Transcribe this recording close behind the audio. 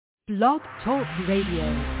Blog Talk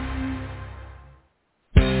Radio.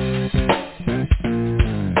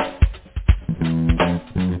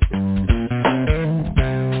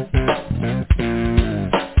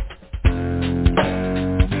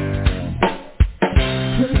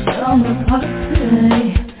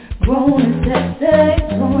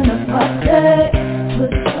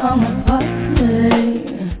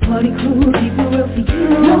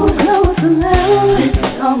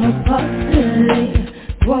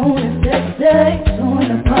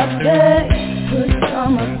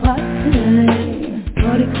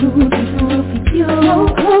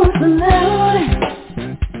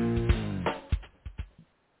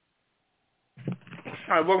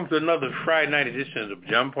 Welcome to another Friday night edition of the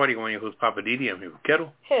Pajama Party. I'm your host, Papa Didi. I'm here with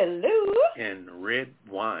Kettle. Hello. And red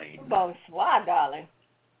wine. Bonsoir, darling.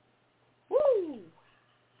 Woo.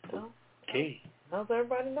 Okay. How's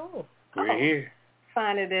everybody doing? We're here.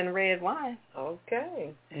 Finer than red wine.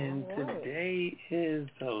 Okay. And today is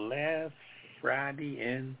the last Friday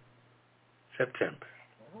in September.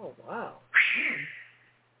 Oh, wow.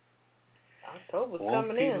 October's Won't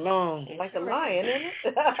coming be in. long. Like a lion, isn't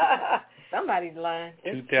it? Somebody's lying.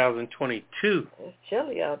 2022. It's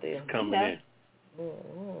chilly out there. Coming in.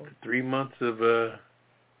 Mm-hmm. 3 months of the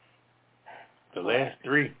last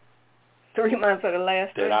three. 3 months of the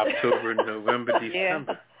last three. That October, November,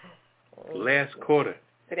 December. Yeah. Last quarter.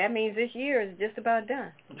 So that means this year is just about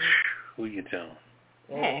done. Who you telling?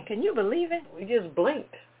 Man, can you believe it? We just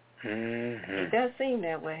blinked. Mm-hmm. It does seem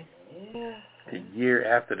that way. Yeah. The year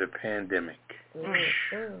after the pandemic.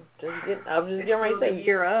 Mm-hmm. I was just getting ready to say the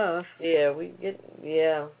year of. Yeah,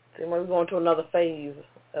 we're going to another phase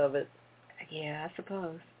of it. Yeah, I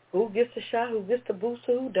suppose. Who gets the shot? Who gets the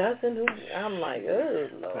booster? Who doesn't? I'm like, oh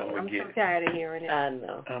Lord. I'm so tired of hearing it. I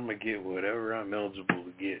know. I'm gonna get whatever I'm eligible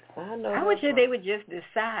to get. I know. I wish they would just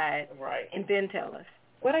decide, right, and then tell us.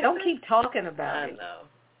 Don't keep talking about it. I know.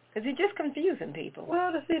 Because you're just confusing people.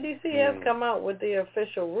 Well, the CDC has come out with the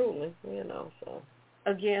official ruling, so.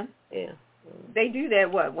 Again? Yeah. They do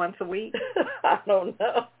that, once a week? I don't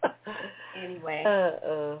know. Anyway.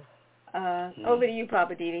 Over to you,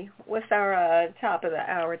 Papa Didi. What's our top of the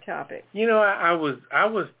hour topic? I was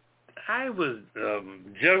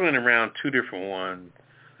juggling around two different ones.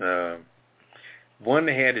 One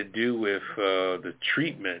that had to do with the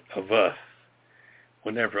treatment of us.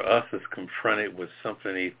 Whenever us is confronted with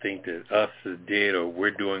something they think that us did or we're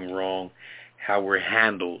doing wrong, how we're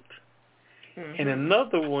handled. Mm-hmm. And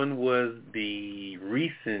another one was the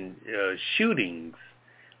recent shootings,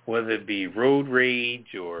 whether it be road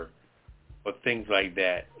rage or things like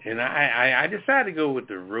that. And I decided to go with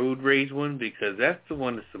the road rage one because that's the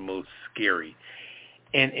one that's the most scary.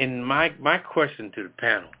 And my question to the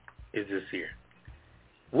panel is this here.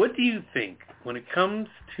 What do you think when it comes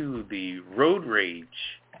to the road rage?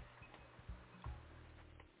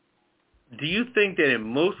 Do you think that in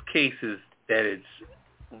most cases that it's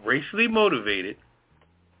racially motivated?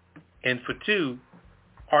 And for two,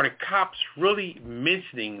 are the cops really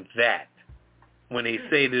mentioning that when they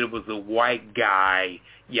say that it was a white guy,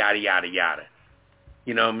 yada, yada, yada?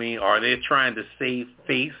 You know what I mean? Are they trying to save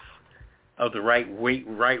face of the right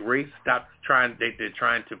race? They're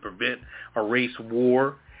trying to prevent a race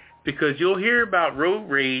war, because you'll hear about road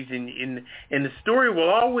rage and the story will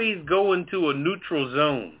always go into a neutral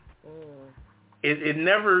zone. It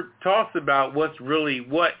never talks about what's really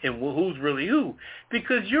what and who's really who,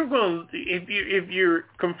 because you're going if you're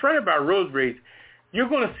confronted by road rage, you're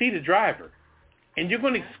going to see the driver and you're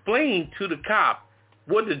going to explain to the cop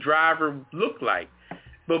what the driver looked like.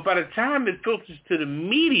 But by the time it filters to the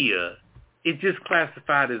media, it's just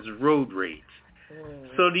classified as road rage.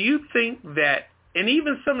 So do you think that, and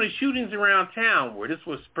even some of the shootings around town where this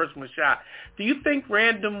person was shot, do you think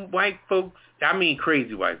random white folks, I mean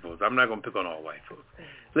crazy white folks, I'm not going to pick on all white folks,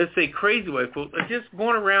 let's say crazy white folks are just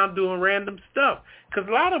going around doing random stuff? Because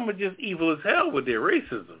a lot of them are just evil as hell with their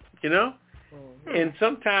racism, And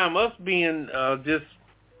sometimes us being just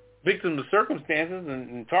victims of circumstances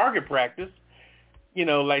and target practice,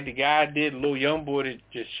 like the guy did, a little young boy that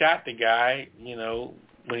just shot the guy,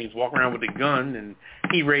 when he's walking around with a gun, and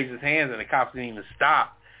he raised his hands and the cops didn't even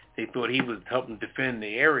stop. They thought he was helping defend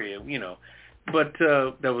the area, But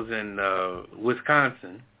that was in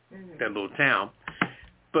Wisconsin, that little town.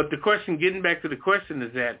 But the question, getting back to the question,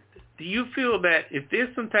 is that do you feel that if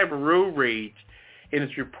there's some type of road rage and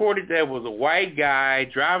it's reported that it was a white guy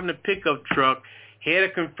driving a pickup truck, had a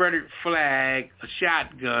Confederate flag, a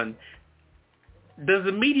shotgun, does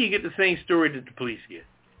the media get the same story that the police get?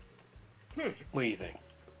 What do you think?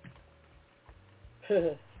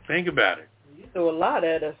 Think about it. You threw a lot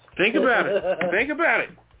at us. Think about it. Think about it.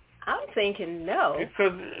 I'm thinking no,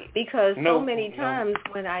 because so many times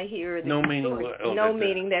when I hear the story,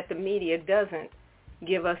 meaning that the media doesn't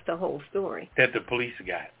give us the whole story. That the police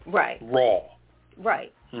got. Right. Raw.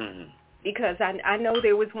 Right. Mm-hmm. Because I know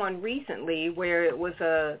there was one recently where it was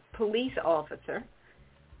a police officer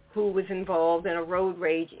who was involved in a road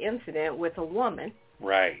rage incident with a woman.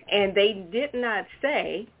 Right. And they did not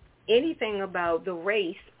say anything about the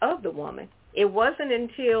race of the woman. It wasn't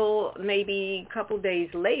until maybe a couple days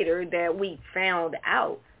later that we found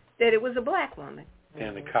out that it was a black woman.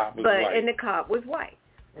 And the cop was white. And the cop was white.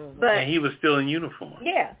 Mm-hmm. And he was still in uniform.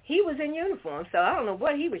 Yeah, he was in uniform, so I don't know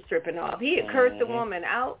what he was tripping off. He had cursed the woman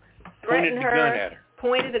out, threatened her,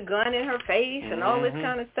 pointed a gun in her face, and all this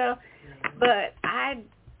kind of stuff. But I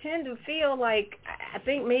tend to feel like, I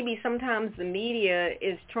think maybe sometimes the media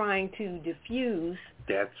is trying to diffuse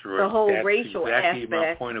the whole racial exactly aspect.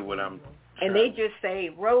 My point of what I'm and they just say,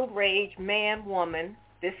 road rage, man, woman,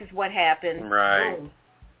 this is what happened. Right. Boom.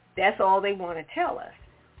 That's all they want to tell us.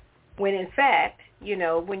 When in fact, you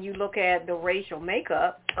know, when you look at the racial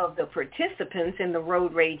makeup of the participants in the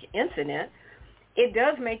road rage incident, it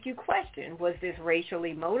does make you question, was this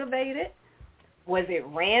racially motivated? Was it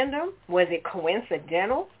random? Was it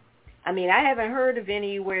coincidental? I mean, I haven't heard of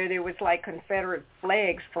any where there was like Confederate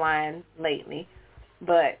flags flying lately,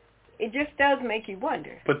 but it just does make you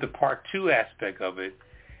wonder. But the part two aspect of it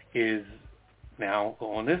is now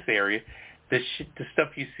on this area, the stuff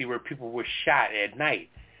you see where people were shot at night,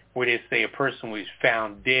 where they say a person was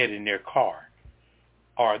found dead in their car.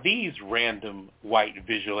 Are these random white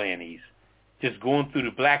vigilantes just going through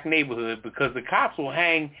the black neighborhood because the cops will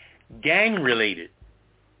hang gang-related?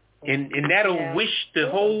 And that'll wish the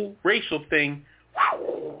whole racial thing,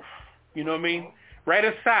 you know what I mean? Right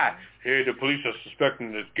aside. Hey, the police are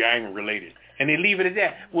suspecting it's gang-related. And they leave it at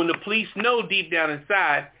that. When the police know deep down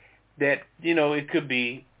inside that, you know, it could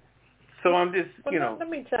be. So I'm just, you know. Let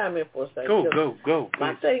me chime in for a second. Go.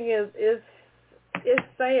 My thing is, it's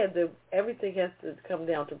sad that everything has to come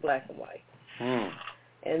down to black and white.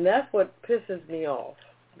 And that's what pisses me off,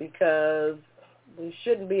 because we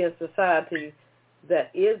shouldn't be a society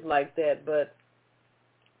that is like that, but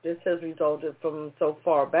this has resulted from so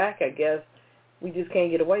far back, I guess, we just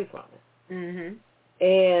can't get away from it. Mm-hmm.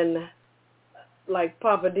 And like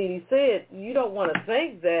Papa Didi said, you don't want to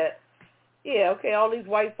think that, yeah, okay, all these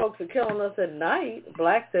white folks are killing us at night,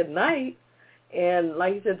 blacks at night, and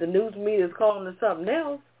like you said, the news media is calling it something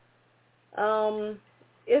else.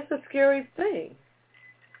 It's a scary thing.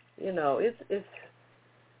 You know, it's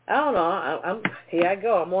I don't know. Here I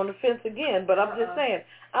go. I'm on the fence again, but I'm just saying,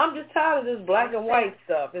 I'm just tired of this black and white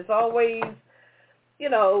stuff. It's always, you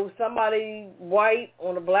know, somebody white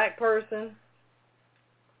on a black person,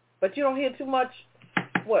 but you don't hear too much,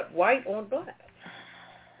 white on black.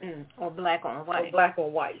 Or black on white. Or black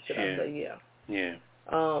on white, should I say, Yeah.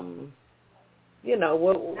 You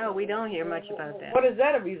know, no, we don't hear much about that. What is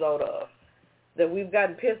that a result of? That we've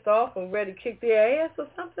gotten pissed off and ready to kick their ass or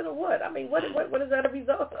something, or what? I mean, what is that a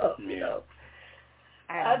result of? You know,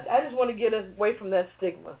 I just want to get us away from that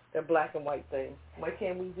stigma, that black and white thing. Why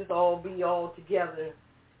can't we just all be all together?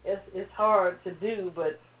 It's hard to do,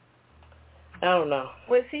 but I don't know.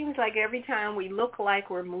 Well, it seems like every time we look like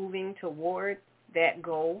we're moving toward that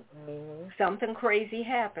goal, something crazy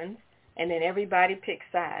happens, and then everybody picks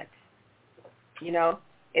sides. You know?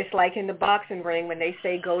 It's like in the boxing ring when they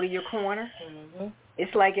say go to your corner. Mm-hmm.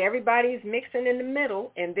 It's like everybody's mixing in the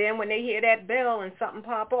middle, and then when they hear that bell and something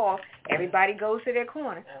pop off, everybody goes to their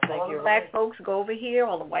corner. All the black folks go over here,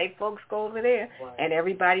 all the white folks go over there, and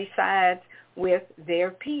everybody sides with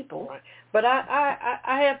their people. Right. But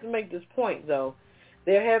I have to make this point, though.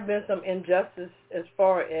 There have been some injustice as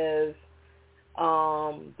far as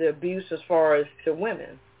the abuse as far as to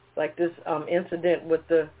women. Like this incident with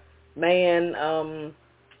the man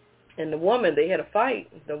and the woman, they had a fight,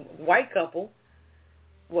 the white couple,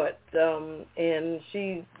 and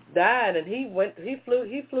she died, and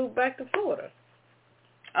he flew back to Florida.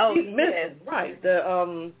 Oh, he's missing, right?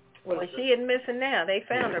 She is missing now. They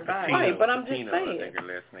found her body. Right, but I'm just saying,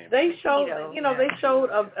 they showed, they showed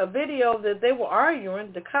a video that they were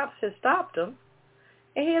arguing. The cops had stopped them,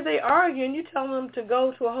 and here they arguing. You telling them to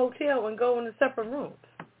go to a hotel and go into separate rooms.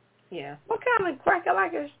 Yeah. What kind of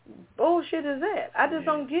cracker-like bullshit is that? I just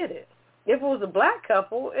don't get it. If it was a black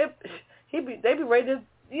couple, they'd be ready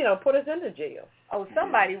to, put us into jail. Oh,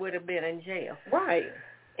 somebody would have been in jail. Right.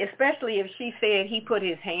 Especially if she said he put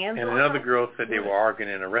his hands on her. And another girl said they were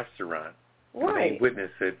arguing in a restaurant. Right. They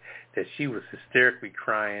witnessed it, that she was hysterically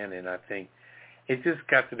crying, and I think it just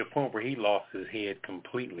got to the point where he lost his head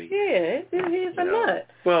completely. Yeah, he's a nut.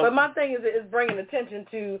 Well, but my thing is bringing attention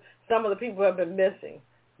to some of the people who have been missing.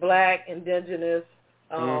 black, indigenous,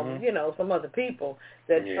 some other people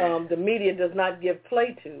that the media does not give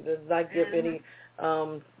play to, does not give any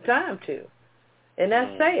time to. And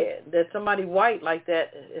that's sad that somebody white like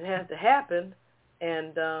that, it has to happen,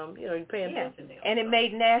 and, you're paying attention to them. And it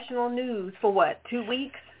made national news for what, 2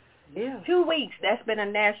 weeks? Yeah. 2 weeks, that's been a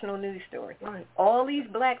national news story. Right. All these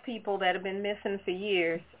black people that have been missing for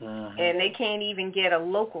years, and they can't even get a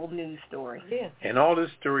local news story. Yeah. And all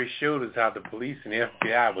this story showed is how the police and the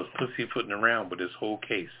FBI was pussyfooting around with this whole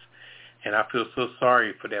case. And I feel so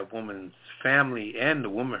sorry for that woman's family and the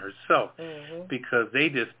woman herself because they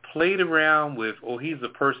just played around with, he's a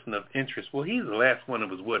person of interest. Well, he's the last one that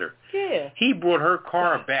was with her. Yeah. He brought her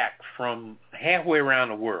car back from halfway around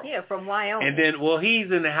the world. Yeah, from Wyoming. And then,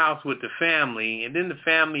 he's in the house with the family. And then the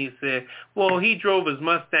family said, he drove his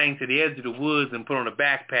Mustang to the edge of the woods and put on a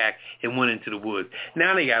backpack and went into the woods.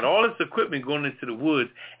 Now they got all this equipment going into the woods.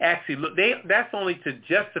 Actually, that's only to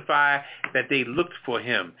justify that they looked for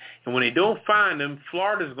him. And when they don't find him,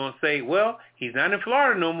 Florida's going to say, he's not in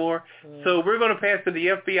Florida no more. So we're going to pass to the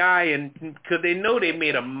FBI, and because they know they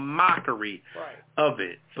made a mockery of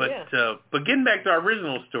it. But getting back to our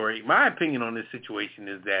original story, my opinion on this situation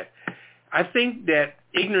is that I think that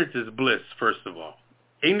ignorance is bliss, first of all.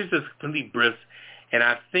 Ignorance is complete bliss. And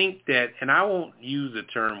I think that, and I won't use the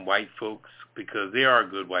term white folks because there are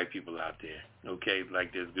good white people out there, okay?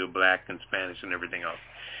 Like there's good black and Spanish and everything else.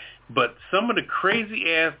 But some of the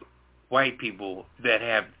crazy-ass white people that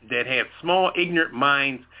have small, ignorant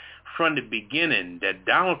minds from the beginning that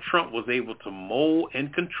Donald Trump was able to mold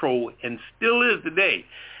and control and still is today.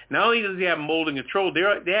 Not only does he have mold and control,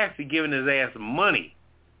 they're actually giving his ass money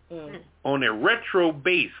on a retro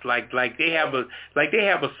base, like they have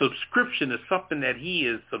a subscription to something that he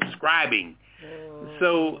is subscribing.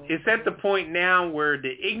 So it's at the point now where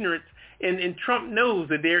the ignorance and Trump knows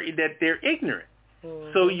that they're ignorant.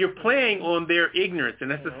 So you're playing on their ignorance,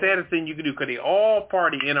 and that's the saddest thing you can do because they all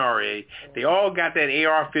party NRA. They all got that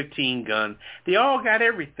AR-15 gun. They all got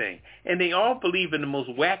everything, and they all believe in the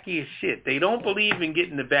most wackiest shit. They don't believe in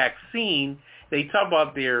getting the vaccine. They talk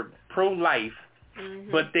about their pro-life,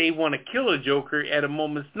 but they want to kill a joker at a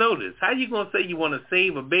moment's notice. How you going to say you want to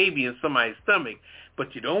save a baby in somebody's stomach,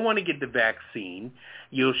 but you don't want to get the vaccine?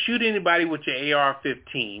 You'll shoot anybody with your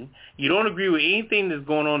AR-15. You don't agree with anything that's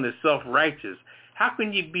going on that's self-righteous. How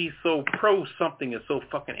can you be so pro something and so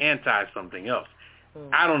fucking anti something else?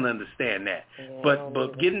 I don't understand that.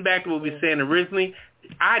 But getting back to what we were saying originally,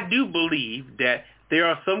 I do believe that there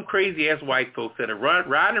are some crazy-ass white folks that are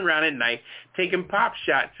riding around at night taking pop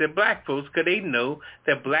shots at black folks because they know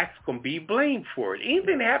that blacks going to be blamed for it.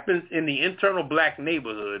 Anything that happens in the internal black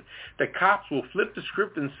neighborhood, the cops will flip the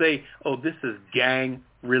script and say, this is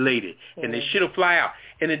gang-related. And the shit will fly out.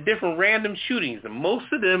 And the different random shootings, and most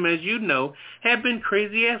of them, as you know, have been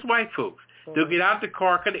crazy-ass white folks. They'll get out the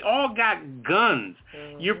car because they all got guns.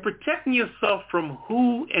 You're protecting yourself from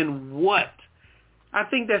who and what? I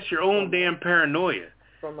think that's your own damn paranoia.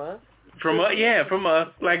 From us? From us.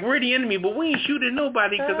 Like, we're the enemy, but we ain't shooting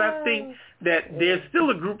nobody because I think that there's still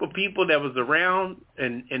a group of people that was around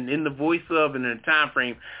and in the voice of and in the time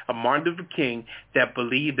frame of Martin Luther King that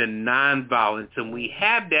believed in nonviolence, and we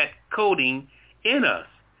have that coding in us.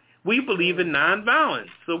 We believe in nonviolence.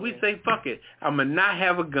 So we say, fuck it. I'm going to not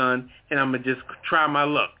have a gun, and I'm going to just try my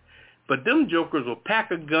luck. But them jokers will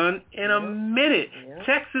pack a gun in a minute. Yeah.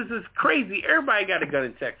 Texas is crazy. Everybody got a gun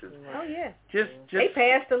in Texas. Oh, yeah. Just they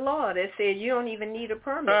passed a law that said you don't even need a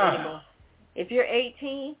permit anymore. If you're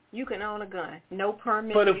 18, you can own a gun. No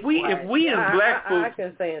permit. But if we as black folks... I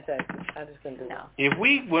can say in Texas. I just couldn't do it. If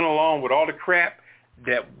we went along with all the crap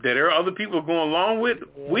that there are other people going along with,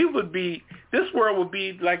 we would be... This world would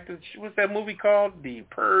be like what's that movie called? The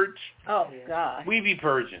Purge? Oh, God. We'd be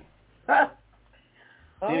purging.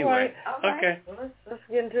 Anyway, okay. Well, let's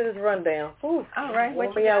get into this rundown. Ooh. All right.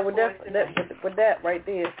 What you got with that right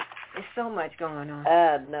there? There's so much going on.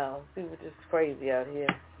 No. People just crazy out here.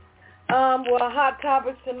 Well, hot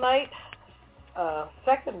topics tonight.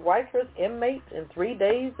 Second wifers inmates in 3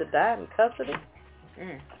 days to die in custody.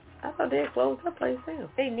 I thought they had closed that place down.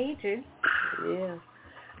 They need to. Yeah.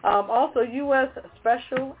 Also, U.S.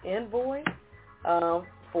 Special Envoy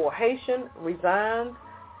for Haitian resigns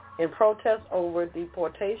in protest over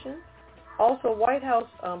deportation. Also, White House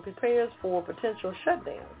prepares for potential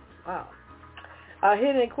shutdown. Wow.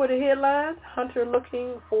 Hidden and quitter headlines. Hunter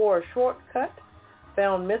looking for a shortcut.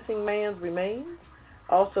 Found missing man's remains.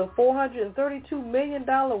 Also, $432 million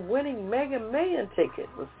winning Mega Million ticket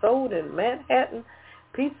was sold in Manhattan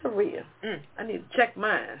Pizzeria. I need to check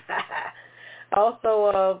mine.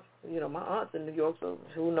 Also, my aunt's in New York, so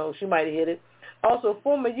who knows? She might have hit it. Also,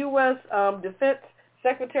 former U.S. Defense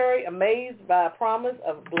Secretary amazed by a promise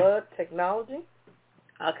of blood technology.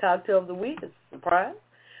 Our cocktail of the week is surprise.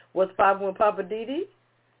 What's poppin' with Papa Didi?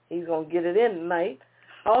 He's going to get it in tonight.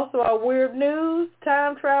 Also, our weird news.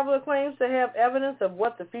 Time traveler claims to have evidence of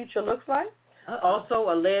what the future looks like.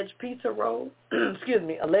 Also, alleged pizza roll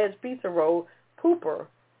pooper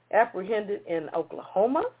apprehended in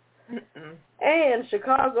Oklahoma. And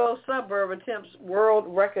Chicago suburb attempts world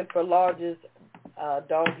record for largest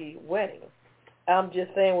doggy wedding. I'm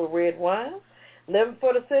just saying with red wine. Living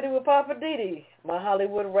for the city with Papa Didi. My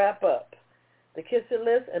Hollywood wrap up. The Kiss It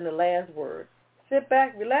list and the last word. Sit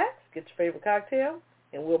back, relax, get your favorite cocktail,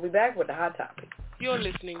 and we'll be back with the hot topic. You're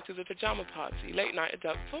listening to the Pajama Party Late Night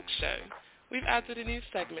Adult Talk Show. We've added a new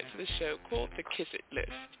segment to the show called the Kiss It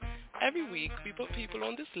list. Every week, we put people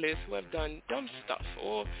on this list who have done dumb stuff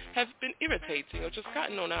or have been irritating or just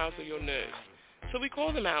gotten on ours or your nerves. So we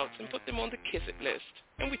call them out and put them on the Kiss It list,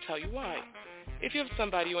 and we tell you why. If you have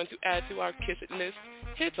somebody you want to add to our Kiss It list,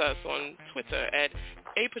 hit us on Twitter at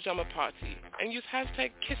 @apajamaparty and use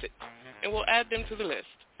hashtag KissIt, and we'll add them to the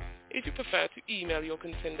list. If you prefer to email your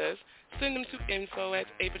contenders, send them to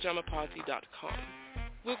info@apajamaparty.com.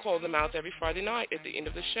 We'll call them out every Friday night at the end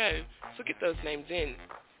of the show, so get those names in.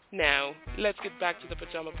 Now, let's get back to the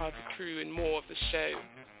Pajama Party crew and more of the show.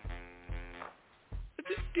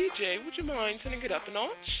 DJ, would you mind turning it up a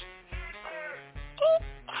notch? Oh,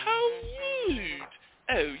 how rude.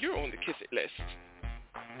 Oh, you're on the Kiss It list.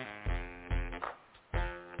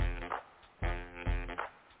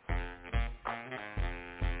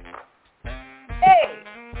 Hey!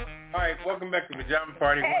 All right, welcome back to Pajama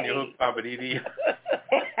Party. Hey. Your host, Papa Didi.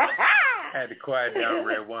 Had to quiet down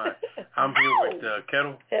red wine. I'm here with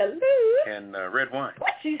Kettle. Hello. And red wine.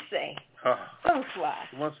 What you say? Bonsoir.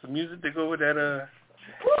 She wants the music to go with that,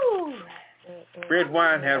 Woo. Red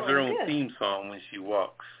wine has her own theme song when she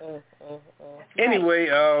walks. Anyway,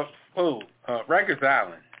 Rikers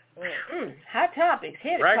Island. Hot topics.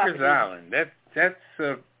 Hit it, Rikers Island. That's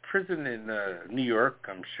a prison in New York,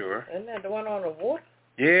 I'm sure. Isn't that the one on the water?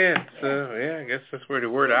 Yeah, I guess that's where the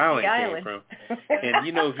word island came from. And,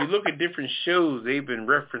 if you look at different shows, they've been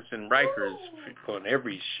referencing Rikers on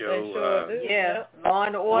every show. Law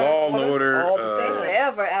and Order. Law and Order.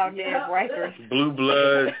 Forever out there, Rikers. Blue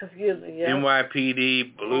Bloods, NYPD,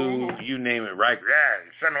 Blue, you name it, Rikers. Yeah,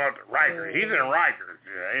 send him up to Rikers. He's in Rikers.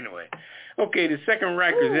 Yeah, anyway. Okay, the second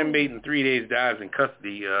Rikers inmate in 3 days dies in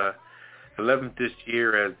custody, 11th this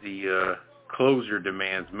year as the closure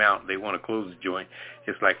demands mount. They want to close the joint.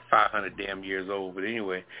 It's like 500 damn years old. But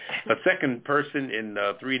anyway, a second person in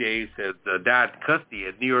 3 days has died in custody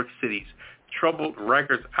at New York City's troubled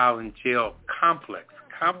Rikers Island jail complex.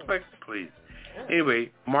 Complex, please.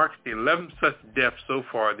 Anyway, marks the 11th such death so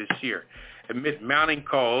far this year, amid mounting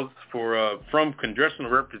calls from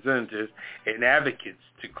congressional representatives and advocates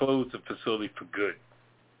to close the facility for good.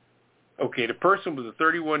 Okay, the person was a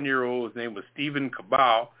 31-year-old. His name was Stephen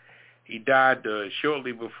Cabal. He died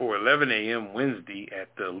shortly before 11 a.m. Wednesday at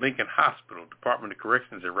the Lincoln Hospital. Department of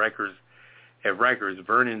Corrections at Rikers,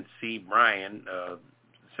 Vernon C. Bryan,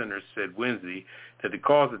 Center, said Wednesday that the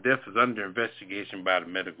cause of death is under investigation by the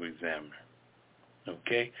medical examiner.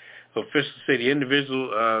 Okay? So officials say the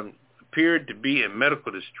individual appeared to be in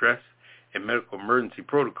medical distress and medical emergency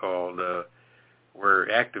protocol where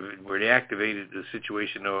they activated the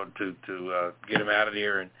situation to get him out of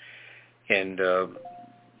there and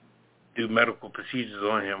do medical procedures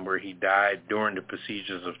on him, where he died during the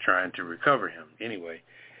procedures of trying to recover him. Anyway,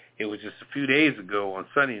 it was just a few days ago on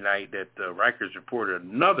Sunday night that Rikers reported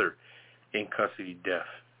another in-custody death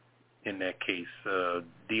in that case.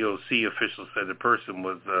 DOC officials said the person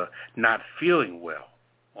was not feeling well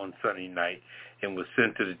on Sunday night and was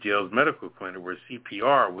sent to the jail's medical clinic where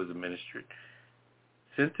CPR was administered.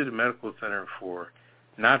 Sent to the medical center for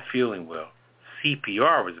not feeling well.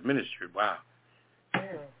 CPR was administered. Wow.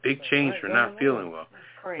 Big change for not feeling well.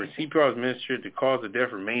 Where CPR was administered, the cause of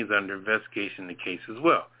death remains under investigation in the case as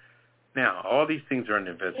well. Now, all these things are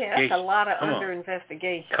under investigation. Yeah, that's a lot of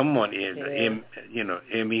investigation. Come on,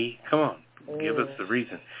 ME. Come on. Give us the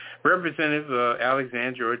reason. Representative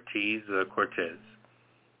Alexandra Ortiz Cortez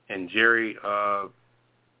and Jerry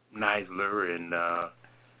Neisler and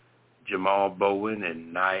Jamal Bowen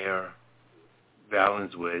and Naya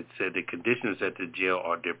Valenzuela said the conditions at the jail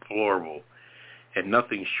are deplorable and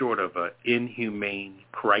nothing short of an inhumane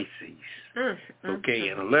crisis. Okay,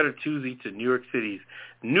 in a letter Tuesday to New York City's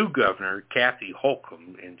new governor, Kathy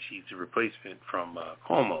Holcomb, and she's a replacement from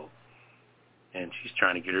Cuomo, and she's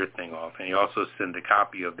trying to get her thing off. And he also sent a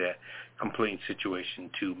copy of that complaint situation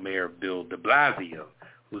to Mayor Bill de Blasio,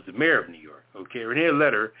 who's the mayor of New York. Okay, in their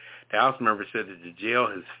letter, the House member said that the jail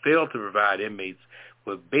has failed to provide inmates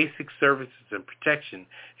with basic services and protection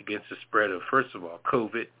against the spread of, first of all,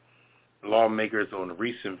 COVID. Lawmakers on a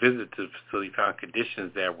recent visit to the facility found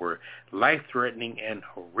conditions that were life-threatening and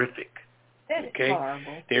horrific. That is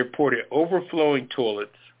horrible. They reported overflowing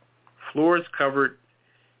toilets, floors covered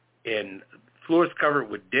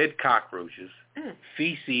with dead cockroaches,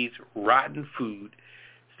 feces, rotten food.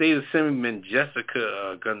 State Assemblyman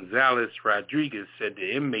Jessica Gonzalez Rodriguez said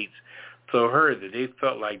the inmates told her that they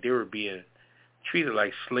felt like they were being treated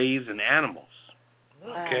like slaves and animals.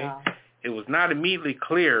 Okay. Wow. It was not immediately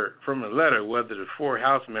clear from the letter whether the 4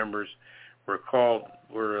 House members were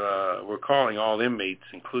calling all inmates,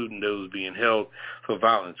 including those being held for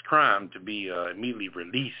violent crime, to be immediately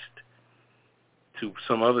released to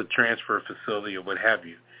some other transfer facility or what have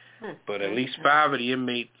you. But at least 5 of the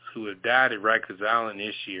inmates who have died at Rikers Island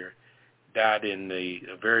this year died in a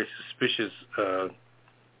very suspicious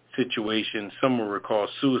situation. Some will recall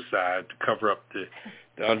suicide to cover up the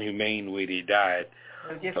unhumane way they died.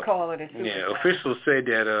 Just call it a suicide. Yeah, officials said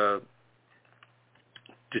that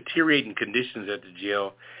deteriorating conditions at the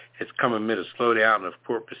jail has come amid a slowdown of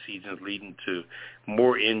court proceedings, leading to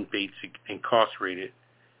more inmates incarcerated,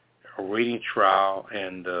 awaiting trial,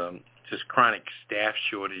 and just chronic staff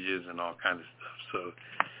shortages and all kinds of stuff. So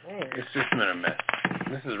it's just been a mess.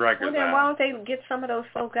 This is Rikers Island. Well, then why don't they get some of those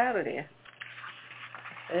folk out of there?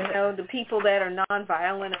 You know, the people that are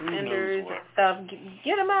nonviolent offenders and stuff,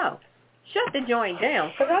 get them out. Shut the joint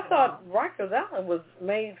down. Because I thought Rikers Island was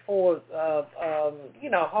made for,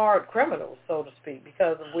 hard criminals, so to speak,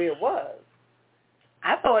 because of where it was.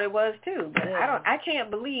 I thought it was too, but I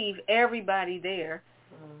can't believe everybody there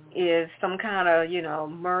is some kind of,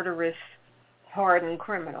 murderous, hardened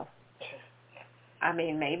criminal. I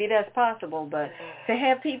mean, maybe that's possible, but to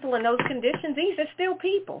have people in those conditions, these are still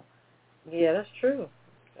people. Yeah, that's true.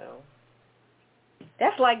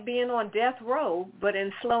 That's like being on death row, but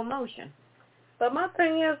in slow motion. But my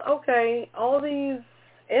thing is, okay, all these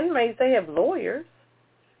inmates, they have lawyers.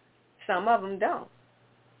 Some of them don't.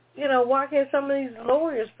 Why can't some of these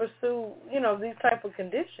lawyers pursue, these type of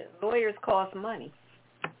conditions? Lawyers cost money.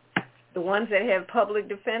 The ones that have public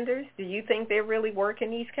defenders, do you think they're really working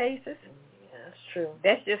these cases? Yeah, that's true.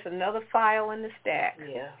 That's just another file in the stack.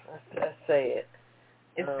 Yeah, that's sad.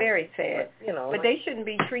 It's very sad. But they shouldn't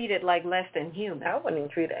be treated like less than human. I wouldn't even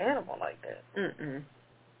treat an animal like that. Mm-mm.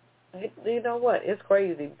 You know what? It's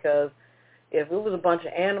crazy because if it was a bunch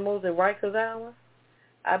of animals in Rikers Island,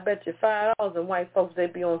 I bet you $5 and white folks,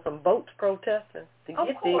 they'd be on some boats protesting to of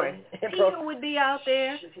get course. there. PETA would be out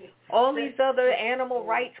there. All these other animal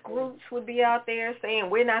rights groups would be out there saying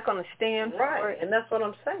we're not going to stand for it. And that's what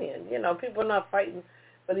I'm saying. People are not fighting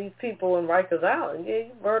for these people in Rikers Island. Yeah,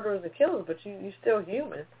 you murderers and killers, but you still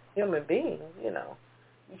human beings,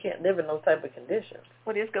 You can't live in those type of conditions.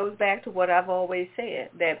 Well, this goes back to what I've always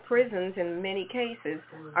said, that prisons in many cases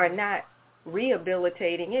are not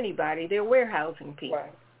rehabilitating anybody. They're warehousing people.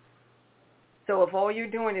 Right. So if all you're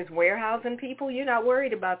doing is warehousing people, you're not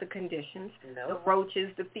worried about the conditions, the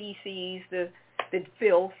roaches, the feces, the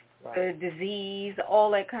filth, the disease,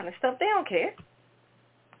 all that kind of stuff. They don't care.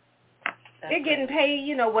 They're getting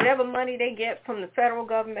paid, whatever money they get from the federal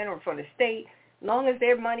government or from the state. As long as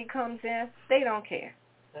their money comes in, they don't care.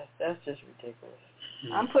 That's just ridiculous.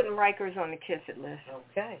 I'm putting Rikers on the kiss it list.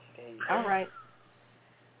 Okay. All right.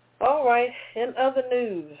 All right. In other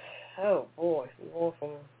news, oh boy, we're going from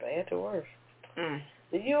bad to worse.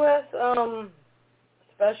 The U.S.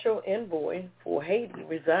 Special Envoy for Haiti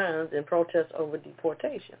resigns in protest over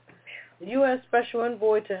deportation. The U.S. Special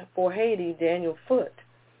Envoy for Haiti, Daniel Foote,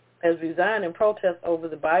 has resigned in protest over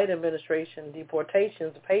the Biden administration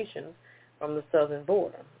deportations of Haitians from the southern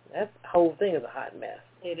border. That whole thing is a hot mess.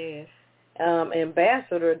 It is.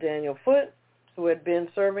 Ambassador Daniel Foote, who had been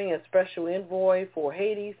serving as Special Envoy for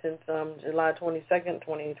Haiti since July 22nd,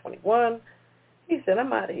 2021, he said,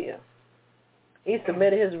 I'm out of here. He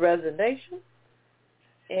submitted his resignation,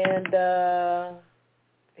 and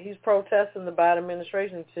he's protesting the Biden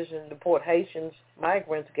administration's decision to deport Haitians,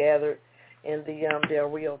 migrants gathered in the Del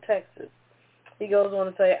Rio, Texas. He goes on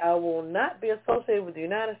to say, I will not be associated with the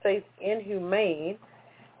United States' inhumane,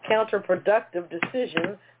 counterproductive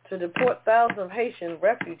decision to deport thousands of Haitian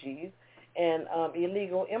refugees and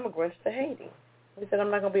illegal immigrants to Haiti. He said, I'm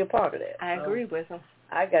not going to be a part of that. I agree with him.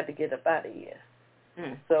 I got to get up out of here.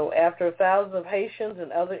 So after thousands of Haitians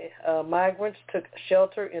and other migrants took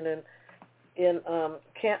shelter in an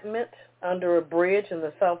encampment under a bridge in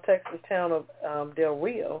the South Texas town of Del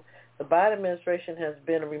Rio, the Biden administration has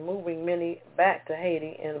been removing many back to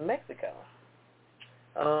Haiti and Mexico.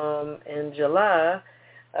 In July,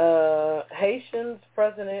 Haitian's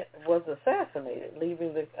president was assassinated,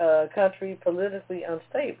 leaving the country politically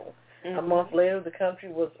unstable. Mm-hmm. A month later, the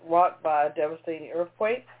country was rocked by a devastating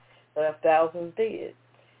earthquake that left thousands dead.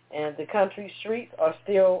 And the country's streets are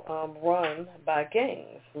still run by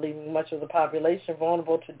gangs, leaving much of the population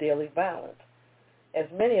vulnerable to daily violence. As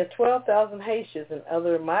many as 12,000 Haitians and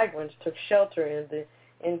other migrants took shelter in the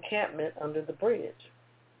encampment under the bridge,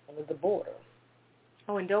 under the border.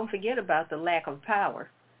 Oh, and don't forget about the lack of power.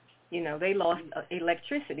 You know, they lost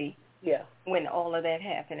electricity when all of that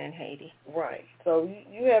happened in Haiti. Right. So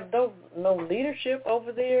you have no leadership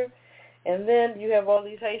over there. And then you have all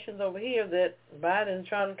these Haitians over here that Biden's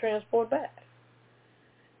trying to transport back.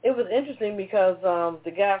 It was interesting because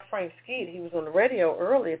the guy, Frank Skeet, he was on the radio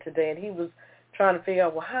earlier today, and he was trying to figure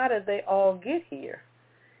out, well, how did they all get here?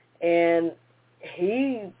 And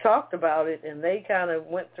he talked about it, and they kind of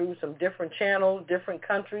went through some different channels, different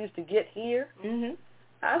countries to get here. Mm-hmm.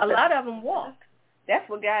 A lot of them walked. That's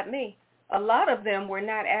what got me. A lot of them were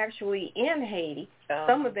not actually in Haiti.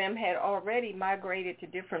 Some of them had already migrated to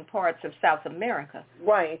different parts of South America.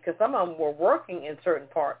 Right, because some of them were working in certain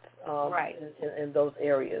parts in those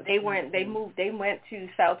areas. They went to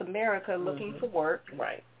South America looking for work,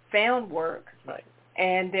 found work,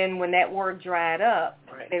 and then when that work dried up,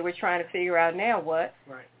 they were trying to figure out now what.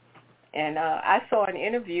 And I saw an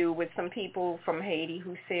interview with some people from Haiti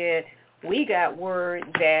who said, we got word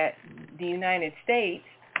that the United States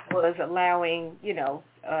was allowing,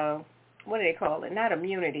 what do they call it? Not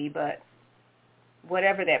immunity, but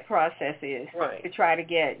whatever that process is to try to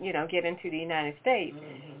get into the United States.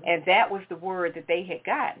 Mm-hmm. And that was the word that they had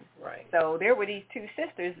gotten. So there were these two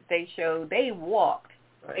sisters that they showed. They walked.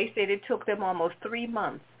 They said it took them almost 3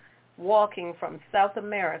 months walking from South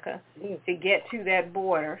America to get to that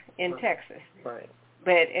border in Texas.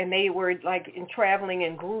 And they were traveling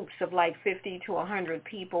in groups of 50 to 100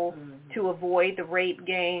 people to avoid the rape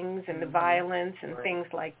gangs and the violence and things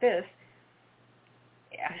like this.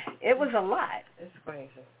 It was a lot. It's crazy.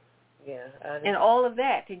 Yeah. And all of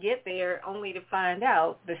that to get there only to find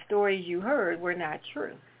out the stories you heard were not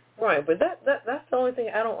true. Right, but that's the only thing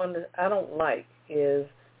I don't like is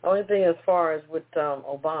the only thing as far as with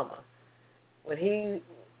Obama. When he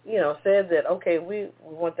said that, okay, we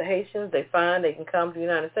want the Haitians, they can come to the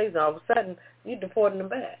United States, and all of a sudden, you're deporting them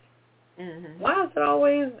back. Mm-hmm. Why is it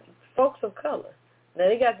always folks of color? Now,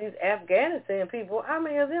 they got these Afghanistan people. How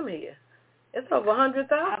many of them here? It's over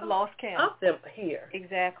 100,000. I've lost count. Of them here.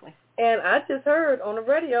 Exactly. And I just heard on the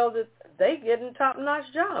radio that they getting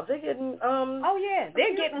top-notch jobs. They're getting,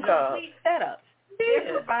 they're getting complete setups. Yeah.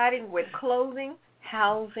 They're providing with clothing,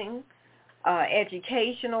 housing,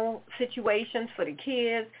 educational situations for the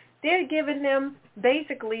kids. They're giving them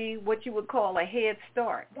basically what you would call a head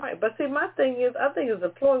start. Right, but see, my thing is, I think as a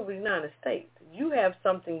ploy with the United States, you have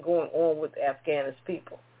something going on with Afghanis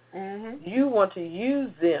people. Mm-hmm. You want to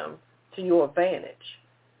use them to your advantage,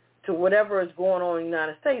 to whatever is going on in the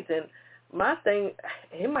United States. And my thing,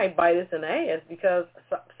 he might bite us in the ass because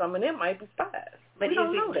some of them might be spies. But is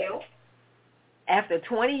it guilt? After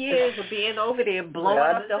 20 years of being over there blowing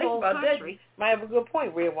up the whole country. Might have a good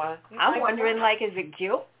point, Red Wine. I'm wondering, is it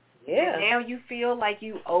guilt? Yeah. And now you feel like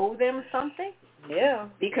you owe them something? Yeah.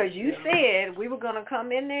 Because you said we were going to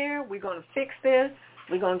come in there, we're going to fix this,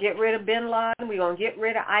 we're going to get rid of Bin Laden, we're going to get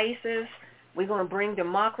rid of ISIS, we're going to bring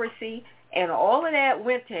democracy, and all of that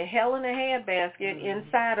went to hell in a handbasket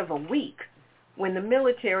inside of a week when the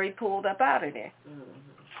military pulled up out of there.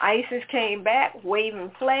 ISIS came back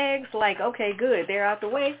waving flags okay, good, they're out the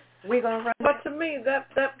way, we're going to run. But to me, that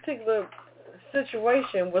particular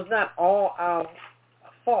situation was not all our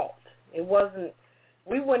fault. It wasn't,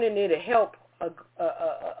 we went in there to help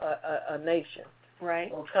a nation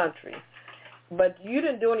or country. But you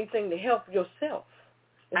didn't do anything to help yourself.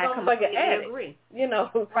 It's almost like an addict. Agree.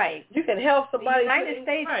 Right. You can help somebody. The United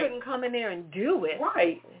States couldn't come in there and do it.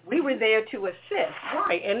 Right. We were there to assist.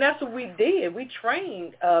 Right, and that's what we did. We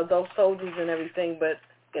trained those soldiers and everything, but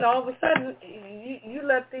all of a sudden you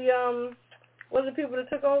let the what are the people that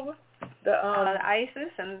took over? The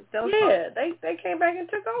ISIS and those. Yeah, they came back and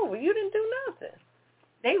took over. You didn't do nothing.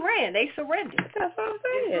 They ran. They surrendered. That's what I'm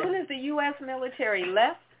saying. As soon as the U.S. military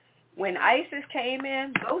left, when ISIS came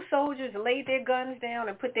in, those soldiers laid their guns down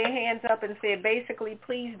and put their hands up and said, basically,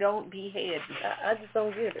 please don't behead me. I just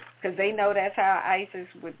don't get it. Because they know that's how ISIS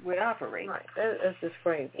would operate. Right. That's just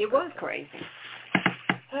crazy. It was crazy.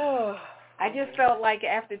 I just felt like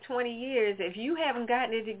after 20 years, if you haven't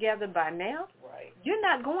gotten it together by now, you're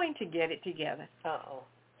not going to get it together.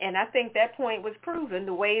 And I think that point was proven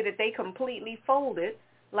the way that they completely folded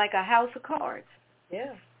like a house of cards.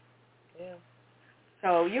 Yeah. Yeah.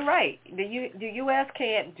 So you're right. The U.S.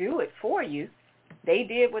 can't do it for you. They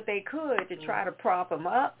did what they could to try to prop them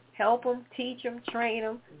up, help them, teach them, train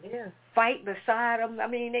them, fight beside them. I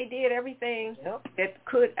mean, they did everything that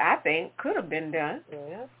could have been done.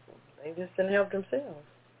 Yeah, they just didn't help themselves.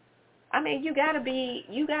 I mean, you gotta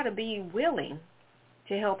be willing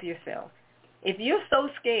to help yourself. If you're so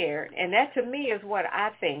scared, and that to me is what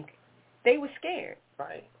I think, they were scared.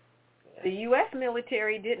 Right. The U.S.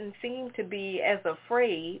 military didn't seem to be as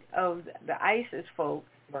afraid of the ISIS folks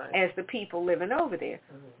as the people living over there.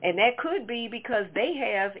 Mm-hmm. And that could be because they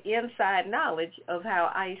have inside knowledge of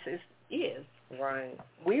how ISIS is. Right.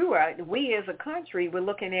 We as a country, we're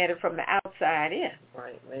looking at it from the outside in.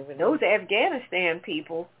 Right. Maybe those Afghanistan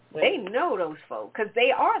people, they know those folks because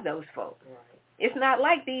they are those folks. Right. It's not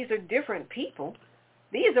like these are different people.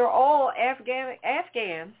 These are all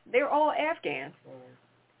Afghans. They're all Afghans. Mm.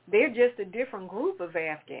 They're just a different group of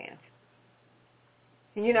Afghans.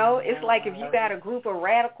 You know, it's like if you got a group of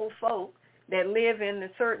radical folk that live in a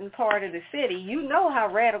certain part of the city, you know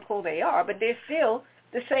how radical they are, but they're still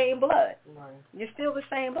the same blood. Right. You're still the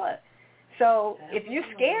same blood. So if you're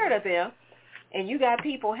scared of them and you got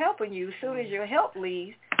people helping you, as soon as your help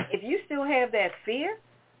leaves, if you still have that fear,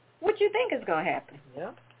 what do you think is going to happen?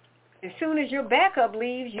 Yeah. As soon as your backup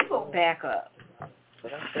leaves, you go back up.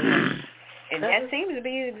 And that seems to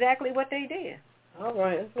be exactly what they did. All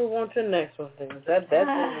right, let's move on to the next one. That's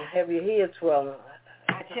have your head swelling.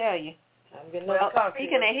 I tell you. I'm getting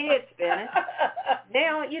speaking of head spinning,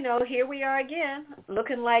 now, you know, here we are again,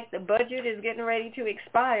 looking like the budget is getting ready to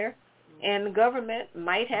expire, and the government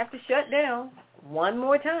might have to shut down one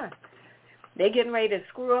more time. They're getting ready to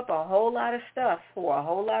screw up a whole lot of stuff for a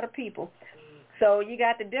whole lot of people. So you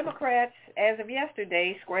got the Democrats, as of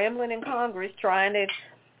yesterday, scrambling in Congress, trying to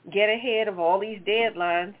get ahead of all these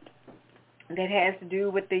deadlines that has to do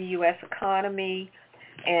with the U.S. economy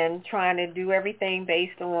and trying to do everything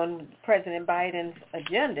based on President Biden's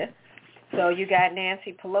agenda. So you got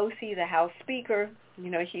Nancy Pelosi, the House Speaker. You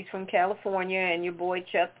know, she's from California, and your boy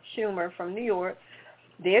Chuck Schumer from New York.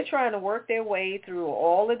 They're trying to work their way through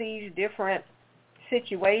all of these different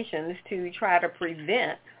situations to try to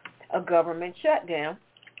prevent a government shutdown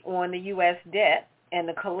on the U.S. debt and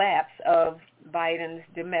the collapse of Biden's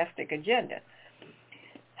domestic agenda.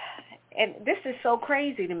 And this is so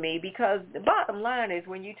crazy to me because the bottom line is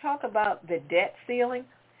when you talk about the debt ceiling,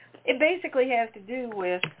 it basically has to do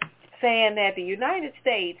with saying that the United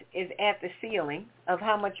States is at the ceiling of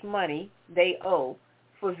how much money they owe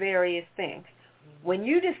for various things. When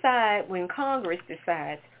Congress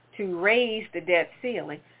decides to raise the debt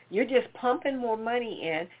ceiling, you're just pumping more money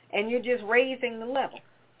in and you're just raising the level.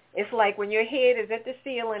 It's like when your head is at the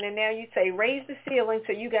ceiling and now you say, raise the ceiling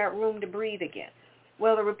so you got room to breathe again.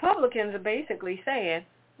 Well, the Republicans are basically saying,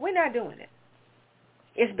 we're not doing it.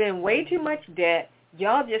 It's been way too much debt.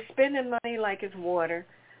 Y'all just spending money like it's water.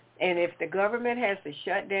 And if the government has to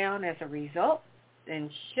shut down as a result, then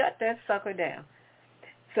shut that sucker down.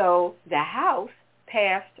 So the House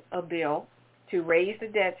passed a bill to raise the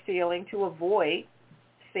debt ceiling to avoid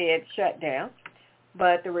said shutdown.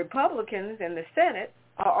 But the Republicans in the Senate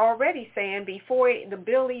are already saying before the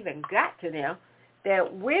bill even got to them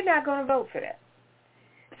that we're not going to vote for that.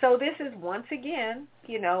 So this is once again,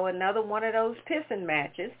 you know, another one of those pissing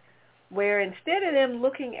matches where instead of them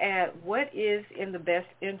looking at what is in the best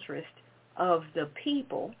interest of the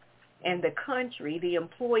people and the country, the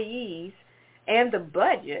employees, and the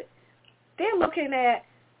budget, they're looking at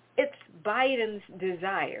it's Biden's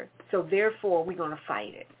desire, so therefore we're going to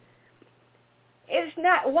fight it. It's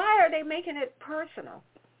not. Why are they making it personal?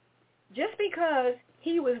 Just because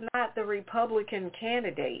he was not the Republican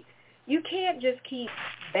candidate, you can't just keep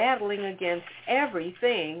battling against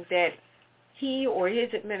everything that he or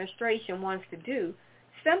his administration wants to do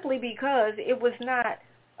simply because it was not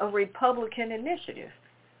a Republican initiative.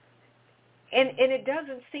 And it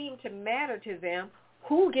doesn't seem to matter to them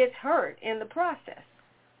who gets hurt in the process.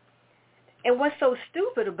 And what's so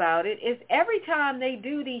stupid about it is every time they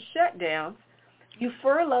do these shutdowns, you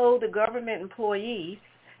furlough the government employees,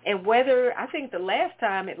 and whether, I think the last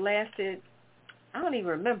time it lasted, I don't even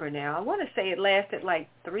remember now. I want to say it lasted like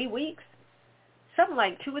 3 weeks, something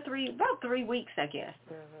like about 3 weeks, I guess.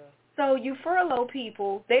 Mm-hmm. So you furlough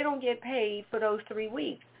people, they don't get paid for those 3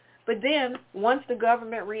 weeks. But then once the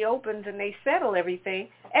government reopens and they settle everything,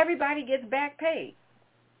 everybody gets back paid.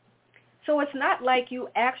 So it's not like you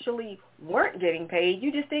actually weren't getting paid.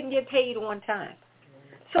 You just didn't get paid on time.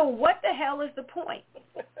 So what the hell is the point?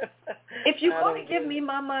 If you're going to give me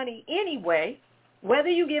my money anyway, whether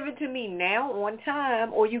you give it to me now on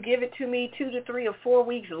time or you give it to me 2 to 3 or 4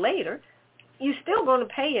 weeks later, you're still going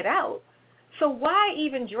to pay it out. So why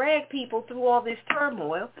even drag people through all this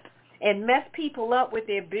turmoil and mess people up with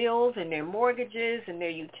their bills and their mortgages and their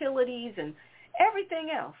utilities and everything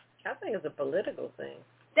else? I think it's a political thing.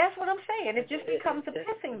 That's what I'm saying. It just becomes a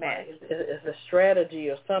pissing match. It's a strategy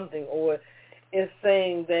or something, or it's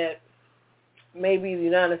saying that maybe the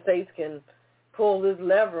United States can pull this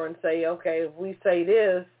lever and say, okay, if we say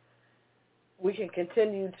this, we can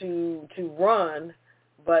continue to run,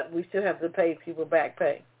 but we still have to pay people back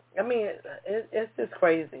pay. I mean, it's just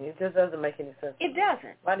crazy. It just doesn't make any sense. It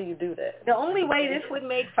doesn't. Why do you do that? The only way this would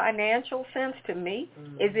make financial sense to me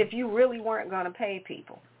is if you really weren't going to pay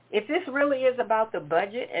people. If this really is about the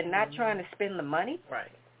budget and not trying to spend the money,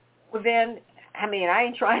 right? Well, then, I mean, I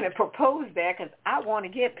ain't trying to propose that because I want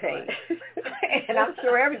to get paid. Right. And I'm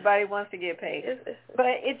sure everybody wants to get paid. But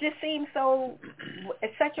it just seems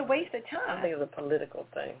it's such a waste of time. I think it's a political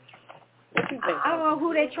thing. What do you think? I don't know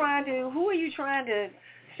who are you trying to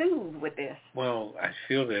soothe with this? Well, I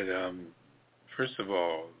feel that, first of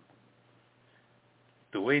all,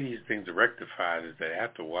 the way these things are rectified is that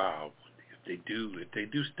after a while, if they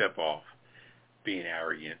do step off being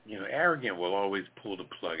arrogant, arrogant will always pull the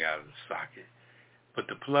plug out of the socket. But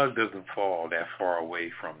the plug doesn't fall that far away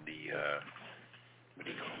from the,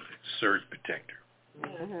 surge protector.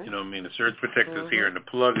 Mm-hmm. You know what I mean? The surge protector's here and the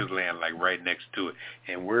plug is laying like right next to it.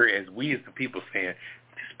 And we as the people saying,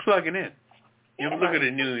 just plug it in. You ever look at the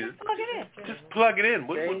news? Just plug it in. Just plug it in.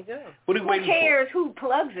 What are you waiting for? Who cares who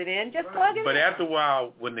plugs it in? Just plug it in. But after a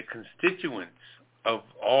while, when the constituents of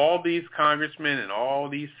all these congressmen and all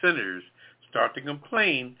these senators start to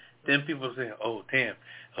complain, then people say, oh, damn,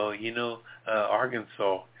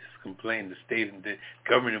 Arkansas is complaining, the state and the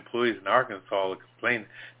government employees in Arkansas are complaining,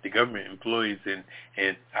 the government employees in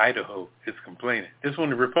Idaho is complaining. This is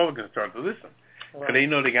when the Republicans start to listen, because they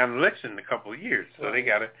know they got an election in a couple of years, so they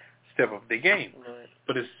got to step up their game. Right.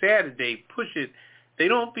 But it's sad that they push it. They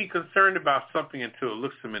don't be concerned about something until it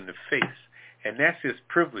looks them in the face, and that's just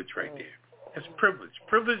privilege right there. It's privilege.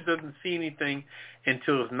 Privilege doesn't see anything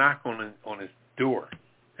until it's knocked on its door.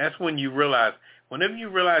 That's when you realize, whenever you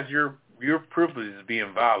realize your privilege is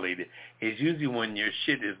being violated, is usually when your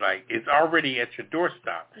shit is like, it's already at your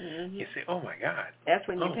doorstep. Mm-hmm. You say, oh my God. That's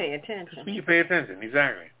when you pay attention. That's when you pay attention,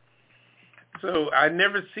 exactly. So I've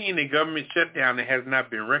never seen a government shutdown that has not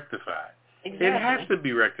been rectified. Exactly. It has to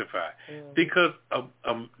be rectified because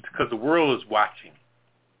the world is watching.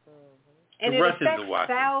 And it affects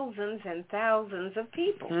thousands and thousands of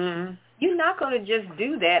people. Mm-hmm. You're not going to just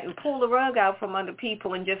do that and pull the rug out from under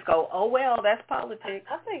people and just go, oh, well, that's politics.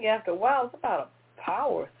 I think after a while it's about a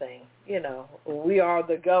power thing. We are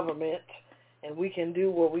the government and we can do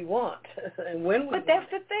what we want. And when we But that's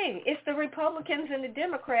the thing. It's the Republicans and the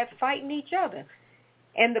Democrats fighting each other.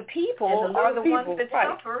 And the people are the ones that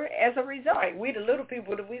suffer as a result. Right. We the little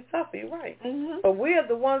people that we suffer, right. Mm-hmm. But we're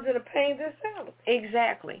the ones that are paying this salary.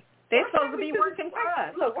 Exactly. They're supposed to be working for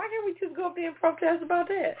us. Look, why can't we just go up there and protest about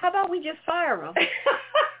that? How about we just fire them?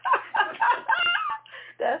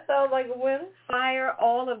 That sounds like a winner. Fire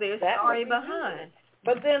all of their sorry behind.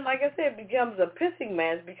 But then, like I said, it becomes a pissing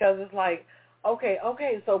match because it's like, okay,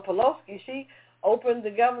 so Pelosi, she opened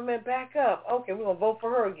the government back up. Okay, we're going to vote for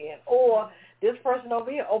her again. Or this person over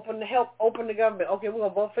here open the government. Okay, we're going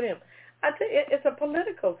to vote for them. I tell you, it's a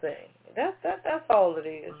political thing. That's all it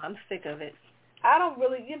is. I'm sick of it. I don't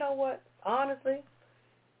really, you know what, honestly,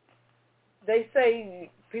 they say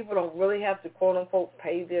people don't really have to, quote, unquote,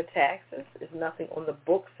 pay their taxes. There's nothing on the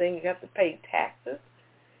books saying you have to pay taxes.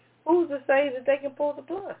 Who's to say that they can pull the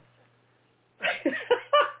plug? Is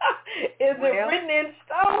it written in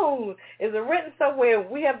stone? Is it written somewhere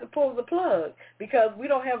we have to pull the plug because we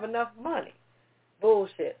don't have enough money?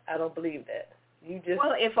 Bullshit. I don't believe that.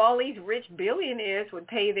 Well, if all these rich billionaires would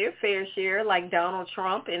pay their fair share, like Donald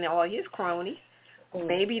Trump and all his cronies,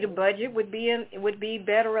 maybe the budget would be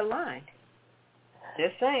better aligned.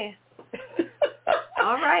 Just saying.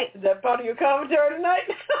 All right. Is that part of your commentary tonight?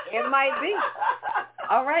 It might be.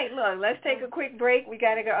 All right, look, let's take a quick break. We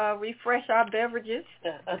got to refresh our beverages.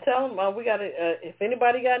 I tell them we got to. If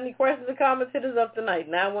anybody got any questions or comments, hit us up tonight.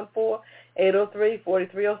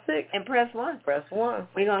 914-803-4306 and press 1. Press 1.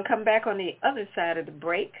 We're gonna come back on the other side of the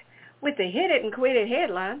break with the hit it and quit it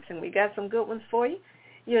headlines, and we got some good ones for you.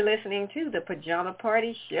 You're listening to the Pajama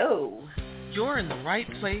Party Show. You're in the right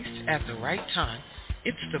place at the right time.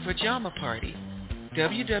 It's the Pajama Party.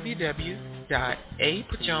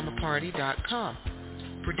 www.apajamaparty.com.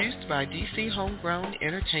 Produced by DC Homegrown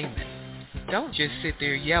Entertainment. Don't just sit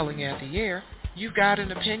there yelling at the air. You've got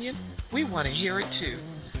an opinion? We want to hear it too.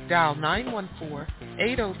 Dial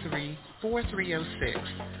 914-803-4306.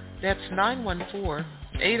 That's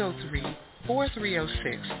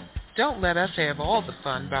 914-803-4306. Don't let us have all the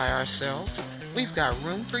fun by ourselves. We've got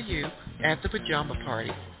room for you at the Pajama Party.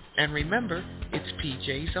 And remember, it's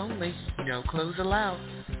PJs only, no clothes allowed.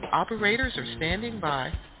 Operators are standing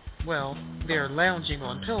by. Well, they're lounging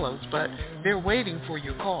on pillows, but they're waiting for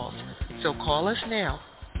your calls. So call us now,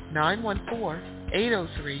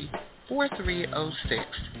 914-803-4306.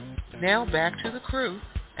 Now back to the crew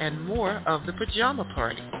and more of the Pajama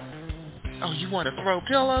Party. Oh, you want to throw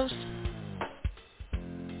pillows?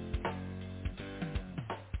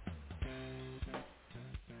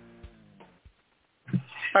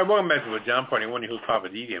 All right, welcome back to the Pajama Party. One of your hosts, Papa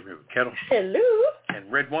D. I'm here with Kettle. Hello. And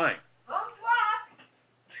Red Wine.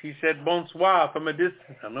 She said bonsoir from a distance.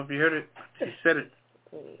 I don't know if you heard it. She said it.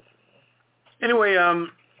 Anyway, in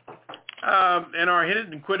our Hit It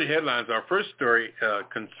and Quit It headlines, our first story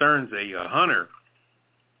concerns a hunter.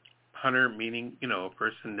 Hunter meaning, a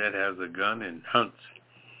person that has a gun and hunts.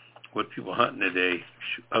 What people hunting today,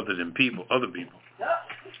 other people.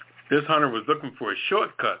 This hunter was looking for a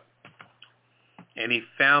shortcut, and he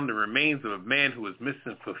found the remains of a man who was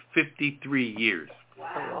missing for 53 years.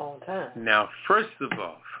 Wow. A long time. Now, first of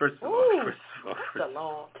all. That's a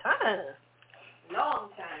long time. Long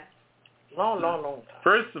time. Long time.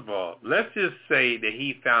 First of all, let's just say that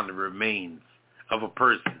he found the remains of a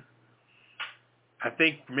person. I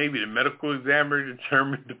think maybe the medical examiner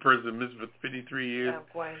determined the person missing for 53 years.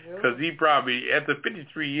 Because he probably, after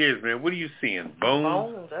 53 years, man, what are you seeing? Bones?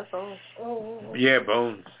 Bones, that's all. Oh. Yeah,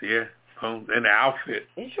 bones, yeah. Bones. And the outfit.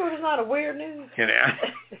 You sure it's not a weird news? Wait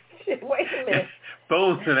a minute.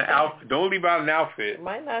 Bones in the outfit. Don't leave out an outfit. You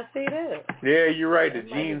might not see that. Yeah, you're right. The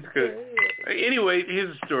jeans could. Anyway,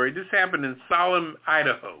 here's the story. This happened in Salem,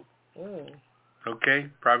 Idaho. Okay?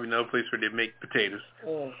 Probably another place where they make potatoes.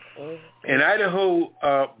 In Idaho,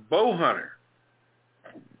 bow hunter.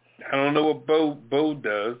 I don't know what bow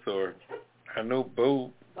does, or I know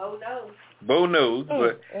bow knows,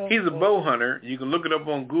 but he's a bow hunter. You can look it up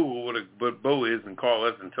on Google what bow is and call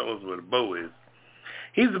us and tell us what a bow is.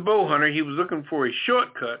 He's a bow hunter. He was looking for a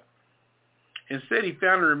shortcut. Instead, he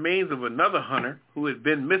found the remains of another hunter who had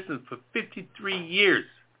been missing for 53 years.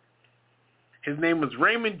 His name was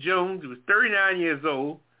Raymond Jones. He was 39 years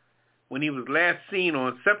old when he was last seen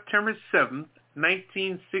on September 7th,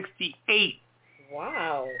 1968.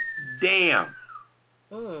 Wow. Damn.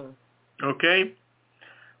 Okay?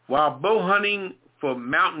 While bow hunting for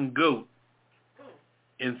mountain goat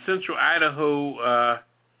in central Idaho,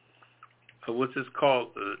 what's this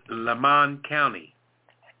called? Lamont County.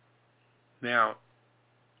 Now,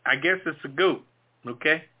 I guess it's a goat,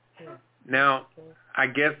 okay? Now, I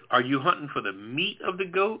guess, are you hunting for the meat of the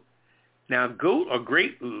goat? Now, goat are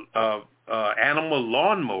great animal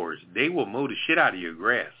lawnmowers. They will mow the shit out of your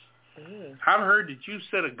grass. I've heard that you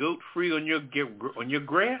set a goat free on your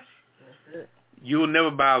grass. You'll never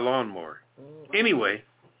buy a lawnmower. Anyway,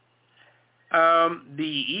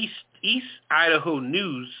 the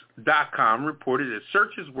EastIdahoNews.com reported that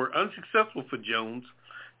searches were unsuccessful for Jones'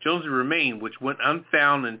 remains, which went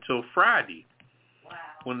unfound until Friday,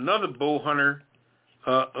 when another bow hunter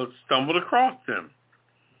stumbled across them.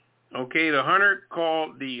 Okay, the hunter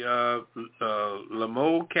called the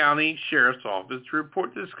Lamont County Sheriff's Office to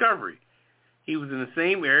report the discovery. He was in the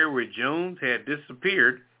same area where Jones had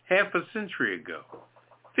disappeared half a century ago,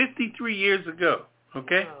 53 years ago.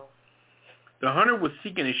 Okay? Wow. The hunter was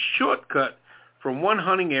seeking a shortcut from one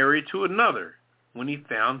hunting area to another when he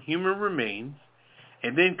found human remains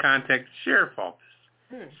and then contacted the sheriff's office,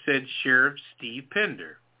 said Sheriff Steve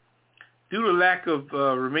Pender. Due to lack of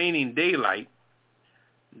remaining daylight,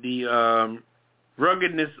 the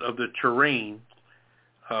ruggedness of the terrain,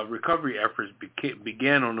 recovery efforts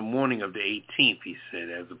began on the morning of the 18th, he said,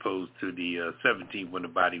 as opposed to the 17th when the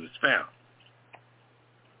body was found.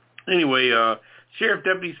 Anyway, sheriff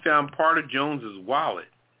deputies found part of Jones's wallet.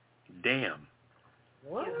 Damn.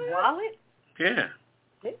 What? His wallet? Yeah.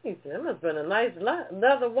 Jeez, that must have been a nice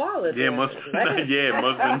leather wallet. Yeah, it must have been.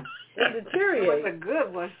 It deteriorated. It was a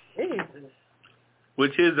good one. Jesus.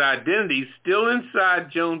 Which his identity still inside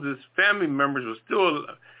Jones's family members was still.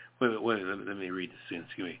 Wait, let me read this.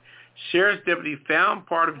 Excuse me. Sheriff's deputy found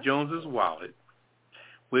part of Jones's wallet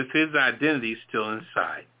with his identity still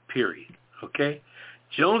inside. Period. Okay.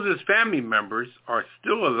 Jones's family members are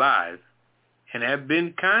still alive and have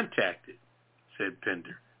been contacted, said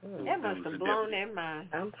Pender. That must have blown their mind.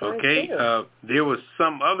 Okay, there was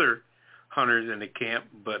some other hunters in the camp,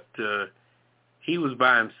 but he was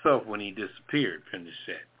by himself when he disappeared, Pender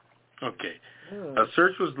said. Okay. A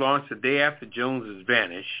search was launched the day after Jones'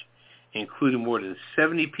 vanished, including more than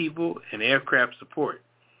 70 people and aircraft support.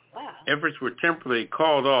 Wow. Efforts were temporarily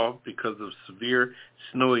called off because of severe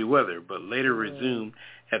snowy weather, but later resumed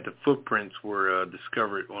after footprints were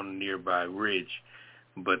discovered on a nearby ridge.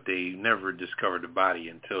 But they never discovered the body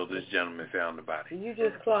until this gentleman found the body. You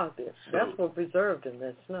just clocked it. So, that's what preserved in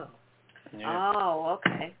that snow. Yeah. Oh,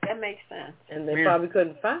 okay. That makes sense. And they probably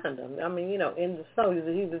couldn't find him. I mean, in the snow,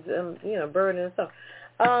 he was buried in the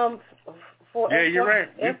snow. You're right.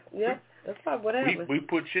 That's probably what happened. We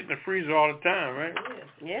put shit in the freezer all the time, right?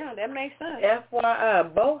 Yeah, that makes sense.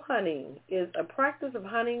 FYI, bow hunting is a practice of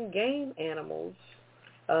hunting game animals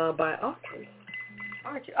by archers.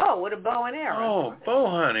 Oh, with a bow and arrow. Oh, bow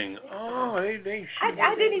hunting. Oh, they shoot.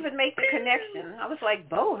 I didn't even make the connection. I was like,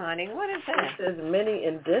 bow hunting? What is that? It says many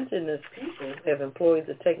indigenous people have employed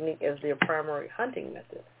the technique as their primary hunting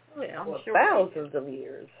method. Yeah, for thousands of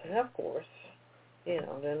years. And of course,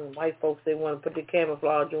 then white folks, they want to put the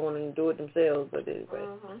camouflage on and do it themselves, but anyway.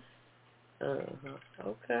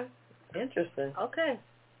 Okay. Interesting. Okay.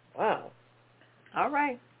 Wow. All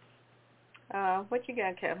right. What you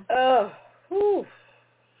got, Kevin?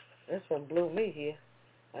 This one blew me here.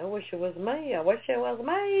 I wish it was me.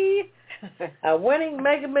 A winning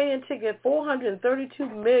Mega Million ticket,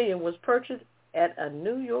 $432 million, was purchased at a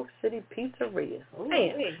New York City pizzeria.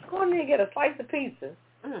 Man, go in there and get a slice of pizza.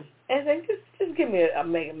 And say, just give me a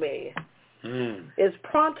Mega Million. It's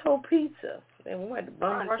Pronto Pizza. And we went to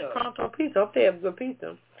Pronto Pizza. Up there, have good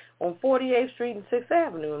pizza. On 48th Street and 6th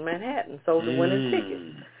Avenue in Manhattan. Sold the winning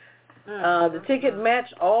ticket. The ticket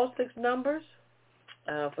matched all 6 numbers.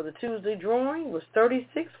 For the Tuesday drawing was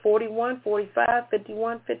 36, 41, 45,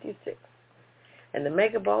 51, 56. And the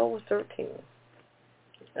Mega Ball was 13.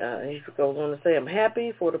 He goes on to say, I'm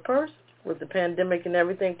happy for the purse. With the pandemic and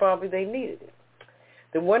everything, probably they needed it.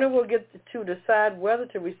 The winner will get to decide whether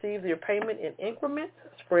to receive their payment in increments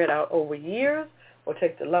spread out over years or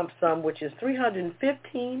take the lump sum, which is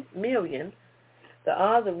 $315 million. The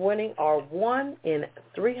odds of winning are 1 in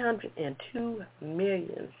 302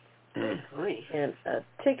 million. And a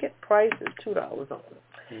ticket price is $2 on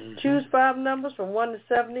it. Choose 5 numbers from 1 to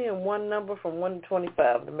 70 and 1 number from 1 to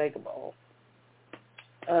 25 to make a ball.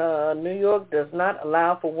 New York does not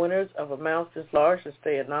allow for winners of amounts this large to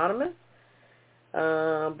stay anonymous.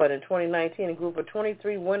 But in 2019, a group of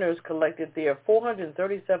 23 winners collected their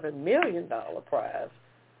 $437 million prize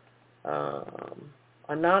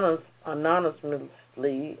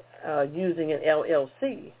anonymously using an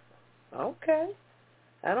LLC. Okay.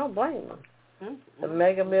 I don't blame them. The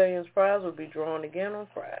Mega Millions prize will be drawn again on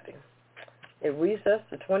Friday. It recessed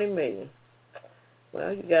to $20 million.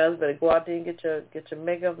 Well, you guys better go out there and get your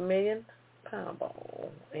Mega Million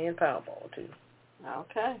Powerball and Powerball too.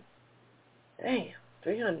 Okay. Damn,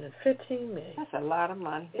 $315 million. That's a lot of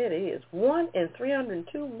money. It is. 1 in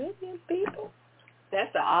 302 million people.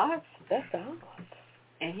 That's the odds. That's the odds.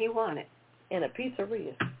 And he won it in a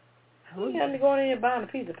pizzeria. He had to go in there and buy a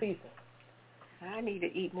piece of pizza. I need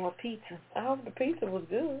to eat more pizza. I hope the pizza was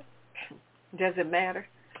good. Does it matter?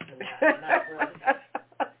 Not really.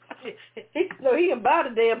 No, he can buy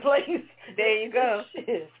the damn place. There you go.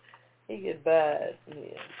 Shit. He could buy it.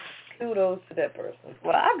 Yeah. Kudos to that person.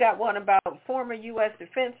 Well, I've got one about former U.S.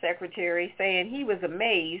 Defense Secretary saying he was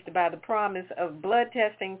amazed by the promise of blood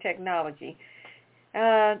testing technology.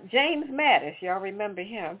 James Mattis, y'all remember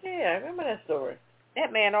him? Yeah, I remember that story.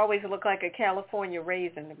 That man always looked like a California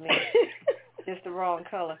raisin to me. Just the wrong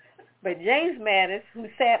color. But James Mattis, who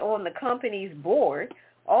sat on the company's board,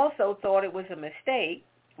 also thought it was a mistake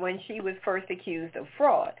when she was first accused of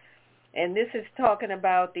fraud. And this is talking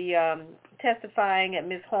about the testifying at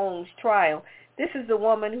Ms. Holmes' trial. This is the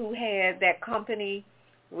woman who had that company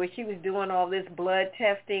where she was doing all this blood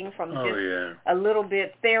testing from a little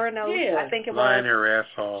bit Theranos, I think it lying was. Her ass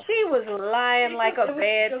off. She was lying like a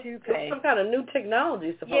bad toupee. Some kind of new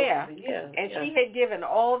technology, supposedly. And she had given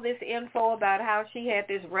all this info about how she had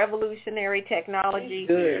this revolutionary technology.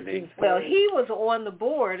 Good. Well, he was on the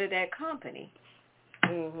board of that company.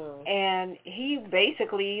 And he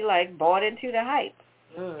basically bought into the hype.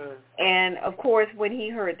 And of course, when he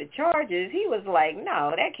heard the charges, he was like,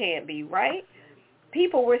 no, that can't be right.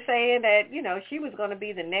 People were saying that, she was going to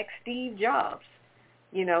be the next Steve Jobs,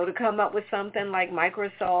 to come up with something like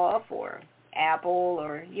Microsoft or Apple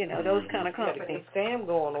or, those kind of companies. A scam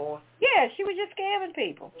going on. Yeah, she was just scamming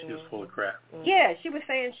people. She was full of crap. Yeah, she was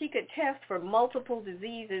saying she could test for multiple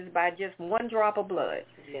diseases by just 1 drop of blood.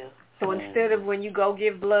 Yeah. So instead of when you go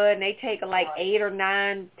give blood and they take 8 or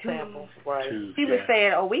 9 samples, right? She was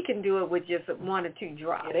saying, we can do it with just 1 or 2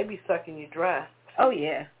 drops. Yeah, they be sucking you dry. Oh,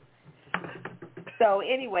 yeah. So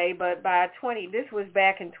anyway, but by this was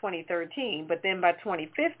back in 2013, but then by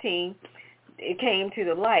 2015, it came to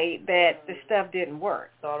the light that the stuff didn't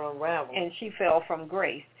work. Started unraveling. And she fell from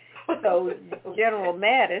grace. So General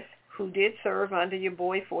Mattis, who did serve under your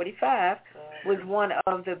boy 45, was one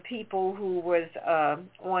of the people who was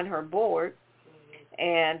on her board.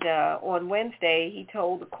 And on Wednesday, he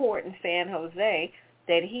told the court in San Jose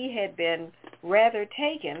that he had been rather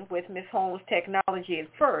taken with Ms. Holmes' technology at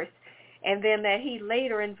first, and then that he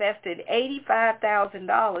later invested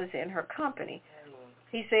 $85,000 in her company.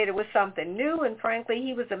 He said it was something new, and frankly,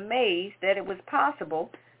 he was amazed that it was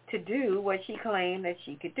possible to do what she claimed that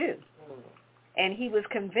she could do. And he was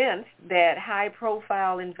convinced that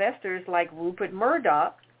high-profile investors like Rupert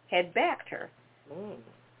Murdoch had backed her.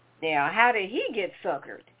 Now, how did he get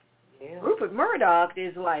suckered? Yeah. Rupert Murdoch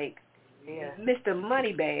is like Mr.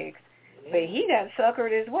 Moneybags, but he got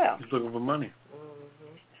suckered as well. He's looking for money.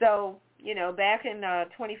 So, you know, back in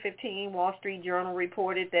 2015, Wall Street Journal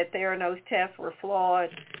reported that Theranos tests were flawed.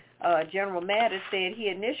 General Mattis said he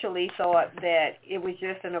initially thought that it was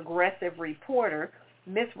just an aggressive reporter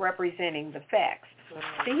misrepresenting the facts.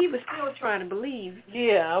 See, he was still trying to believe.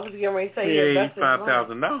 Yeah, I was getting ready to say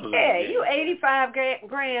 $85,000. Yeah, you 85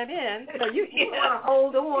 grand in, so you want to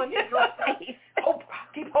hold on to your faith.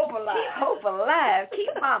 Keep hope alive. Keep hope alive.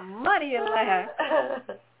 Keep my money alive.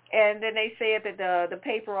 And then they said that the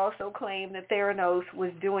paper also claimed that Theranos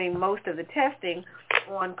was doing most of the testing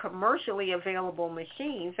on commercially available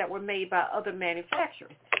machines that were made by other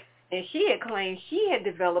manufacturers. And she had claimed she had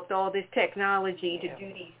developed all this technology to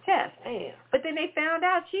do these tests. But then they found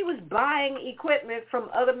out she was buying equipment from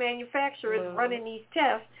other manufacturers running these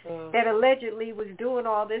tests that allegedly was doing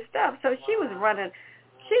all this stuff. So she was running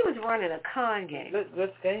a con game.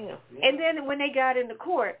 Good scam. And then when they got into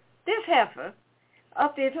court, this heifer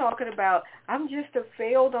up there talking about, I'm just a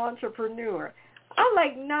failed entrepreneur. I'm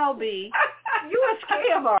like, no, B, you a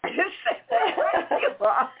scam artist.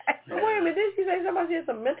 Wait a minute, did she say somebody had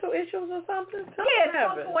some mental issues or something? At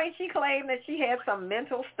some point she claimed that she had some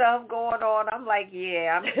mental stuff going on. I'm like,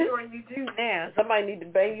 yeah, I'm sure you do now. Somebody need to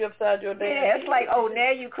bang you upside your damn head. Yeah, it's like, oh,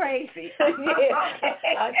 now you crazy.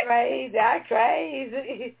 I'm crazy.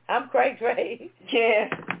 I'm crazy. Yeah.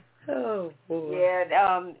 Oh, boy.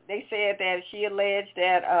 Yeah, they said that she alleged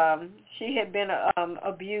that she had been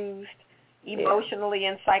abused emotionally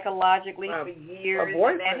and psychologically for years,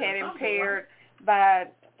 and that had impaired by,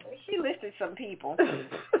 she listed some people.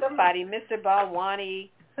 Somebody, Mr. Balwani,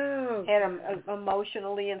 had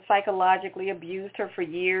emotionally and psychologically abused her for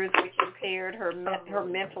years, which impaired her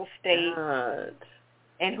mental state. God.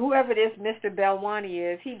 And whoever this Mr.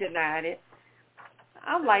 Balwani is, he denied it.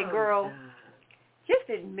 I'm like, girl, just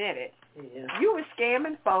admit it. Yeah. You were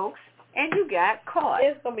scamming folks, and you got caught.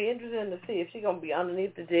 It's going to be interesting to see if she's going to be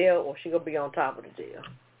underneath the jail or she's going to be on top of the jail.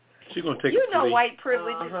 She's going to take a plea. You know white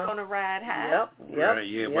privilege is going to ride high. Yep.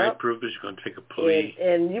 Right, white privilege is going to take a plea.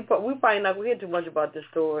 And we probably not going to hear too much about this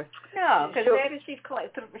story. No, because she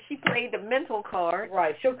played the mental card.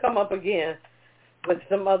 Right. She'll come up again with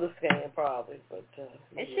some other scam probably. But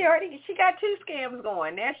and she got two scams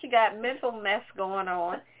going. Now she got mental mess going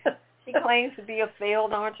on. She claims to be a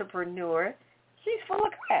failed entrepreneur. She's full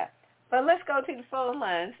of crap. But let's go to the phone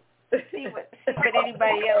lines. See what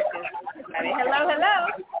anybody else is. Hello.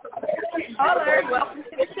 Caller, welcome to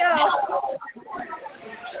the show.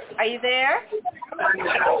 Are you there?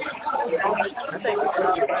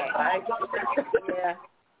 Yeah.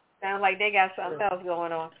 Sounds like they got something else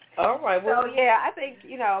going on. All right. Well, so, yeah, I think,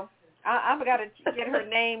 I've got to get her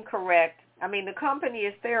name correct. I mean, the company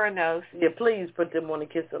is Theranos. Yeah, please put them on the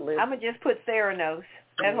Kiss It list. I'm going to just put Theranos.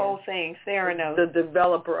 That whole thing, Theranos. The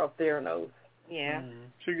developer of Theranos. Yeah.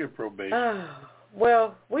 She get probation.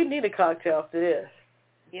 Well, we need a cocktail after this.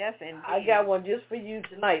 Yes, indeed. I got one just for you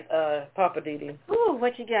tonight, Papa Didi. Ooh,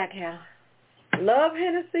 what you got, Cal? Love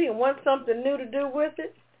Hennessy and want something new to do with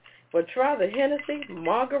it? Well, try the Hennessy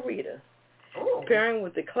Margarita. Ooh. Pairing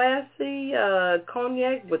with the classy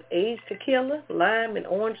cognac with aged tequila, lime, and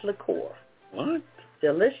orange liqueur. What?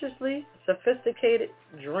 Deliciously sophisticated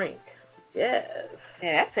drink. Yes.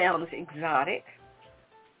 Yeah, that sounds exotic.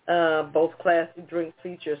 Both classic drinks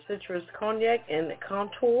feature citrus cognac and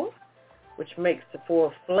contour, which makes for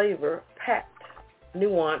a flavor-packed,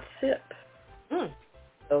 nuanced sip.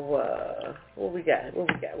 So, what we got?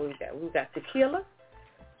 We got tequila,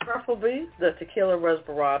 preferably the tequila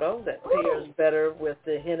Resperado that pairs better with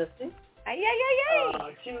the Hennessy.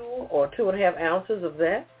 2 or 2.5 ounces of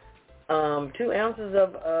that. 2 ounces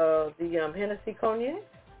of the Hennessy cognac,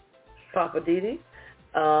 Papa Didi,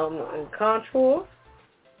 contour,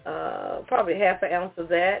 probably half an ounce of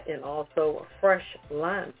that, and also a fresh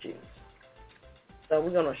lime juice. So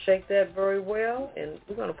we're going to shake that very well, and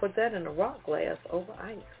we're going to put that in a rock glass over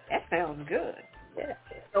ice. That sounds good. Yeah.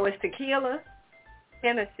 So it's tequila,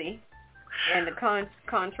 Hennessy, and the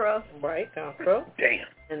Contra. Right, Contra. Damn.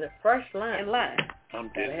 And the fresh lime. And lime. I'm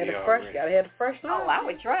dizzy already. Gotta have the fresh lime. Oh, I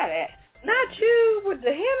would try that. Not you with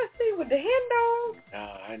the Hennessy, with the hen dog.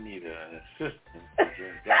 No, I need an assistant. He's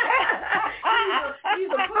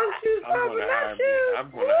a punch juice papa, not you.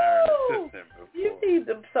 I'm going to hire an assistant. You need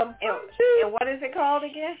some punch juice. And what is it called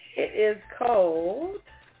again? It is called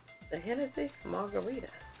the Hennessy Margarita.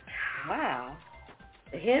 Wow.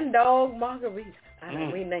 The hen dog margarita. I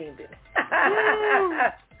renamed it.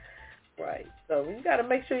 Right. So you got to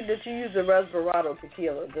make sure that you use the Reposado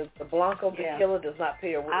tequila. The Blanco tequila does not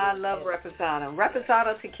pair with I love Reposado.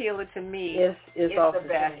 Reposado tequila to me is the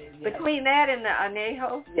best. Yes. Between that and the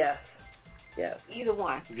Añejo? Yes. Either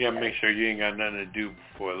one. You got to make sure you ain't got nothing to do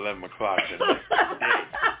before 11 o'clock the next day.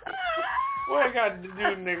 What I got to do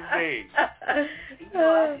the next day?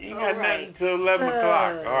 You got nothing until 11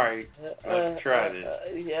 o'clock. All right, let's try this.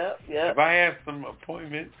 Yep. If I had some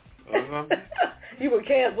appointments or something, you would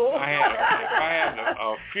cancel. If I had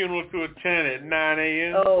a funeral to attend at 9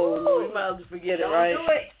 a.m. Oh, you might as well forget it, right?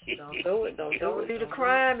 Don't do it. Don't do the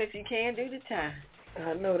crime if you can't do the time.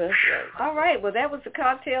 I know that's right. All right. Well, that was the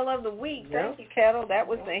cocktail of the week. Thank you, Kettle. That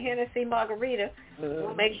was the Hennessy Margarita.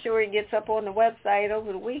 We'll make sure it gets up on the website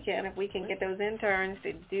over the weekend if we can get those interns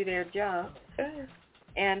to do their job. Okay.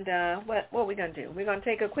 And what are we going to do? We're going to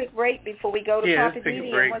take a quick break before we go to Papa Didi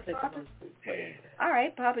and What's Poppin'? All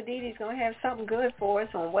right, Papa Didi's going to have something good for us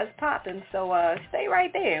on What's Poppin', so stay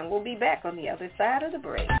right there, and we'll be back on the other side of the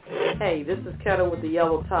break. Hey, this is Kettle with the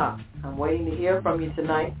Yellow Top. I'm waiting to hear from you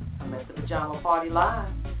tonight. I'm at the Pajama Party Live,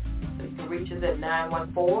 so you can reach us at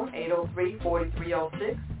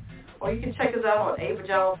 914-803-4306, or you can check us out on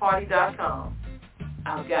apajamaparty.com.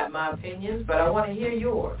 I've got my opinions, but I want to hear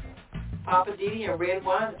yours. Papa Didi and Red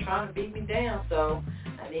Wine are trying to beat me down, so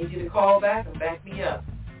I need you to call back and back me up.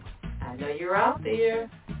 I know you're out there.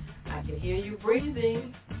 I can hear you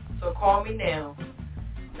breathing, so call me now,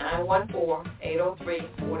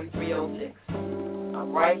 914-803-4306.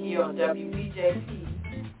 I'm right here on WPJP,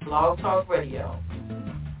 Blog Talk Radio,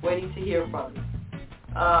 waiting to hear from you.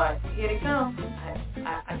 Here they come.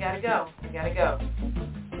 I gotta go.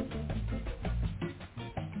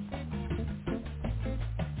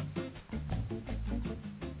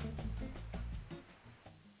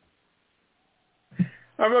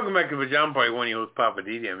 All right, welcome back to the Pajama Party. One of your hosts, Papa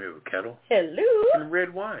Didi. I'm here with Kettle. Hello. And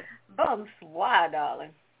Red Wine. Bonsoir,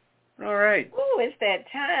 darling. All right. Ooh, it's that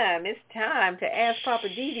time. It's time to ask Papa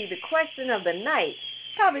Didi the question of the night.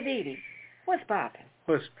 Papa Didi, what's poppin'?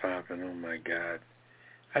 What's poppin'? Oh, my God.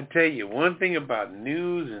 I tell you, one thing about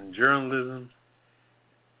news and journalism,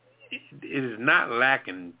 it is not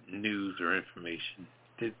lacking news or information.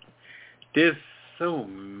 There's so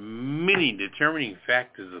many determining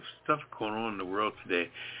factors of stuff going on in the world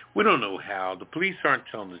today. We don't know how. The police aren't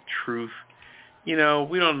telling the truth. You know,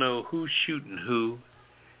 we don't know who's shooting who.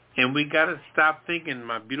 And we got to stop thinking,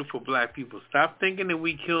 my beautiful black people, stop thinking that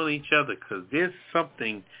we killing each other, because there's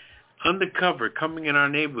something undercover coming in our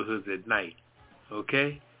neighborhoods at night,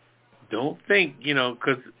 okay? Don't think,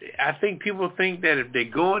 because I think people think that if they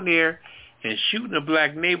go in there and shoot in a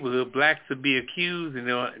black neighborhood, blacks will be accused, and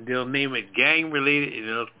they'll name it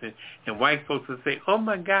gang-related, and white folks will say, oh,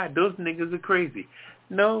 my God, those niggas are crazy.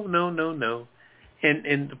 No.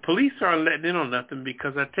 And the police aren't letting in on nothing,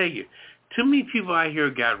 because I tell you, too many people out here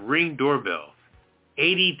got Ring doorbells,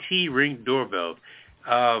 ADT Ring doorbells.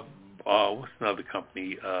 What's another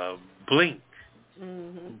company? Blink.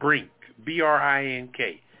 Mm-hmm. Brink.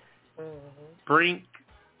 B-R-I-N-K. Mm-hmm. Brink,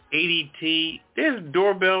 ADT. There's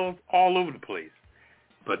doorbells all over the place.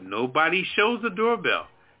 But nobody shows the doorbell.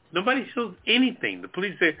 Nobody shows anything. The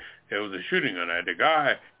police say there was a shooting on that. The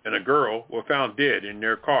guy and a girl were found dead in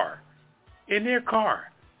their car.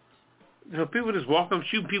 So people just walk up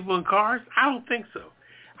shooting people in cars? I don't think so.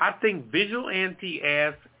 I think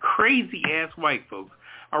vigilante-ass, crazy-ass white folks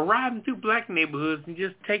are riding through black neighborhoods and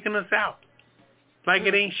just taking us out like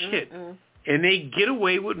it ain't shit. And they get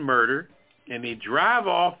away with murder, and they drive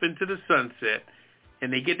off into the sunset,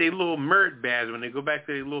 and they get their little merit badge when they go back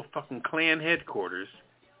to their little fucking Klan headquarters.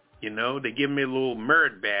 They give them a little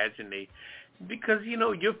merit badge, and because,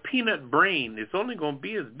 your peanut brain is only going to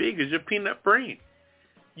be as big as your peanut brain.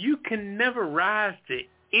 You can never rise to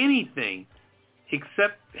anything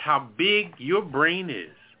except how big your brain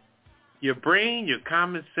is. Your brain, your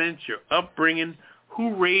common sense, your upbringing,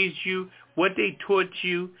 who raised you, what they taught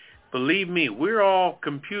you. Believe me, we're all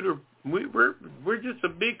computer. We're just a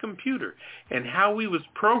big computer. And how we was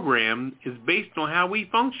programmed is based on how we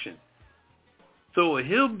function. So a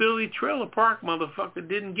hillbilly trailer park motherfucker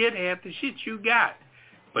didn't get half the shit you got.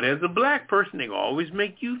 But as a black person, they always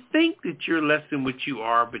make you think that you're less than what you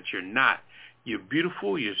are, but you're not. You're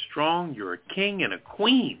beautiful, you're strong, you're a king and a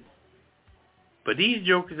queen. But these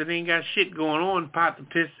jokers that ain't got shit going on, pot the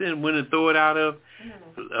piss in, went and throw it out of,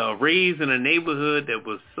 raised in a neighborhood that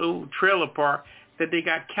was so trailer park that they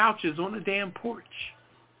got couches on the damn porch.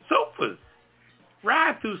 Sofas.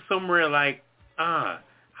 Ride through somewhere like,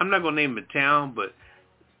 I'm not going to name a town, but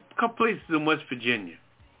a couple places in West Virginia.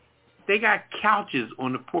 They got couches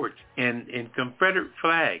on the porch and Confederate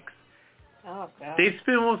flags. Oh, God. They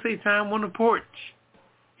spend most of their time on the porch.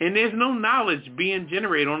 And there's no knowledge being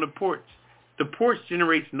generated on the porch. The porch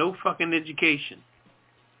generates no fucking education.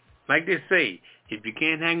 Like they say, if you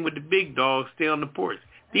can't hang with the big dogs, stay on the porch.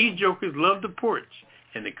 These jokers love the porch.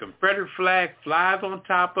 And the Confederate flag flies on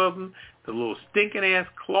top of them. The little stinking ass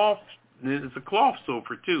cloth, it's a cloth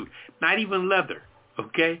sofa too. Not even leather,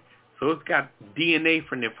 okay? So it's got DNA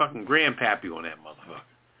from their fucking grandpappy on that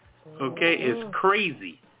motherfucker. Okay? It's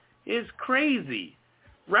crazy. It's crazy.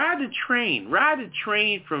 Ride the train. Ride the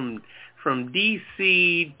train from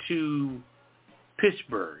D.C. to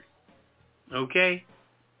Pittsburgh. Okay?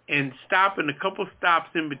 And stop in a couple stops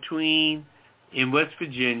in between in West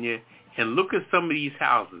Virginia and look at some of these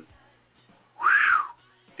houses.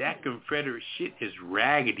 Whew, that Confederate shit is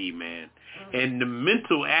raggedy, man. And the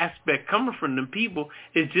mental aspect coming from them people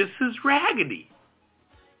is just as raggedy.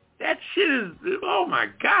 That shit is, oh my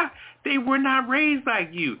God. They were not raised like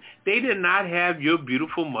you. They did not have your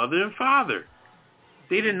beautiful mother and father.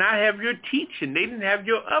 They did not have your teaching. They didn't have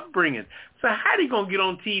your upbringing. So how are they going to get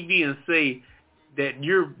on TV and say that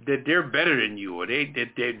they're better than you or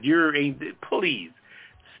that you're, please,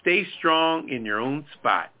 stay strong in your own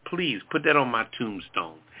spot. Please put that on my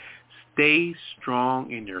tombstone. Stay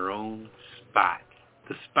strong in your own spot.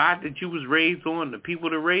 The spot that you was raised on, the people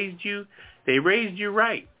that raised you, they raised you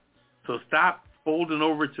right. So stop folding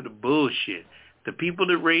over to the bullshit. The people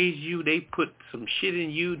that raised you, they put some shit in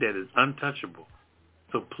you that is untouchable.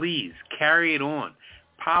 So please, carry it on.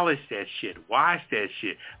 Polish that shit. Wash that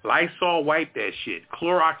shit. Lysol wipe that shit.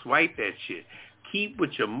 Clorox wipe that shit. Keep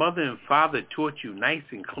what your mother and father taught you nice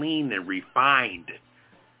and clean and refined.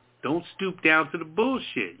 Don't stoop down to the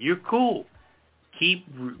bullshit. You're cool. Keep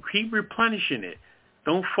replenishing it.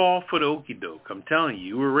 Don't fall for the okie doke. I'm telling you,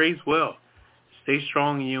 you were raised well. Stay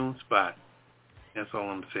strong in your own spot. That's all I'm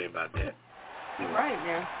going to say about that. Right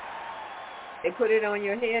now. They put it on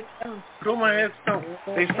your headstone. Put it on my headstone.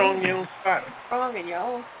 Stay strong in your own spot. Strong in your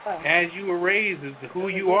own spot. As you were raised is who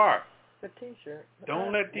you are. The T-shirt.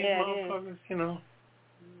 Don't let these motherfuckers,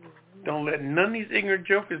 don't let none of these ignorant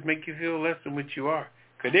jokers make you feel less than what you are.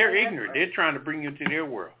 Because they're ignorant. They're trying to bring you into their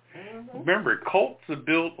world. Remember, cults are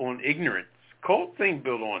built on ignorance. Cults ain't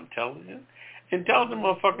built on intelligence. Intelligent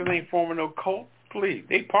motherfuckers ain't forming no cult. Please.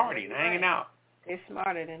 They partying, hanging out. They're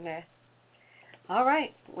smarter than that. All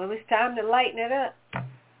right. Well, it's time to lighten it up. Are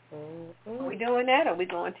we doing that or are we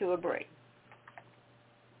going to a break?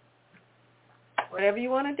 Whatever you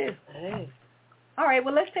want to do. Hey. All right.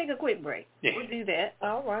 Well, let's take a quick break. Yeah. We'll do that.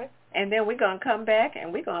 All right. And then we're going to come back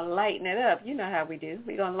and we're going to lighten it up. You know how we do.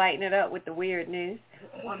 We're going to lighten it up with the weird news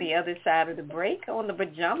on the other side of the break on the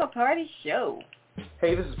Pajama Party Show.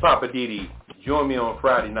 Hey, this is Papa Didi. Join me on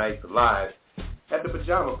Friday nights live at the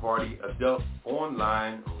Pajama Party, adult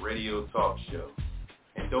online radio talk show.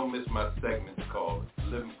 And don't miss my segments called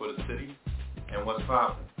Living for the City and What's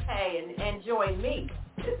Poppin'. Hey, and join me.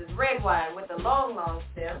 This is Red Wine with the long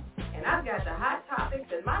stem, and I've got the hot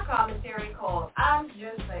topics in my commentary called I'm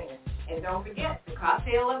Just Saying. And don't forget, the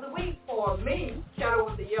cocktail of the week for me, Kettle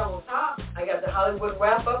with the Yellow Top. I got the Hollywood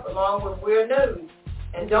Wrap-Up along with Weird News.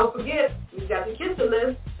 And don't forget, we've got the Kisser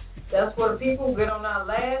List. That's for the people who get on our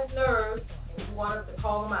last nerves and we want us to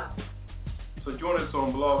call them out. So join us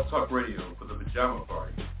on Blog Talk Radio for the Pajama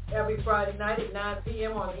Party. Every Friday night at 9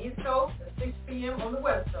 p.m. on the East Coast and 6 p.m. on the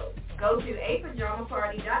West Coast. Go to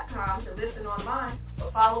apajamaparty.com to listen online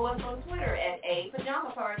or follow us on Twitter at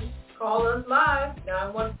apajamaparty. Call us live,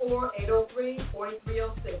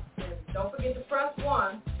 914-803-4306. And don't forget to press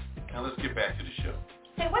 1. Now let's get back to the show.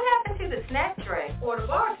 Hey, what happened to the snack tray or the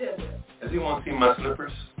bartender? Does anyone see my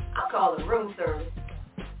slippers? I'll call them room service.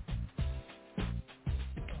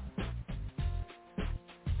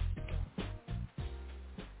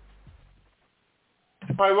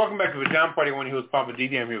 All right, welcome back to the Pajama Party. One who's Papa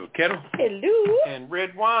Didi. I'm here with Kettle. Hello. And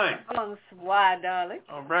Red Wine. Bonsoir, darling.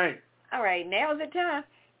 All right. All right, now's the time.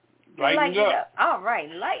 Lighten it up. All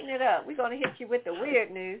right, lighten it up. We're going to hit you with the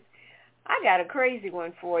weird news. I got a crazy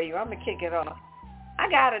one for you. I'm going to kick it off. I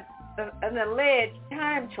got an alleged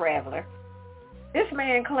time traveler This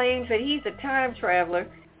man claims that he's a time traveler,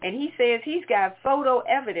 and he says he's got photo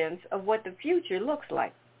evidence of what the future looks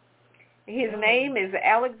like. His name is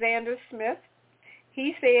Alexander Smith.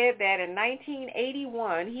 He said that in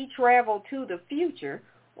 1981, he traveled to the future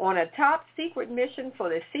on a top secret mission for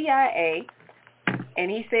the CIA, and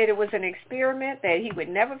he said it was an experiment that he would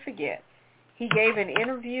never forget. He gave an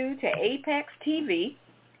interview to Apex TV,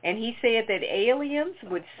 and he said that aliens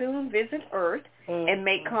would soon visit Earth and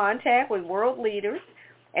make contact with world leaders,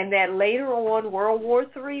 and that later on World War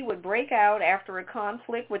III would break out after a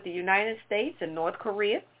conflict with the United States and North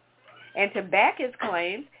Korea. And to back his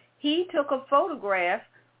claims, he took a photograph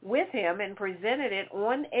with him and presented it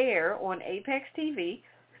on air on Apex TV,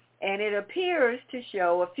 and it appears to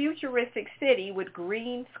show a futuristic city with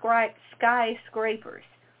green skyscrapers.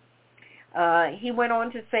 He went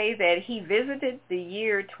on to say that he visited the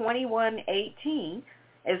year 2118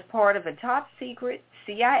 as part of a top-secret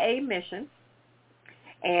CIA mission,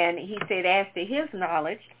 and he said, as to his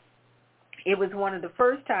knowledge, it was one of the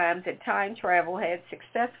first times that time travel had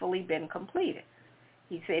successfully been completed.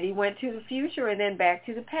 He said he went to the future and then back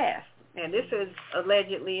to the past, and this is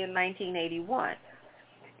allegedly in 1981.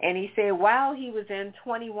 And he said while he was in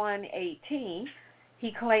 2118,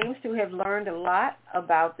 he claims to have learned a lot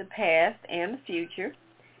about the past and the future.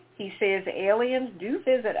 He says aliens do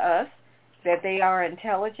visit us, that they are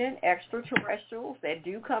intelligent extraterrestrials that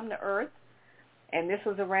do come to Earth, and this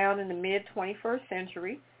was around in the mid-21st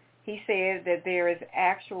century. He said that there is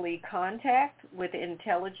actually contact with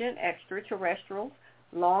intelligent extraterrestrials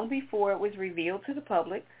long before it was revealed to the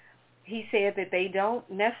public. He said that they don't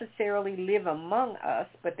necessarily live among us,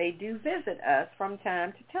 but they do visit us from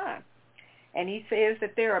time to time. And he says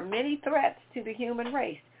that there are many threats to the human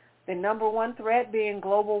race, the number one threat being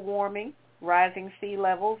global warming, rising sea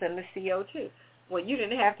levels, and the CO2. Well, you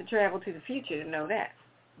didn't have to travel to the future to know that.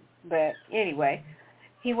 But anyway,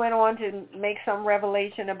 he went on to make some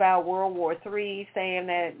revelation about World War III, saying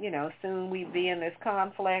that, soon we'd be in this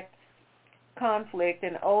conflict,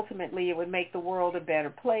 and ultimately it would make the world a better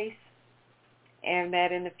place, and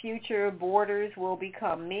that in the future borders will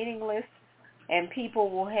become meaningless, and people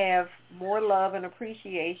will have more love and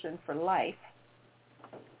appreciation for life.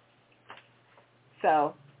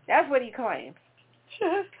 So that's what he claims.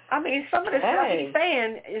 I mean, some of the stuff he's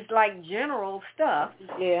saying is like general stuff.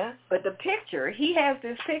 Yeah. But the picture, he has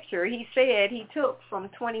this picture he said he took from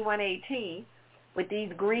 2118 with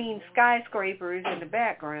these green skyscrapers in the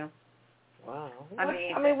background. Wow. I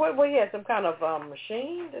mean, what he had some kind of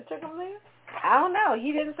machine that took him there? I don't know.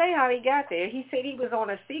 He didn't say how he got there. He said he was on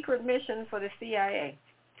a secret mission for the CIA.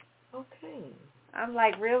 Okay. I'm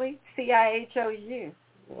like, really? CIA chose you.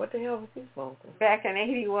 What the hell was he smoking? Back in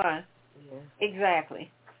 81. Yeah.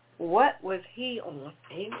 Exactly. What was he on?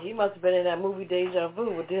 He must have been in that movie Deja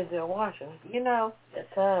Vu with Denzel Washington.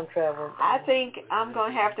 That time travel. I think I'm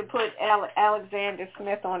going to have to put Alexander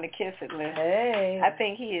Smith on the Kiss It list. Hey. I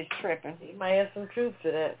think he is tripping. He might have some truth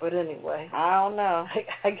to that, but anyway. I don't know.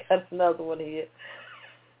 I got another one here.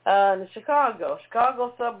 In Chicago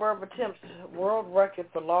suburb attempts world record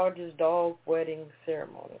for largest dog wedding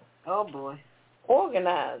ceremony. Oh, boy.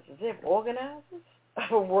 Organizers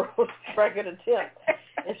of a world record attempt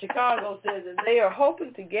in Chicago says that they are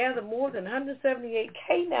hoping to gather more than 178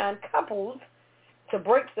 canine couples to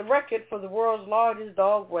break the record for the world's largest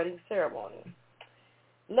dog wedding ceremony.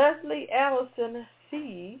 Leslie Allison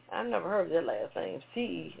I've never heard of that last name,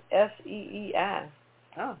 Seei,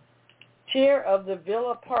 chair of the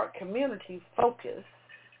Villa Park Community Focus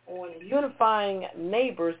on Unifying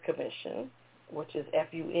Neighbors Commission, which is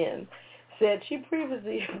FUN, said she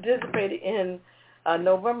previously participated in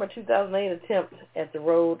November 2008 attempt at the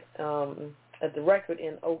record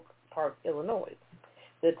in Oak Park, Illinois.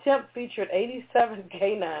 The attempt featured 87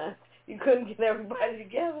 canines. You couldn't get everybody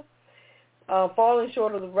together. Falling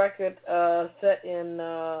short of the record setting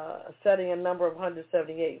a number of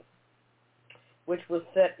 178, which was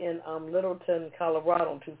set in Littleton,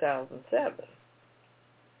 Colorado in 2007.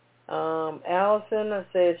 Allison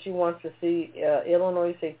said she wants to see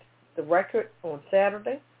Illinois take the record on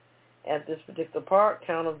Saturday at this particular park,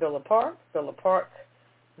 Town of Villa Park. Villa Park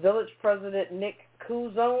Village President Nick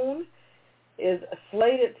Couzone is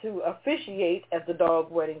slated to officiate at the dog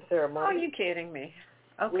wedding ceremony. Are you kidding me?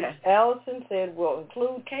 Okay. Which Allison said will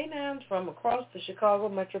include canines from across the Chicago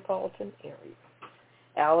metropolitan area.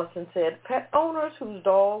 Allison said pet owners whose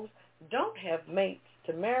dogs don't have mates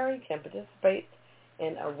to marry can participate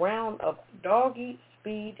in a round of doggy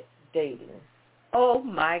speed dating. Oh,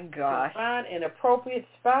 my gosh. To find an appropriate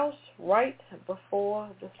spouse right before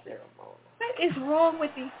the ceremony. What is wrong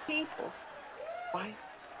with these people? Why?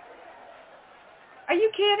 Are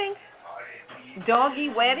you kidding? doggy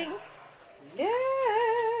weddings?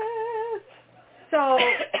 Yes. So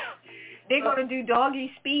they're going to do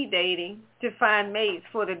doggy speed dating to find mates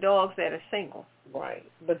for the dogs that are single. Right.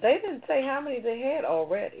 But they didn't say how many they had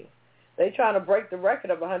already. They're trying to break the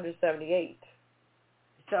record of 178.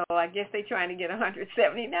 So I guess they're trying to get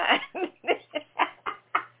 179.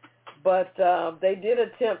 But they did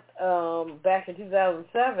attempt back in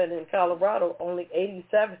 2007 in Colorado. Only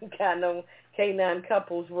 87 canine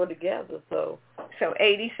couples were together. So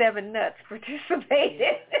 87 nuts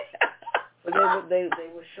participated. But they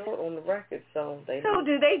were short on the record, so they. So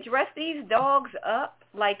do they dress these dogs up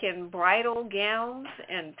like in bridal gowns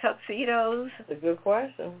and tuxedos? That's a good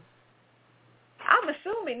question. I'm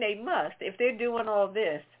assuming they must if they're doing all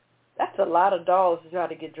this. That's a lot of dogs to try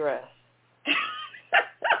to get dressed.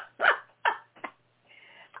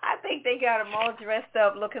 I think they got them all dressed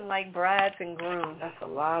up looking like brides and grooms. That's a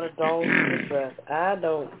lot of dogs to get dressed. I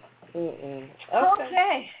don't.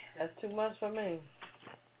 Okay. That's too much for me.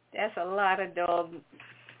 That's a lot of dog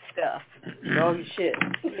stuff. Doggy shit.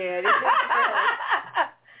 Yeah, it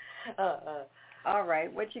is. All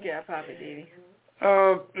right, what you got, Papa Diddy?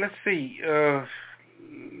 Let's see. Y'all,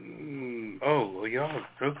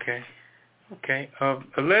 okay.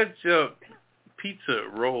 Alleged pizza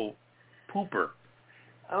roll pooper.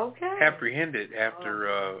 Okay. Apprehended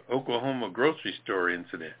after Oklahoma grocery store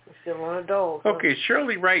incident. Still on a dog. Okay,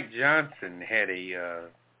 Shirley Wright Johnson had a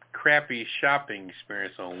crappy shopping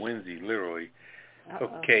experience on Wednesday, literally.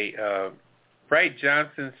 Uh-oh. Okay, Wright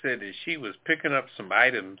Johnson said that she was picking up some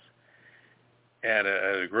items at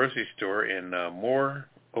a grocery store in Moore,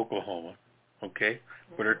 Oklahoma, okay,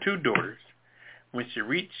 with her two daughters, when she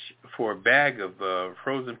reached for a bag of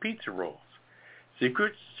frozen pizza rolls.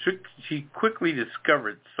 She quickly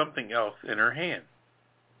discovered something else in her hand,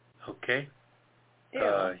 okay?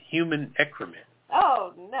 Human excrement.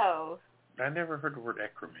 Oh, no. I never heard the word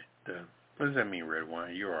excrement. What does that mean, Red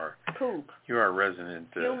Wine? You are poop. You are a resident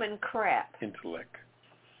human crap intellect.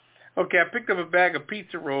 Okay, I picked up a bag of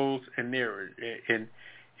pizza rolls, and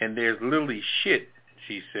there's literally shit,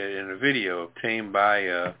 she said in a video obtained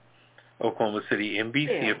by Oklahoma City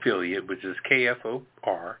NBC affiliate, which is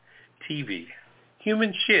KFOR TV.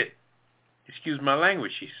 Human shit. Excuse my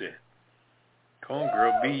language, she said. Come on,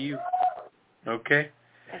 girl, be you. Okay?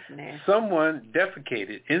 That's nasty. Someone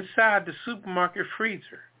defecated inside the supermarket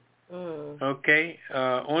freezer, okay,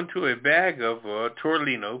 onto a bag of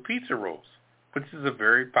Tortellino pizza rolls, which is a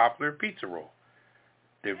very popular pizza roll.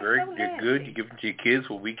 They're good. You give them to your kids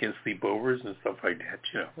for weekend sleepovers and stuff like that.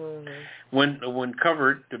 You know, when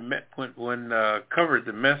covered, the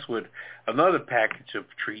mess with another package of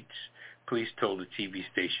treats. Police told the TV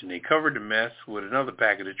station they covered the mess with another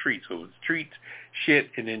packet of treats. So it was treats,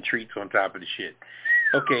 shit, and then treats on top of the shit.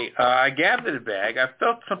 Okay, I gathered the bag. I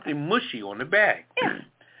felt something mushy on the bag.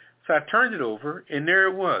 So I turned it over, and there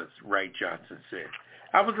it was, Wright Johnson said.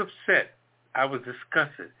 I was upset. I was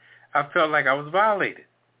disgusted. I felt like I was violated.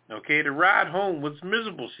 Okay, the ride home was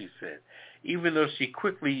miserable, she said, even though she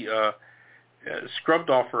quickly scrubbed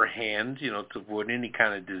off her hands, you know, to avoid any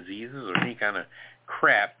kind of diseases or any kind of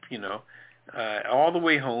crap, you know. All the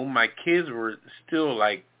way home, my kids were still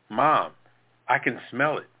like, Mom, I can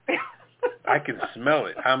smell it. I can smell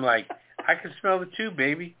it. I'm like, I can smell it too,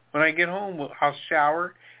 baby. When I get home, I'll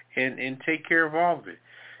shower and take care of all of it.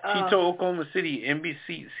 She told Oklahoma City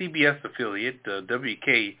NBC, CBS affiliate,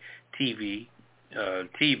 WK-TV,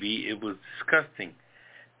 it was disgusting.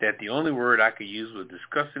 That the only word I could use was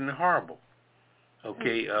disgusting and horrible.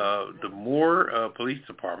 Okay, the Moore Police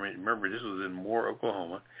Department, remember this was in Moore,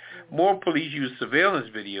 Oklahoma. Moore police used surveillance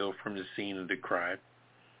video from the scene of the crime,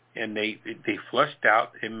 and they flushed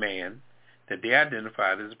out a man that they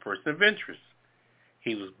identified as a person of interest.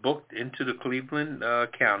 He was booked into the Cleveland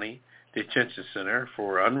County Detention Center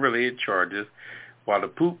for unrelated charges while the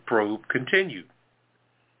poop probe continued.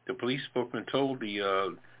 The police spokesman told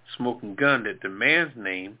the Smoking Gun that the man's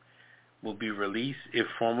name will be released if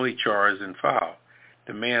formally charged and filed.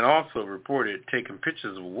 The man also reported taking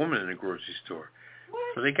pictures of a woman in a grocery store.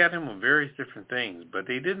 What? So they got him on various different things, but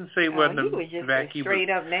they didn't say whether he was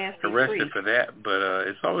arrested for that. But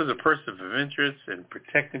it's always a person of interest and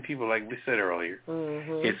protecting people, like we said earlier.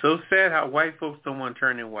 Mm-hmm. It's so sad how white folks don't want to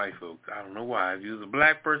turn in white folks. I don't know why. If he was a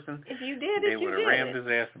black person, if you did they would have rammed his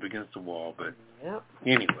ass up against the wall. But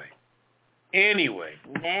anyway.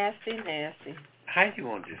 Nasty. How you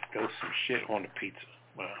want to just throw some shit on the pizza?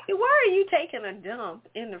 Wow. Why are you taking a dump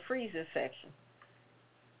in the freezer section?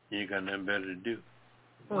 You got nothing better to do.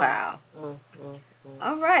 Wow.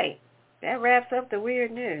 All right. That wraps up the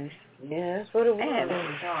weird news. Yeah, that's what it was. That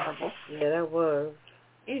was horrible. Yeah, that was.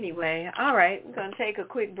 Anyway, all right. We're going to take a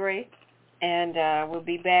quick break. And we'll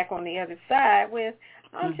be back on the other side with,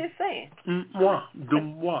 I'm just saying. Moi.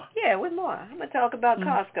 Yeah, with more. I'm going to talk about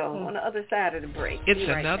Costco on the other side of the break. It's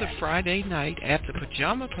another Friday night at the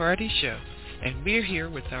Pajama Party Show, and we're here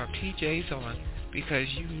with our PJs on because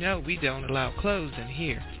you know we don't allow clothes in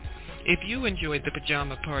here. If you enjoyed the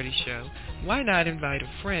Pajama Party Show, why not invite a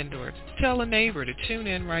friend or tell a neighbor to tune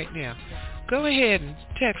in right now? Go ahead and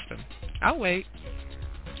text them. I'll wait.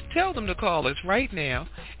 Tell them to call us right now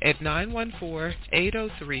at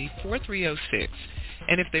 914-803-4306.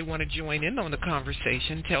 And if they want to join in on the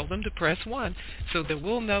conversation, tell them to press 1 so that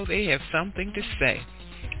we'll know they have something to say.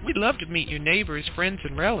 We'd love to meet your neighbors, friends,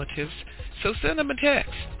 and relatives, so send them a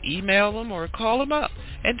text, email them, or call them up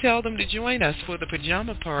and tell them to join us for the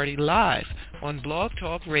Pajama Party live on Blog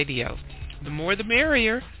Talk Radio. The more the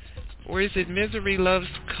merrier. Or is it Misery Loves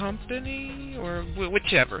Company? Or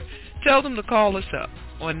whichever. Tell them to call us up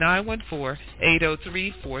on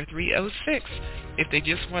 914-803-4306 if they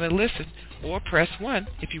just want to listen, or press 1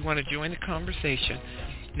 if you want to join the conversation.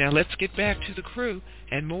 Now let's get back to the crew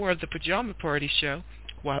and more of the Pajama Party Show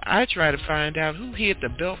while I try to find out who hid the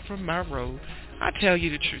belt from my robe. I tell you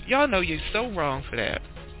the truth. Y'all know you're so wrong for that.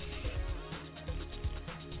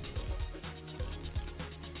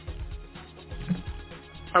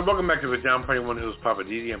 Hi, welcome back to the Pajama Party. One who's Papa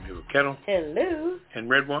Didi. I'm here with Kettle. Hello. And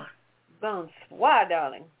Red Wine. Bonsoir,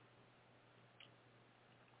 darling.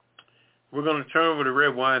 We're going to turn over to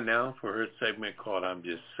Red Wine now for her segment called I'm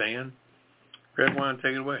Just Saying. Red Wine,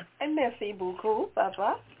 take it away. And merci beaucoup,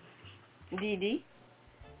 Papa Didi.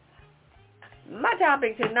 My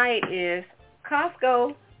topic tonight is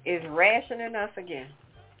Costco is rationing us again.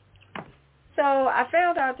 So I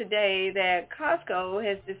found out today that Costco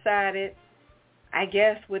has decided, I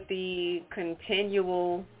guess with the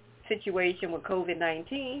continual situation with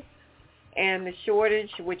COVID-19 and the shortage,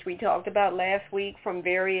 which we talked about last week, from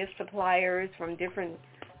various suppliers, from different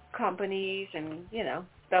companies and,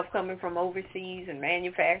 stuff coming from overseas and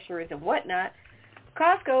manufacturers and whatnot,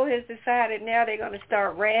 Costco has decided now they're going to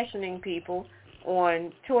start rationing people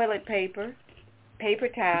on toilet paper, paper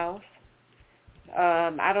towels.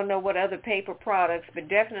 I don't know what other paper products, but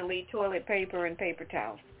definitely toilet paper and paper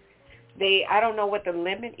towels. I don't know what the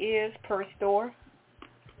limit is per store,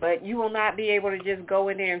 but you will not be able to just go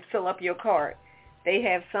in there and fill up your cart. They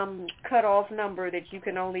have some cutoff number that you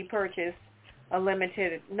can only purchase a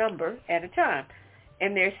limited number at a time.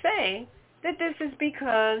 And they're saying that this is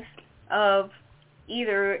because of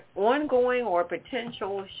either ongoing or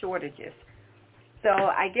potential shortages. So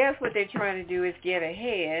I guess what they're trying to do is get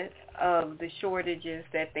ahead of the shortages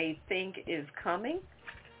that they think is coming.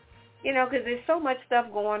 Because there's so much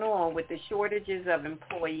stuff going on with the shortages of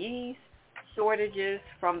employees, shortages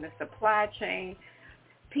from the supply chain.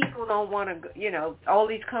 People don't want to, all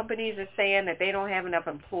these companies are saying that they don't have enough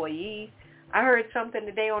employees. I heard something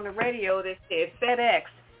today on the radio that said FedEx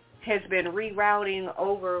has been rerouting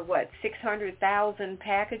over, 600,000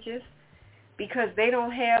 packages because they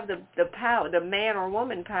don't have the power, the man or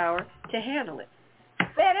woman power to handle it.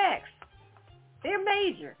 FedEx, they're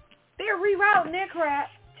major. They're rerouting their crap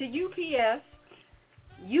to UPS,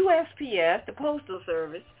 USPS, the Postal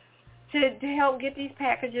Service, to help get these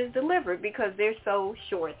packages delivered because they're so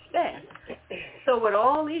short-staffed. So with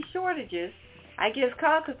all these shortages, I guess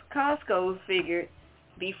Costco figured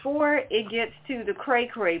before it gets to the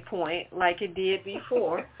cray-cray point like it did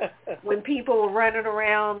before, when people were running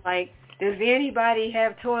around like, does anybody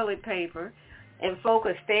have toilet paper? And folk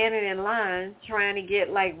are standing in line trying to get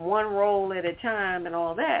like one roll at a time and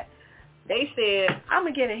all that. They said, I'm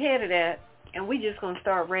going to get ahead of that, and we're just going to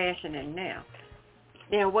start rationing now.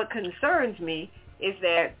 Now, what concerns me is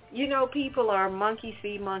that, people are monkey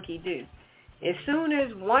see, monkey do. As soon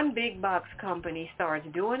as one big box company starts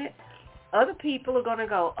doing it, other people are going to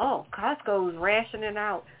go, oh, Costco's rationing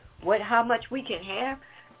out how much we can have.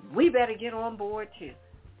 We better get on board, too.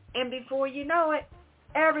 And before you know it,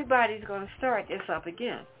 everybody's going to start this up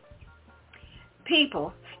again.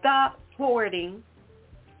 People, stop hoarding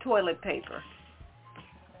toilet paper.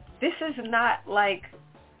 This is not like,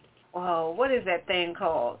 what is that thing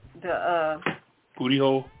called? The booty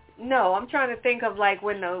hole? No, I'm trying to think of like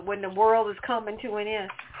when the world is coming to an end.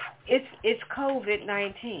 It's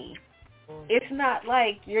COVID-19. It's not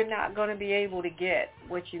like you're not going to be able to get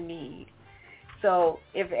what you need. So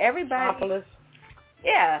if everybody,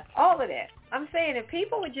 yeah, all of that. I'm saying if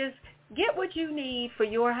people would just get what you need for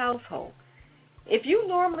your household. If you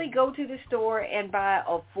normally go to the store and buy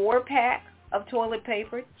a 4-pack of toilet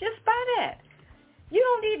paper, just buy that. You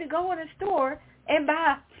don't need to go in a store and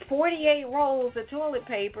buy 48 rolls of toilet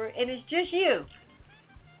paper and it's just you.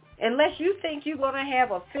 Unless you think you're going to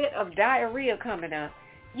have a fit of diarrhea coming up,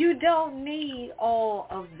 You don't need all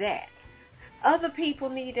of that. Other people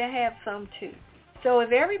need to have some too. So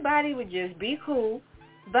if everybody would just be cool,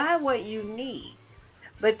 buy what you need.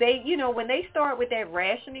 But they, when they start with that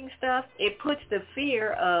rationing stuff, it puts the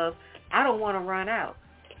fear of, I don't want to run out.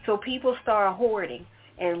 So people start hoarding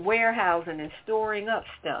and warehousing and storing up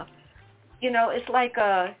stuff. It's like,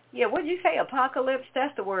 what'd you say, apocalypse?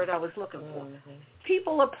 That's the word I was looking for. Mm-hmm.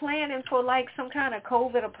 People are planning for like some kind of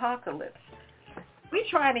COVID apocalypse. We're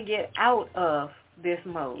trying to get out of this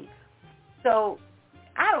mode. So,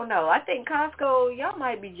 I don't know. I think Costco, y'all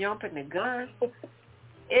might be jumping the gun.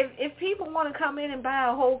 If people want to come in and buy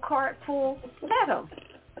a whole cart full, let them.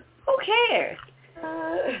 Who cares?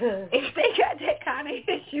 If they got that kind of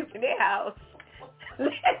issue in their house,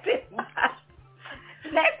 let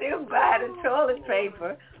them buy the toilet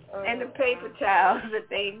paper and the paper towels that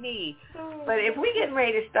they need. But if we're getting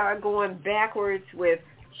ready to start going backwards with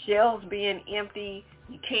shelves being empty,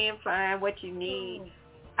 you can't find what you need.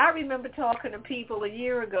 I remember talking to people a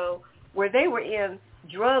year ago where they were in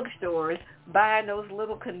drugstores buying those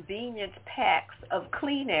little convenience packs of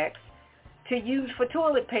Kleenex to use for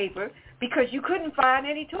toilet paper because you couldn't find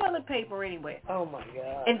any toilet paper anywhere. Oh, my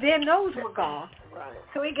God. And then those were gone. Right.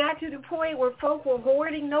 So it got to the point where folk were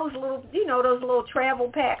hoarding those little, those little travel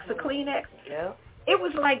packs of Kleenex. Yeah. It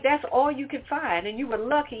was like that's all you could find, and you were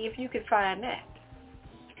lucky if you could find that.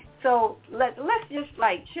 So let's just,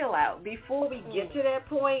 chill out. Before we get to that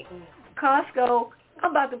point, Costco,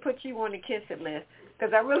 I'm about to put you on the kiss it list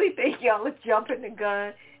because I really think y'all are jumping the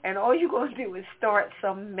gun, and all you're going to do is start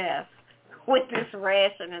some mess with this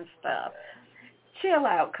ration and stuff. Chill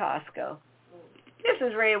out, Costco. This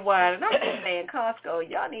is Red Wine, and I'm just saying, Costco,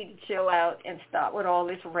 y'all need to chill out and stop with all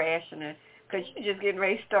this rationing because you're just getting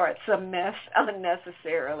ready to start some mess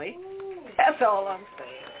unnecessarily. That's all I'm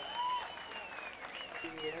saying.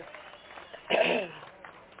 Yeah.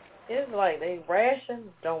 It's like they ration,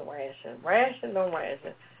 don't ration. Ration, don't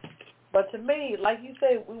ration. But to me, like you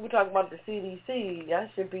said, we were talking about the CDC. That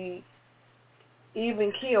should be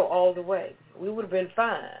even kill all the way. We would have been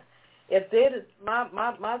fine. If they did, my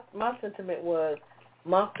sentiment was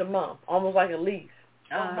month to month, almost like a lease.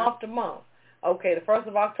 Month to month. Okay, the 1st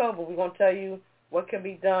of October, we're gonna tell you what can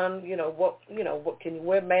be done. What can you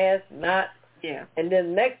wear masks, not. Yeah. And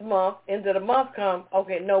then next month, end of the month come,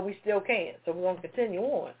 okay, no, we still can't. So we're going to continue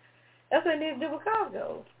on. That's what they need to do with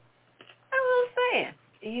Costco. That's what I'm saying.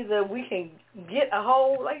 Either we can get a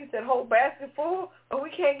whole, like you said, whole basket full, or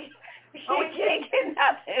we can't get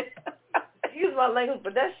nothing. Excuse my language,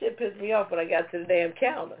 but that shit pissed me off when I got to the damn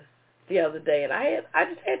counter the other day, and I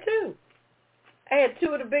just had 2. I had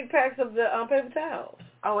 2 of the big packs of the paper towels.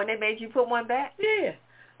 Oh, and they made you put one back?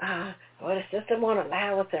 Yeah. Well, the system won't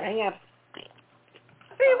allow us to hang up.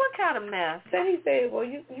 See, what kind of mess? Then he said, well,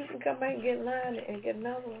 you can come back and get in line and get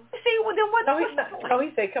another one. See, well, then what?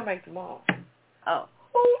 He said, come back tomorrow. Oh.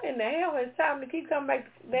 Who in the hell has time to keep coming back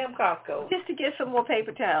to damn Costco? Just to get some more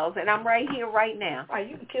paper towels, and I'm right here right now. All right,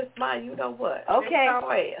 you can kiss mine, you know what. Okay.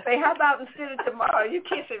 Say, how about instead of tomorrow, you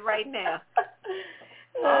kiss it right now.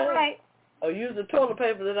 All right. Or use the toilet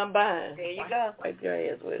paper that I'm buying. There you go. Wipe your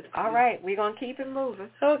ass with it. All right, we're going to keep it moving.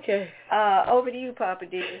 Okay. Over to you, Papa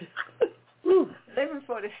D. Living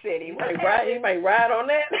for the city. You might ride on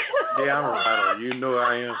that. Yeah, I'm a rider. You know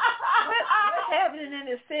I am. What's happening in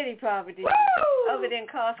the city, Papa D? Other than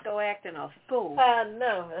Costco acting a fool. I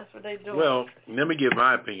know. That's what they do. Well, let me give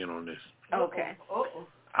my opinion on this. Okay.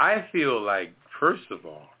 I feel like, first of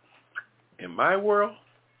all, in my world,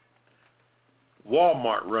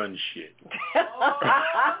 Walmart runs shit.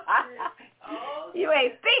 You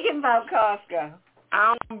ain't thinking about Costco.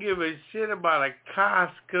 I don't give a shit about a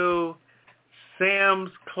Costco, Sam's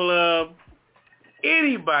Club,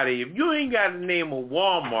 anybody. If you ain't got the name of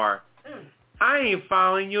Walmart, I ain't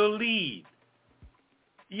following your lead.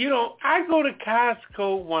 I go to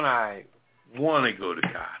Costco when I want to go to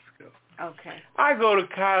Costco. Okay. I go to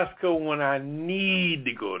Costco when I need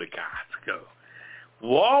to go to Costco.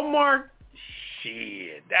 Walmart,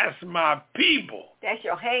 shit, that's my people. That's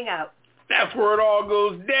your hangout. That's where it all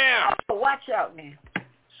goes down. Oh, watch out now.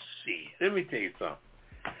 Shit, let me tell you something.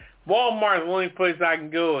 Walmart's the only place I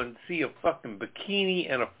can go and see a fucking bikini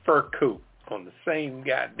and a fur coat on the same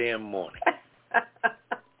goddamn morning.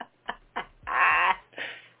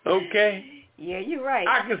 Okay? Yeah, you're right.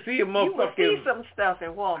 I can see a motherfucker. You will see some stuff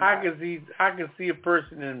in Walmart. I can see a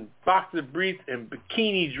person in boxer briefs and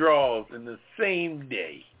bikini drawers in the same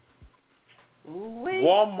day. Wait.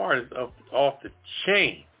 Walmart is off the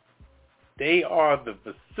chain. They are the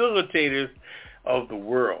facilitators of the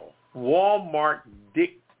world. Walmart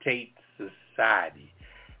dictates society.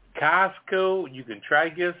 Costco, you can try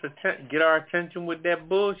to get our attention with that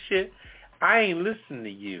bullshit. I ain't listening to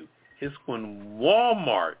you. It's when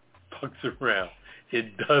Walmart fucks around,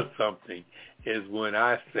 it does something, is when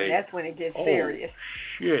I say, that's when it gets serious.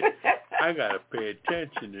 Shit, I got to pay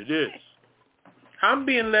attention to this. I'm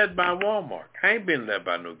being led by Walmart. I ain't being led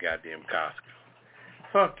by no goddamn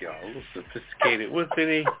Costco. Fuck y'all. A little sophisticated. What's the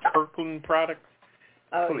name? Kirkland products?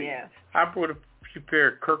 Oh, Please. yeah. I brought a few pair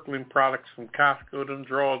of Kirkland products from Costco. Them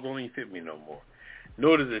drawers don't even fit me no more.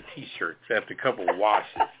 Nor does the T-shirts after a couple of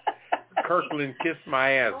washes. Kirkland kissed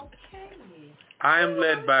my ass. Okay. I'm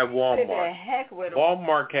led by Walmart. The heck with them.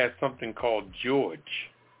 Walmart has something called George.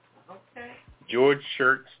 Okay. George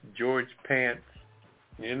shirts, George pants,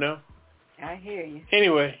 you know? I hear you.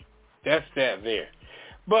 Anyway, that's that there.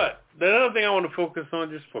 But the other thing I want to focus on,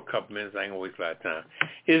 just for a couple minutes, I ain't going to waste a lot of time,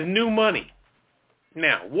 is new money.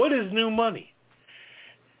 Now, what is new money?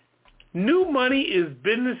 New money is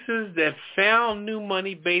businesses that found new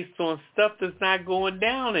money based on stuff that's not going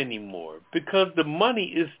down anymore because the money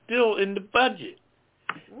is still in the budget.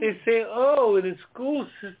 They say, oh, in the school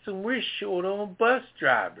system, we're short on bus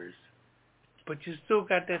drivers. But you still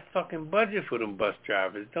got that fucking budget for them bus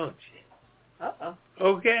drivers, don't you? Uh-oh.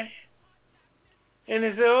 Okay? And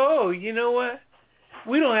they say, oh, you know what?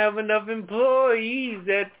 We don't have enough employees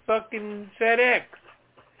at fucking FedEx.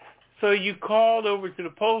 So you called over to the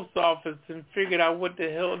post office and figured out what the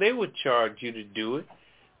hell they would charge you to do it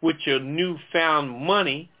with your newfound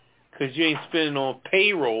money because you ain't spending on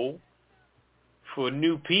payroll for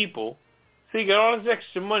new people. So you got all this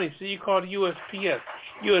extra money, so you call the USPS.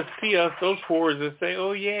 USPS, those forwards that say,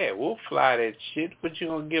 oh, yeah, we'll fly that shit. What you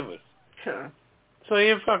going to give us? Sure. So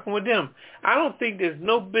you ain't fucking with them. I don't think there's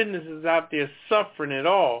no businesses out there suffering at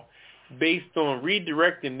all based on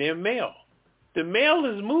redirecting their mail. The mail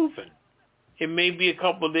is moving. It may be a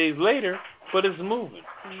couple of days later, but it's moving.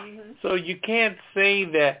 Mm-hmm. So you can't say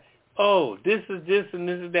that, oh, this is this and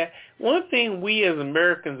this is that. One thing we as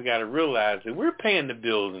Americans got to realize is that we're paying the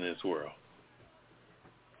bills in this world.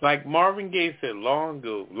 Like Marvin Gaye said long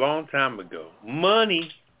time ago, money,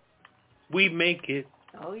 we make it.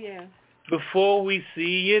 Oh, yeah. Before we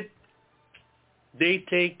see it, they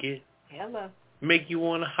take it. Hello. Make you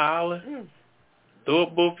want to holler. Throw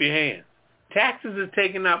up both your hands. Taxes are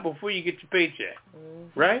taken out before you get your paycheck,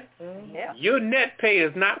 right? Yeah. Your net pay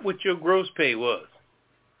is not what your gross pay was.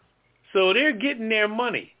 So they're getting their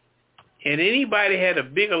money. And anybody had a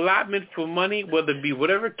big allotment for money, whether it be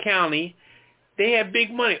whatever county, they had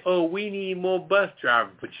big money. Oh, we need more bus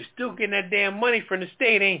drivers. But you're still getting that damn money from the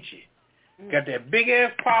state, ain't you? Got that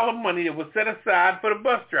big-ass pile of money that was set aside for the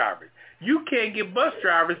bus drivers. You can't get bus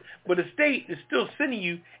drivers, but the state is still sending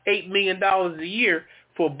you $8 million a year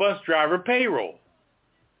for bus driver payroll.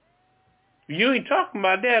 You ain't talking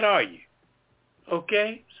about that, are you?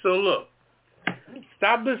 Okay? So look,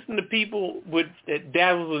 stop listening to people with that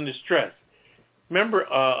dazzles in distress.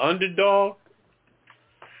 Remember Underdog?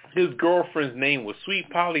 His girlfriend's name was Sweet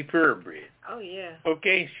Polly Purebred. Oh, yeah.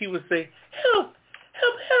 Okay? She would say, help,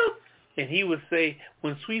 help, help. And he would say,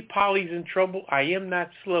 when Sweet Polly's in trouble, I am not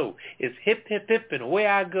slow. It's hip, hip, hip, and away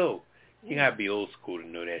I go. You got to be old school to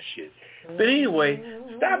know that shit. But anyway,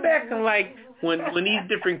 stop acting like when these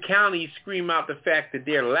different counties scream out the fact that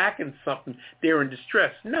they're lacking something, they're in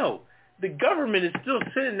distress. No. The government is still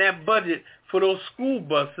sending that budget for those school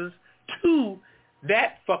buses to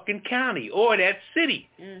that fucking county or that city.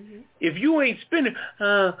 Mm-hmm. If you ain't spending,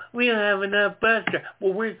 we don't have enough bus drivers.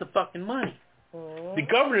 Well, where's the fucking money? The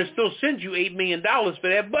governor still sends you $8 million for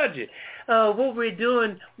that budget. What we're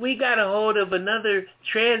doing, we got a hold of another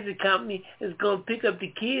transit company that's going to pick up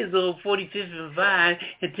the kids on 45th and Vine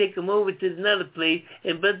and take them over to another place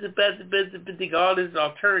and all this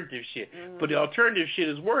alternative shit. But the alternative shit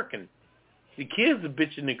is working. The kids are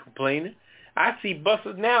bitching and complaining. I see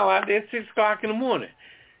buses now out there at 6 o'clock in the morning.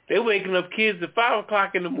 They're waking up kids at 5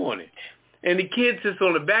 o'clock in the morning. And the kid sits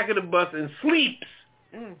on the back of the bus and sleeps.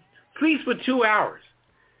 Sleeps for 2 hours.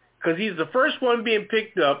 Because he's the first one being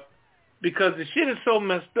picked up because the shit is so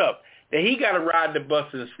messed up that he got to ride the bus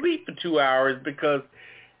and sleep for 2 hours because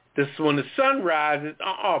when the sun rises,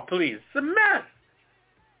 please, it's a mess.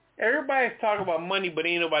 Everybody's talking about money, but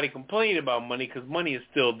ain't nobody complaining about money because money is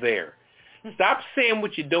still there. Stop saying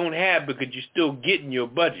what you don't have because you're still getting your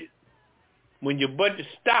budget. When your budget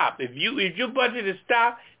stops, if your budget is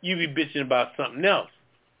stopped, you be bitching about something else.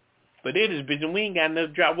 But they just bitching, we ain't got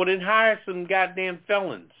enough job. Well, then hire some goddamn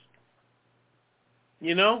felons.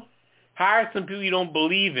 You know? Hire some people you don't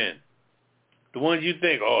believe in. The ones you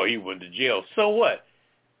think, he went to jail. So what?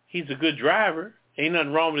 He's a good driver. Ain't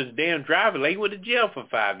nothing wrong with his damn driver. Like, he went to jail for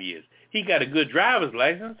 5 years. He got a good driver's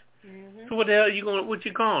license. Mm-hmm. So what the hell what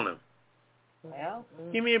you calling them? Well,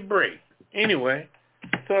 give me a break. Anyway,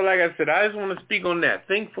 so like I said, I just want to speak on that.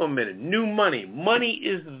 Think for a minute. New money. Money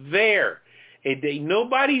is there.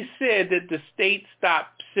 Nobody said that the state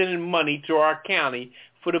stopped sending money to our county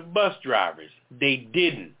for the bus drivers. They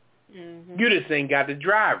didn't. Mm-hmm. You just ain't got the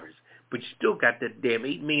drivers, but you still got that damn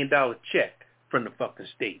 $8 million check from the fucking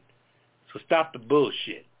state. So stop the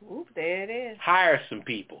bullshit. Oop, there it is. Hire some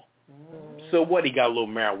people. So what? He got a little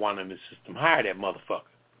marijuana in his system. Hire that motherfucker.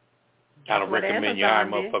 I don't recommend you hire a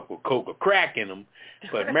motherfucker with coke or crack in them,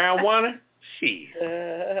 but marijuana, shit.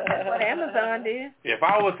 That's what Amazon did. If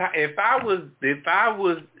I was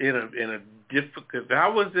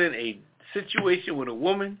in a situation with a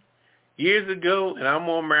woman years ago and I'm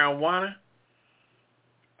on marijuana,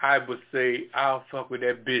 I would say I'll fuck with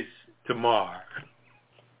that bitch tomorrow.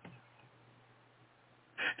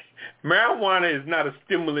 Marijuana is not a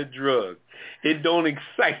stimulant drug. It don't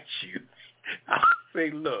excite you. I'll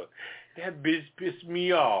say, look, that bitch pissed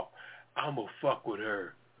me off. I'm going to fuck with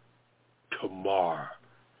her tomorrow.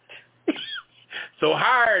 So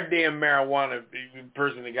hire a damn marijuana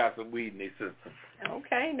person that got some weed in their system.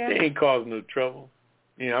 Okay, now. They ain't causing no trouble.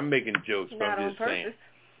 I'm making jokes, but I'm just saying.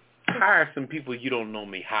 Hire some people you don't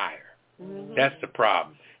normally hire. Mm-hmm. That's the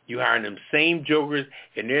problem. You hiring them same jokers,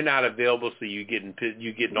 and they're not available, so you getting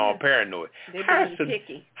all paranoid. They're being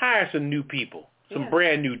picky. Hire some new people, some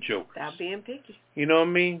brand new jokers. Stop being picky. You know what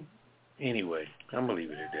I mean? Anyway, I'm going to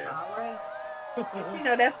leave it at that. All right.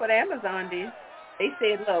 That's what Amazon did. They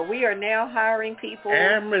said, look, we are now hiring people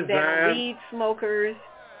that are weed smokers.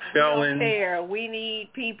 Felons. We don't care. We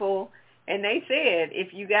need people. And they said,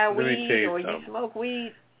 if you got weed or you smoke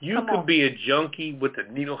weed, you could be a junkie with a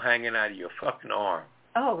needle hanging out of your fucking arm.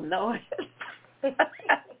 Oh, no. Well,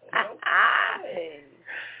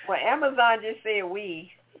 Amazon just said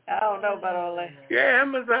we. I don't know about all that. Yeah,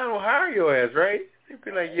 Amazon will hire your ass, right? They'd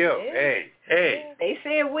be like, yo, hey. They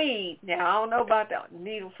said weed. Now, I don't know about the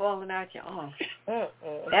needle falling out your arm.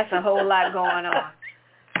 That's a whole lot going on.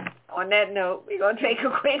 On that note, we're going to take a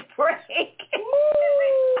quick break.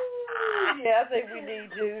 Yeah, I think we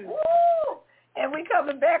need to. Woo! And we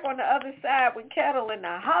coming back on the other side with Kettle in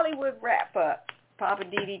the Hollywood wrap-up. Papa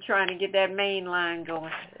Didi trying to get that main line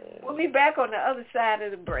going. We'll be back on the other side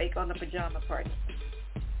of the break on the Pajama Party.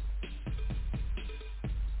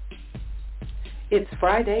 It's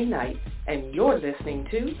Friday night, and you're listening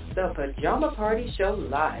to the Pajama Party Show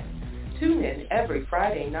Live. Tune in every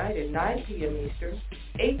Friday night at 9 p.m. Eastern,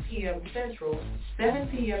 8 p.m. Central, 7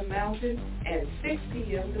 p.m. Mountain, and 6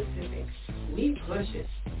 p.m. Pacific. We push it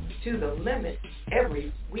to the limit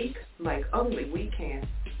every week like only we can.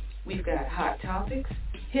 We've got hot topics,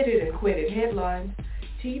 hit it and quit it headlines,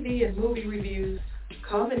 TV and movie reviews,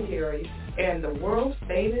 commentary, and the world's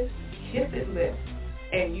famous Kiss It list.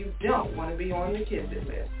 And you don't want to be on the Kiss It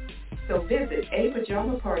list. So visit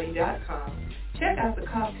apajamaparty.com. Check out the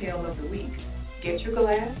cocktail of the week. Get your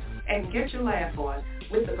glass and get your laugh on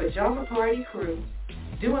with the Pajama Party crew,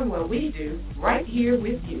 doing what we do right here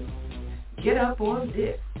with you. Get up on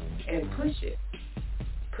this and push it.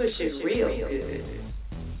 Push it real good.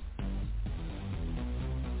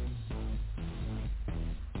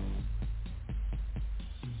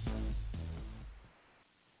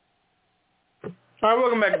 All right,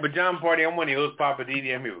 welcome back to Pajama Party. I'm one of your hosts, Papa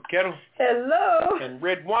Didi. I'm here with Kettle. Hello. And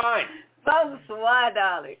Red Wine. Bonsoir,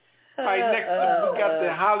 darling. All right, next up, we got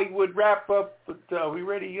the Hollywood wrap-up. We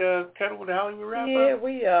ready, Kettle, with the Hollywood wrap-up? Yeah,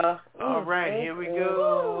 we are. All right, here we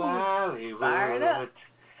go. Hollywood. Fired up.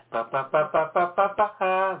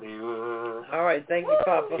 Hollywood. All right, thank you,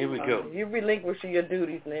 Papa. Here we go. You relinquishing your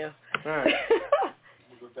duties now. All right.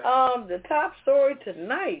 The top story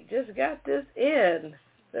tonight, just got this in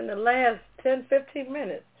the last 10, 15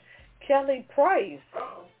 minutes. Kelly Price,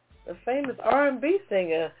 the famous R&B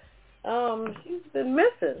singer, she's been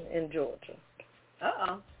missing in Georgia.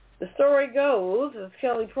 Uh-oh. The story goes, as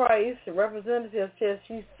Kelly Price, the representative, says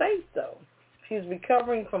she's safe, though. She's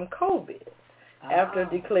recovering from COVID after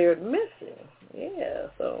declared missing. Yeah,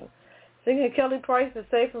 so singer Kelly Price is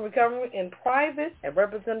safe and recovering in private, a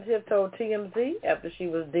representative told TMZ after she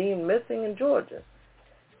was deemed missing in Georgia,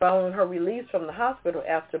 following her release from the hospital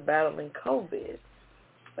after battling COVID.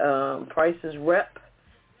 Price's rep,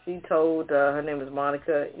 she told, her name is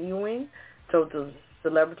Monica Ewing, told the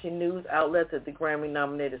Celebrity News outlet that the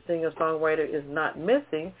Grammy-nominated singer-songwriter is not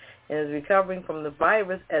missing and is recovering from the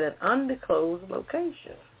virus at an undisclosed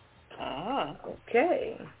location.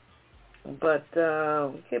 Okay. But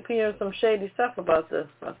we keep hearing some shady stuff about the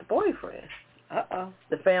boyfriend.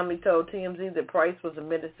 The family told TMZ that Price was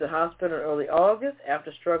admitted to the hospital in early August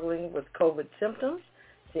after struggling with COVID symptoms.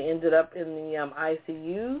 She ended up in the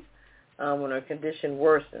ICU when her condition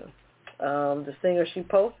worsened. The singer, she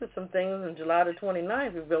posted some things on July the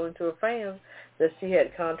 29th revealing to her fans that she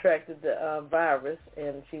had contracted the virus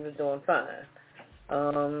and she was doing fine.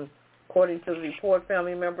 According to the report,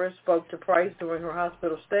 family members spoke to Price during her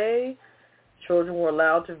hospital stay. Children were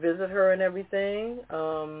allowed to visit her and everything.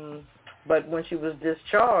 But when she was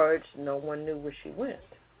discharged, no one knew where she went.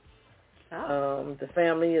 The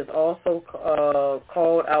family has also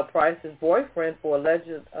called out Price's boyfriend for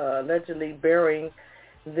allegedly barring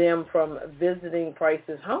them from visiting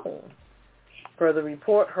Price's home. Per the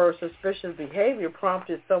report, her suspicious behavior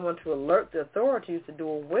prompted someone to alert the authorities to do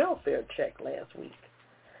a welfare check last week.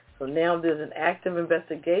 So now there's an active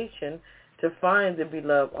investigation to find the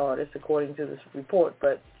beloved artist, according to this report.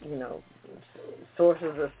 But,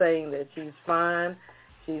 sources are saying that she's fine,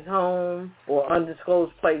 she's home, or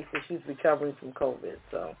undisclosed place that she's recovering from COVID.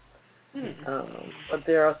 So, but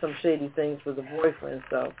there are some shady things with the boyfriend.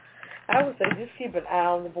 So I would say just keep an eye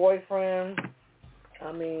on the boyfriend.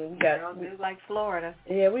 I mean, we got just like Florida.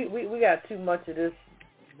 Yeah, we got too much of this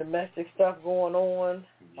domestic stuff going on.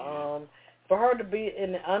 For her to be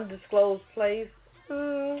in an undisclosed place,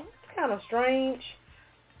 it's kind of strange.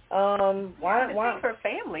 Why her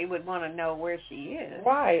family would want to know where she is.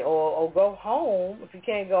 Right, or go home. If you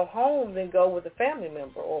can't go home, then go with a family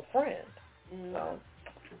member or a friend. So,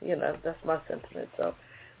 that's my sentiment. So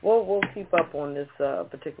we'll keep up on this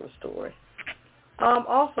particular story.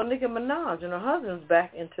 Also, Nicki Minaj and her husband's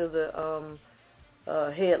back into the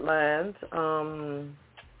headlines.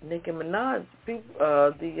 Nicki Minaj,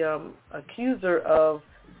 the accuser of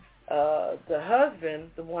the husband,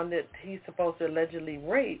 the one that he's supposed to allegedly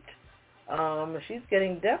raped, she's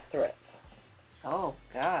getting death threats. Oh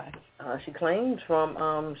God! She claims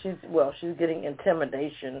from she's getting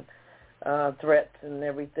intimidation threats and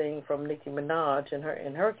everything from Nicki Minaj in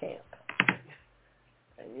her camp.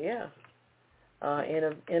 Yeah. In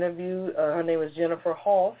an interview, her name is Jennifer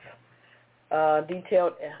Hoff,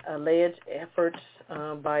 detailed alleged efforts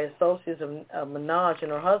by associates of Minaj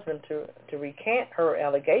and her husband to recant her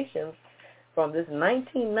allegations from this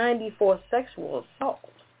 1994 sexual assault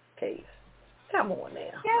case. Come on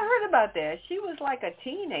now. Yeah, I heard about that. She was like a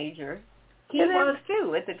teenager. He was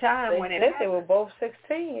too at the time when it happened. They were both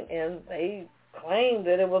 16, and they claimed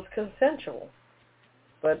that it was consensual.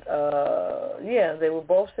 But, they were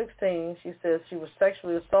both 16. She says she was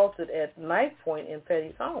sexually assaulted at knife point in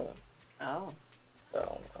Petty's home. Oh.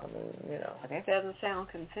 So, I mean, That doesn't sound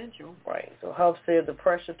consensual. Right. So Huff said the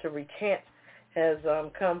pressure to recant has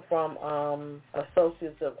come from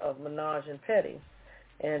associates of Minaj and Petty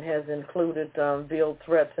and has included veiled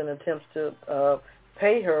threats and attempts to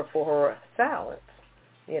pay her for her silence.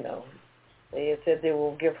 They had said they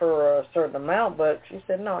will give her a certain amount, but she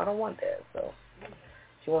said, no, I don't want that. So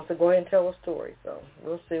she wants to go ahead and tell a story. So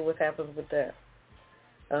we'll see what happens with that.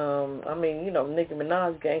 I mean, Nicki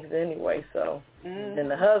Minaj gangster anyway, so. And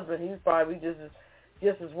the husband, he's probably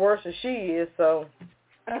just as worse as she is, so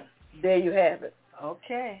there you have it.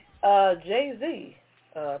 Okay. Jay-Z,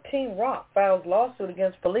 Team Rock files lawsuit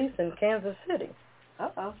against police in Kansas City.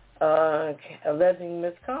 Alleging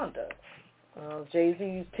misconduct.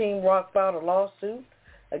 Jay-Z's Team Rock filed a lawsuit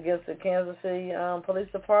against the Kansas City Police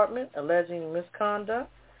Department alleging misconduct.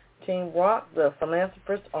 Team Rock, the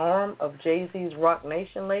philanthropist arm of Jay-Z's Rock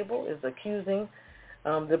Nation label, is accusing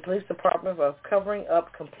the police department of covering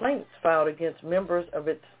up complaints filed against members of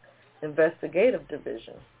its investigative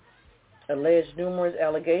division. Alleged numerous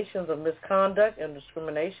allegations of misconduct and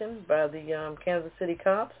discrimination by the Kansas City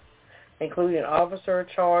cops, including an officer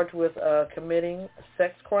charged with committing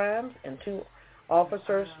sex crimes and 2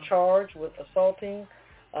 officers charged with assaulting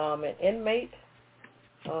an inmate,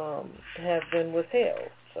 have been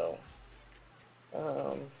withheld. So,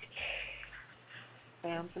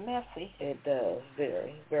 sounds messy. It does,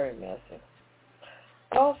 very, very messy.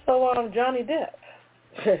 Also, Johnny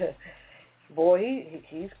Depp, boy,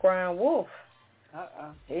 he's crying wolf.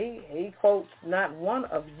 He quotes, "Not one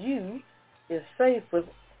of you is safe with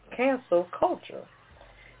cancel culture."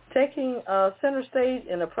 Taking center stage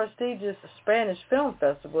in a prestigious Spanish film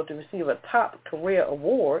festival to receive a top career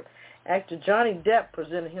award, actor Johnny Depp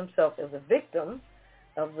presented himself as a victim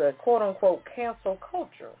of the quote-unquote cancel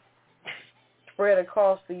culture spread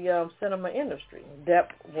across the cinema industry. Depp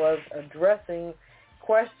was addressing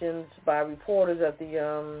questions by reporters at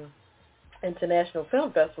the International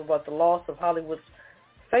Film Festival about the loss of Hollywood's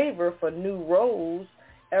favor for new roles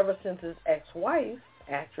ever since his ex-wife,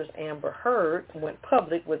 actress Amber Heard, went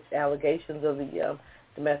public with allegations of the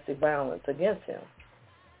domestic violence against him.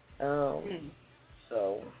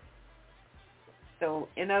 So,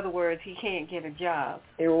 in other words, he can't get a job.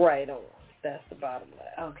 You're right. That's the bottom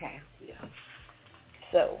line. Okay. Yeah.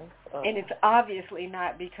 So. And it's obviously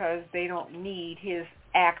not because they don't need his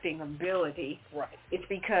acting ability. Right. It's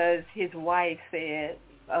because his wife said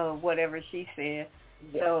whatever she said.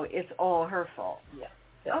 Yeah. So it's all her fault. Yeah.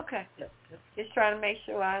 Okay. Yeah. Just trying to make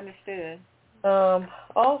sure I understood.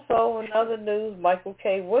 Also, in other news, Michael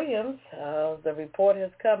K. Williams, the report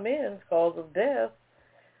has come in, cause of death.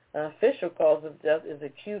 Official cause of death is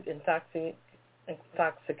acute intoxication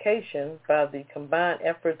by the combined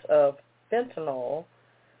efforts of fentanyl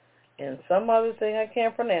and some other thing I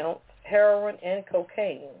can't pronounce, heroin and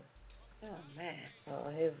cocaine. Oh, man.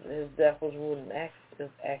 His death was ruled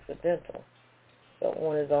accidental. So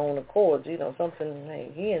on his own accord,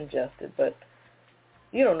 something he ingested, but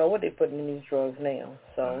you don't know what they're putting in these drugs now.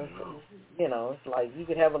 So, it's like you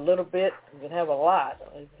could have a little bit, you could have a lot.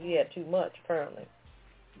 He had too much, apparently.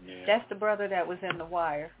 Yeah. That's the brother that was in The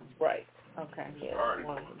Wire. Right. Okay. Yeah.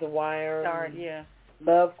 The Wire. Starred, yeah.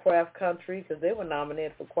 Lovecraft Country, because they were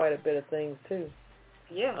nominated for quite a bit of things, too.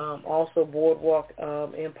 Yeah. Also Boardwalk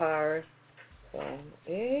Empire. So,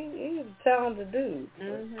 he's a talented dude.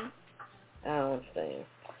 Mm-hmm. I don't understand.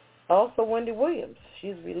 Also, Wendy Williams.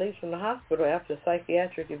 She's released from the hospital after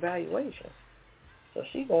psychiatric evaluation. So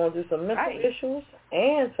she's going through some mental issues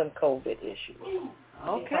and some COVID issues.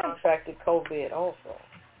 Okay. She contracted COVID also.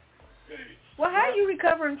 Well, how are you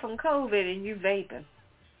recovering from COVID and you vaping?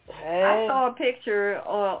 Hey. I saw a picture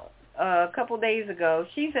a couple days ago.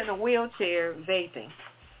 She's in a wheelchair vaping.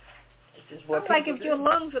 It's like if your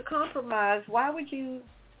lungs are compromised, why would you?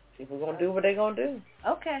 People going to do what they're going to do.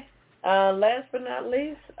 Okay. Last but not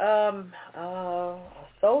least, a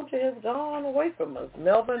soldier has gone away from us,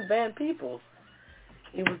 Melvin Van Peebles.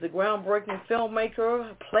 He was the groundbreaking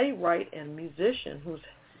filmmaker, playwright, and musician who's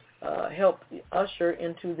helped usher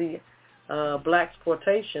into the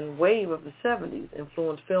blaxploitation wave of the 70s,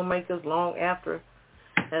 influenced filmmakers long after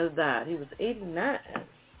has died. He was 89.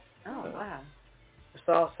 Oh, wow.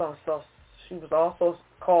 She was also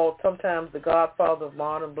called sometimes the godfather of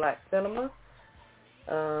modern black cinema.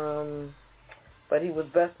 But he was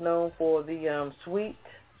best known for the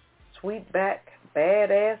Sweetback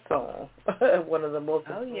Badass song, one of the most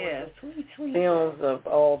important films of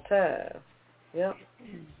all time. Yep.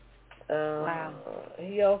 Wow.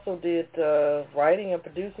 He also did writing and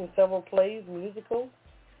producing several plays, musicals.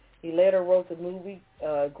 He later wrote the movie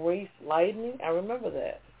Grease Lightning. I remember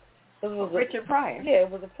that. Richard Pryor. Yeah, it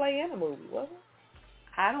was a play and a movie, wasn't it?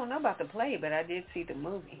 I don't know about the play, but I did see the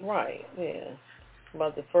movie. Right, yeah.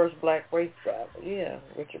 About the first black race driver. Yeah,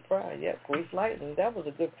 Richard Pryor. Yeah, Grease Lightning. That was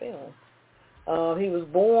a good film. He was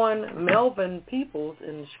born Melvin Peebles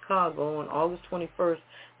in Chicago on August 21st,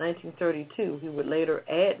 1932. He would later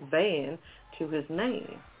add Van to his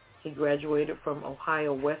name. He graduated from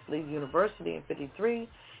Ohio Wesleyan University in 1953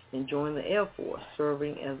 and joined the Air Force,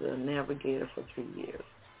 serving as a navigator for 3 years.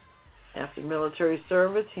 After military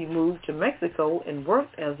service, he moved to Mexico and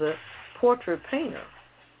worked as a portrait painter,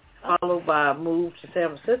 followed by a move to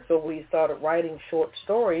San Francisco where he started writing short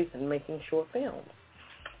stories and making short films.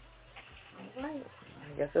 Right. I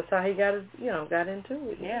guess that's how he got into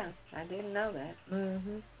it. Yeah, I didn't know that.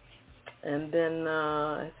 Mhm. And then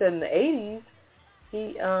I said in the 80s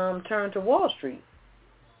he turned to Wall Street.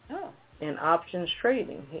 Oh. And options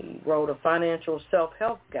trading. He wrote a financial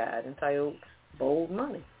self-help guide entitled Bold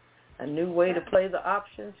Money, a new way to play the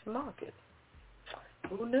options market.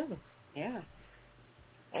 Who knew? Yeah.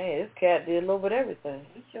 Hey, this cat did a little bit of everything.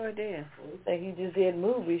 He sure did. You think he just did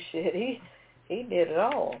movie shit? He did it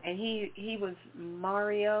all. And he was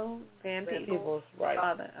Mario Van Peebles' right.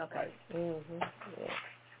 father. Okay. Right. Yeah.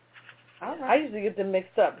 All right. I used to get them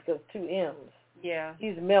mixed up because 2 M's. Yeah.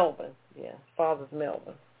 He's Melvin. Yeah. Father's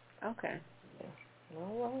Melvin. Okay. Yeah.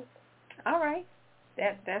 All right.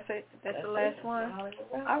 That's it. That's the last one.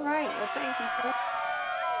 All right. Well, thank you, sir.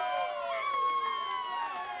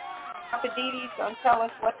 Papa Didi's going to tell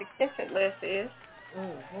us what the Kiss It list is.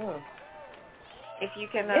 Mm-hmm. If you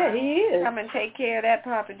can he is. come and take care of that,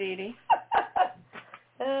 Papa Didi.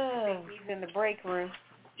 I think he's in the break room.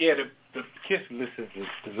 Yeah, the Kiss list is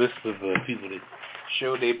the list of people that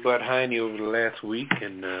showed their butt hiney over the last week,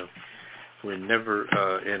 and we're never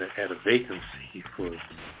at a vacancy for the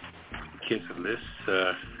Kiss list.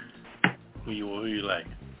 Who you like?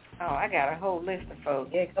 Oh, I got a whole list of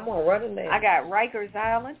folks. Yeah, come on, run it down. I got Rikers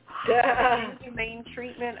Island, inhumane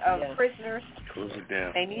treatment of prisoners. Close it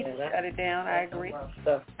down. They need to shut it down, I agree.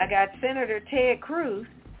 I got Senator Ted Cruz.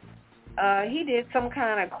 He did some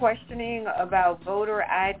kind of questioning about voter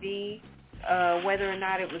ID, whether or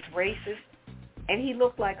not it was racist, and he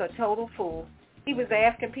looked like a total fool. He was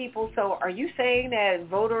asking people, so are you saying that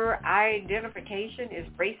voter identification is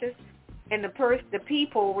racist? and the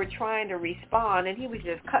people were trying to respond, and he was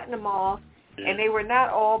just cutting them off. And they were not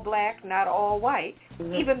all black, not all white.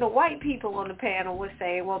 Mm-hmm. Even the white people on the panel were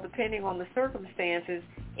saying, well, depending on the circumstances,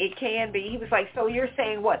 it can be. He was like, so you're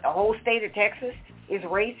saying what, the whole state of Texas is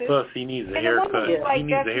racist? Plus, he needs a haircut. He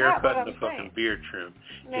needs a haircut and a fucking beard trim.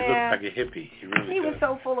 He looks like a hippie. He was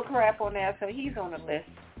so full of crap on that, so he's on the list.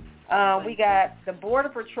 We got the Border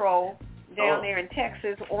Patrol down there in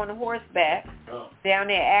Texas on horseback, down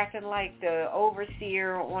there acting like the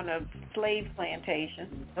overseer on a slave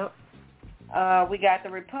plantation. We got the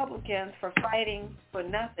Republicans for fighting for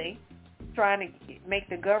nothing, trying to make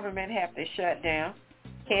the government have to shut down.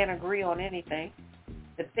 Can't agree on anything.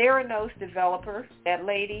 The Theranos developer, that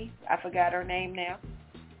lady, I forgot her name now,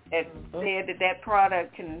 that said that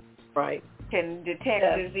product can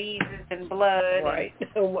detect diseases in blood. Right.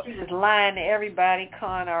 She was lying to everybody,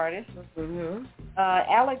 con artist. Mm-hmm.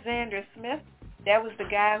 Alexander Smith, that was the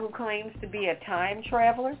guy who claims to be a time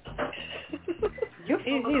traveler. You're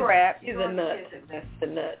full of crap. He's a nut. That's a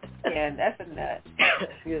nut. Yeah, that's a nut.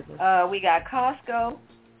 Excuse me. We got Costco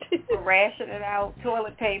for rationing out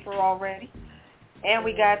toilet paper already. And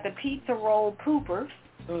we got the pizza roll poopers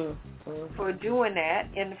for doing that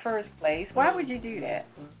in the first place. Why would you do that?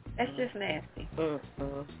 That's just nasty.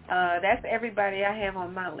 That's everybody I have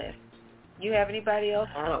on my list. You have anybody else?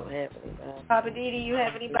 I don't have anybody. Papa Didi, you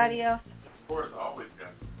have anybody else? Of course, I always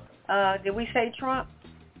got somebody. Did we say Trump?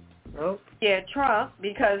 Nope. Yeah, Trump,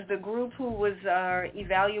 because the group who was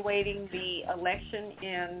evaluating the election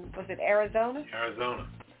in, was it Arizona? Arizona.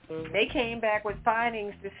 They came back with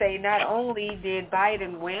findings to say not only did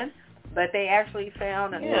Biden win, but they actually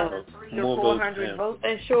found another 300 or 400 votes.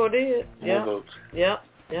 They sure did. More votes. Yep.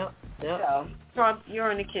 So, Trump, you're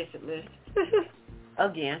on the kiss it list.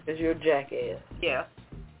 Again. Because you're a jackass. Yeah.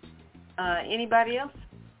 Anybody else?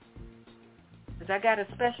 Because I got a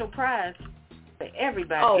special prize for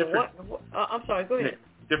everybody. Oh, what? I'm sorry, go ahead.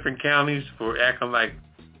 Different counties for acting like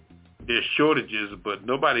there's shortages, but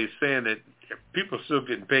nobody's saying that people are still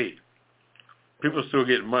getting paid. People are still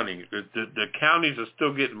getting money. The counties are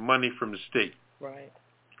still getting money from the state. Right.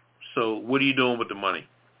 So what are you doing with the money?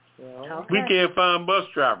 Well, okay. We can't find bus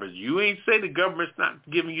drivers. You ain't say the government's not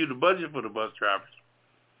giving you the budget for the bus drivers.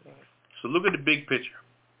 Right. So look at the big picture.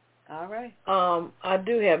 All right. I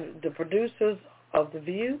do have the producers of The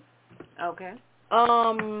View. Okay.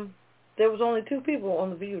 There was only 2 people on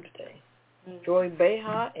The View today. Joy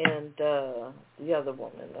Behar and the other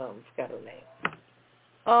woman, forgot her name.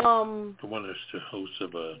 The one that's the host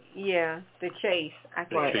of the Chase. I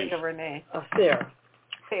can't think of her name.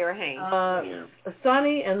 Sarah Haynes.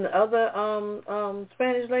 Sonny and the other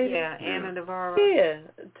Spanish lady. Yeah, Ana Navarro. Yeah,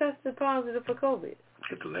 tested positive for COVID.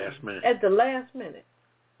 At the last minute. At the last minute.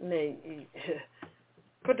 And they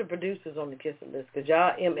put the producers on the kissing list because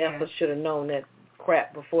y'all MFers should have known that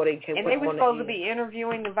crap before they came. And they were supposed to be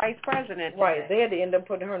interviewing the vice president. Right. They had to end up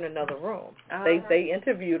putting her in another room. They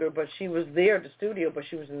interviewed her, but she was there at the studio, but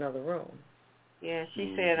she was in another room. Yeah,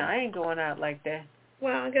 she said, I ain't going out like that.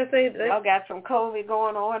 Well, I guess they y'all got some COVID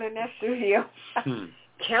going on in that studio.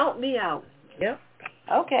 Count me out. Yep.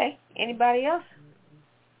 Okay. Anybody else?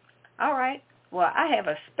 All right. Well, I have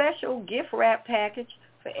a special gift wrap package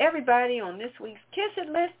for everybody on this week's Kiss It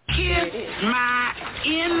list. Kiss my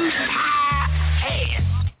entire ass.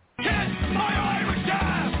 Kiss my Irish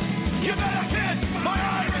ass. You better kiss my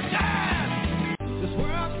Irish ass. This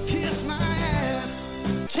world, kiss my ass.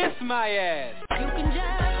 Kiss my ass. You can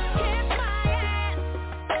just kiss my ass.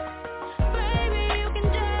 Baby, you can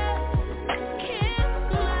just kiss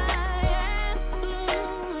my ass.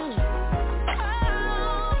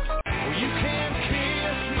 Oh. You can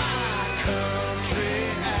kiss my country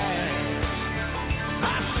ass. I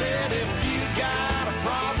said if you got a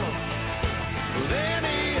problem with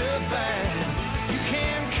any of that, you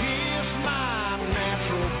can kiss my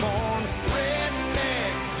natural born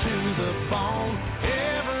redneck to the bone,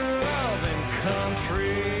 ever loving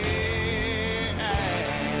country ass.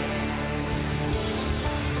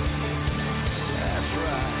 That's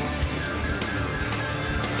right.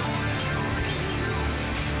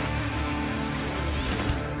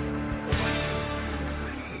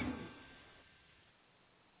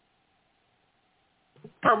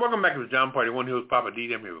 All right, welcome back to the John Party. One here with Papa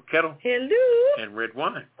D. I'm here with Kettle. Hello. And Red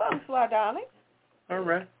Wine. Bonsoir, darling. All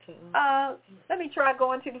right. Let me try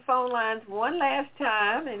going to the phone lines one last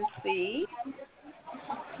time and see.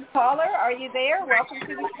 Caller, are you there? Welcome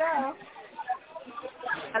to the show.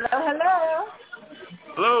 Hello.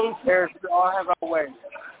 Hello. There's all have our way.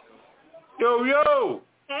 Yo.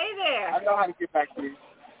 Hey there. I know how to get back to you.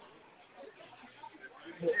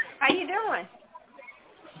 How you doing?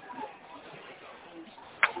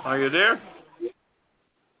 Are you there?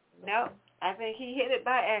 No, I think he hit it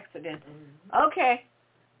by accident. Okay.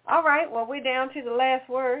 All right. Well, we're down to the last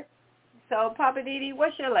word. So, Papa Didi,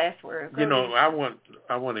 what's your last word? You know, I want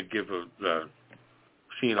to give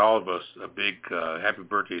seeing all of us a big happy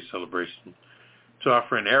birthday celebration to our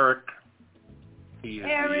friend Eric. He is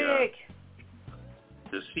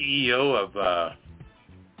the CEO of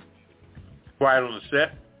Quiet on the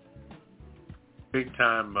Set, big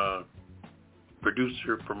time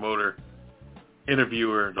producer, promoter,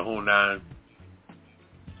 interviewer, the whole nine.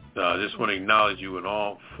 Just want to acknowledge you in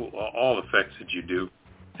all effects that you do,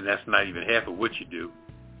 and that's not even half of what you do.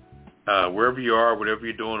 Wherever you are, whatever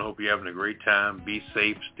you're doing, I hope you're having a great time. Be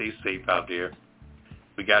safe, stay safe out there.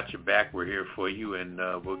 We got your back. We're here for you, and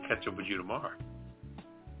we'll catch up with you tomorrow.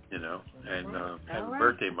 You know, and happy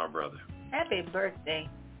birthday, my brother. Happy birthday.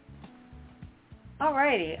 All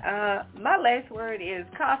righty. My last word is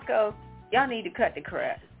Costco. Y'all need to cut the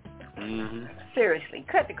crap. Mm-hmm. Seriously,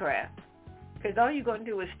 cut the crap. Because all you're going to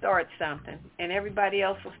do is start something, and everybody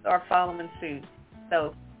else will start following suit.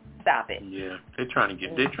 So stop it. Yeah, they're trying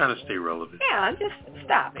to stay relevant. Yeah, just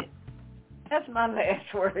stop it. That's my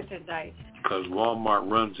last word tonight. Because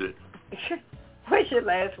Walmart runs it. What's your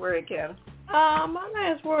last word, Kevin? My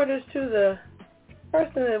last word is to the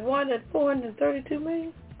person that won at $432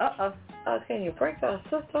 million. Can you break our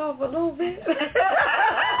sister off a little bit?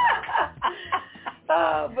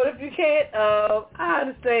 But if you can't, I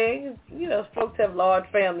understand. You know, folks have large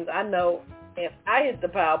families. I know if I hit the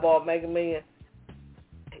Powerball Mega Million,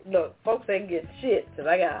 look, folks ain't get shit because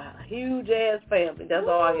I got a huge-ass family. That's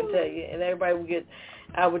all I can tell you. And everybody would get,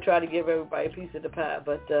 I would try to give everybody a piece of the pie.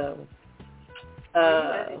 But, you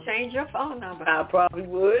have to change your phone number. I probably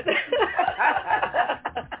would.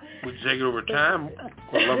 Would you take it over time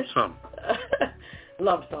or lump sum?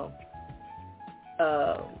 Lump sum.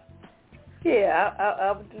 Yeah,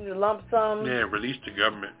 I would do the lump sum. Yeah, release the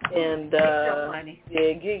government. get And your money.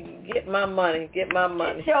 Yeah, get my money. Get my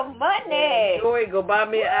money. Get your money. Joy, go buy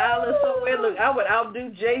me an island somewhere. Look, I would outdo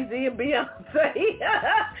Jay-Z and Beyonce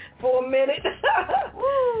for a minute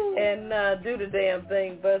and do the damn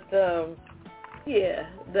thing. But yeah,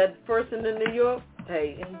 that person in New York,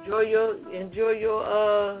 hey, enjoy your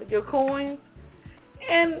coins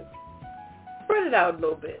and spread it out a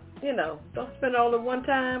little bit. You know, don't spend all at one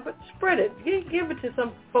time, but spread it. Give it to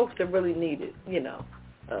some folks that really need it, you know.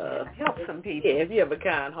 Help some people. Yeah, if you have a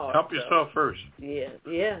kind heart. Help yourself first. Yeah.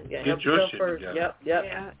 Get Help your yourself shit first. together. Yep.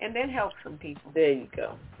 Yeah, and then help some people. There you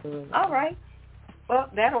go. Mm-hmm. All right.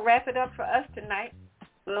 Well, that'll wrap it up for us tonight.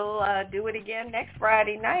 We'll do it again next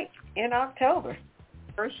Friday night in October.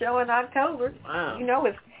 First show in October. Wow. You know,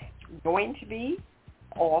 it's going to be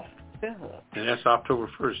off the hook. And that's October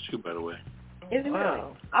 1st, too, by the way. Isn't it?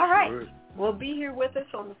 Wow. All right. Sure. Well, be here with us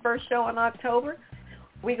on the first show in October.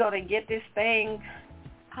 We're going to get this thing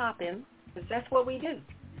popping because that's what we do.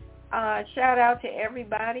 Shout out to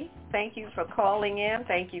everybody. Thank you for calling in.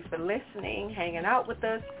 Thank you for listening, hanging out with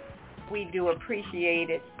us. We do appreciate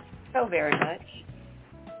it so very much.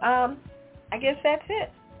 I guess that's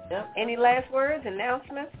it. Yep. Any last words,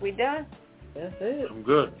 announcements? We done? That's it. I'm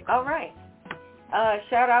good. All right.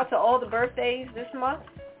 Shout out to all the birthdays this month.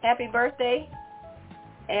 Happy birthday.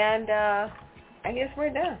 And I guess we're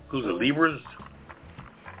done. Who's the Libras?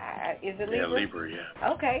 Is it Libra? Yeah, Libra,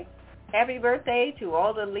 yeah. Okay. Happy birthday to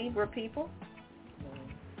all the Libra people.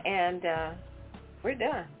 And we're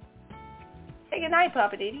done. Say good night,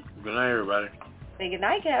 Papa Didi. Good night, everybody. Say good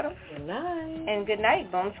night, Adam. Good night. And good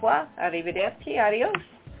night. Bonsoir. Arrivederci. Adios.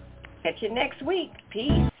 Catch you next week.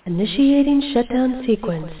 Peace. Initiating shutdown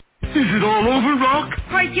sequence. Is it all over, Rock?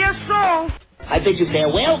 I guess so. I bid you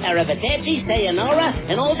farewell, arrivederci, sayonara,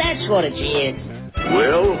 and all that sort of jazz.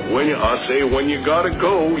 Well, I say when you gotta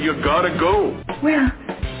go, you gotta go. Well,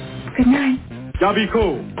 good night.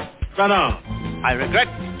 Yabiko. Sana. I regret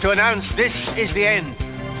to announce this is the end.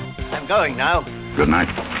 I'm going now. Good night,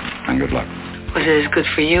 and good luck. Was it as good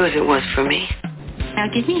for you as it was for me? Now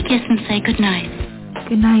give me a kiss and say good night.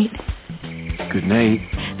 Good night. Good night.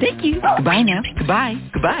 Thank you. Goodbye now. Goodbye.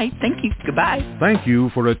 Goodbye. Thank you. Goodbye. Thank you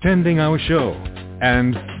for attending our show,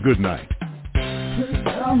 and good night.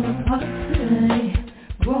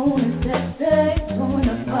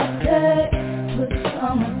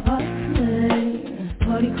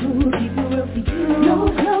 Party cool, keep it real for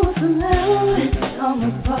you.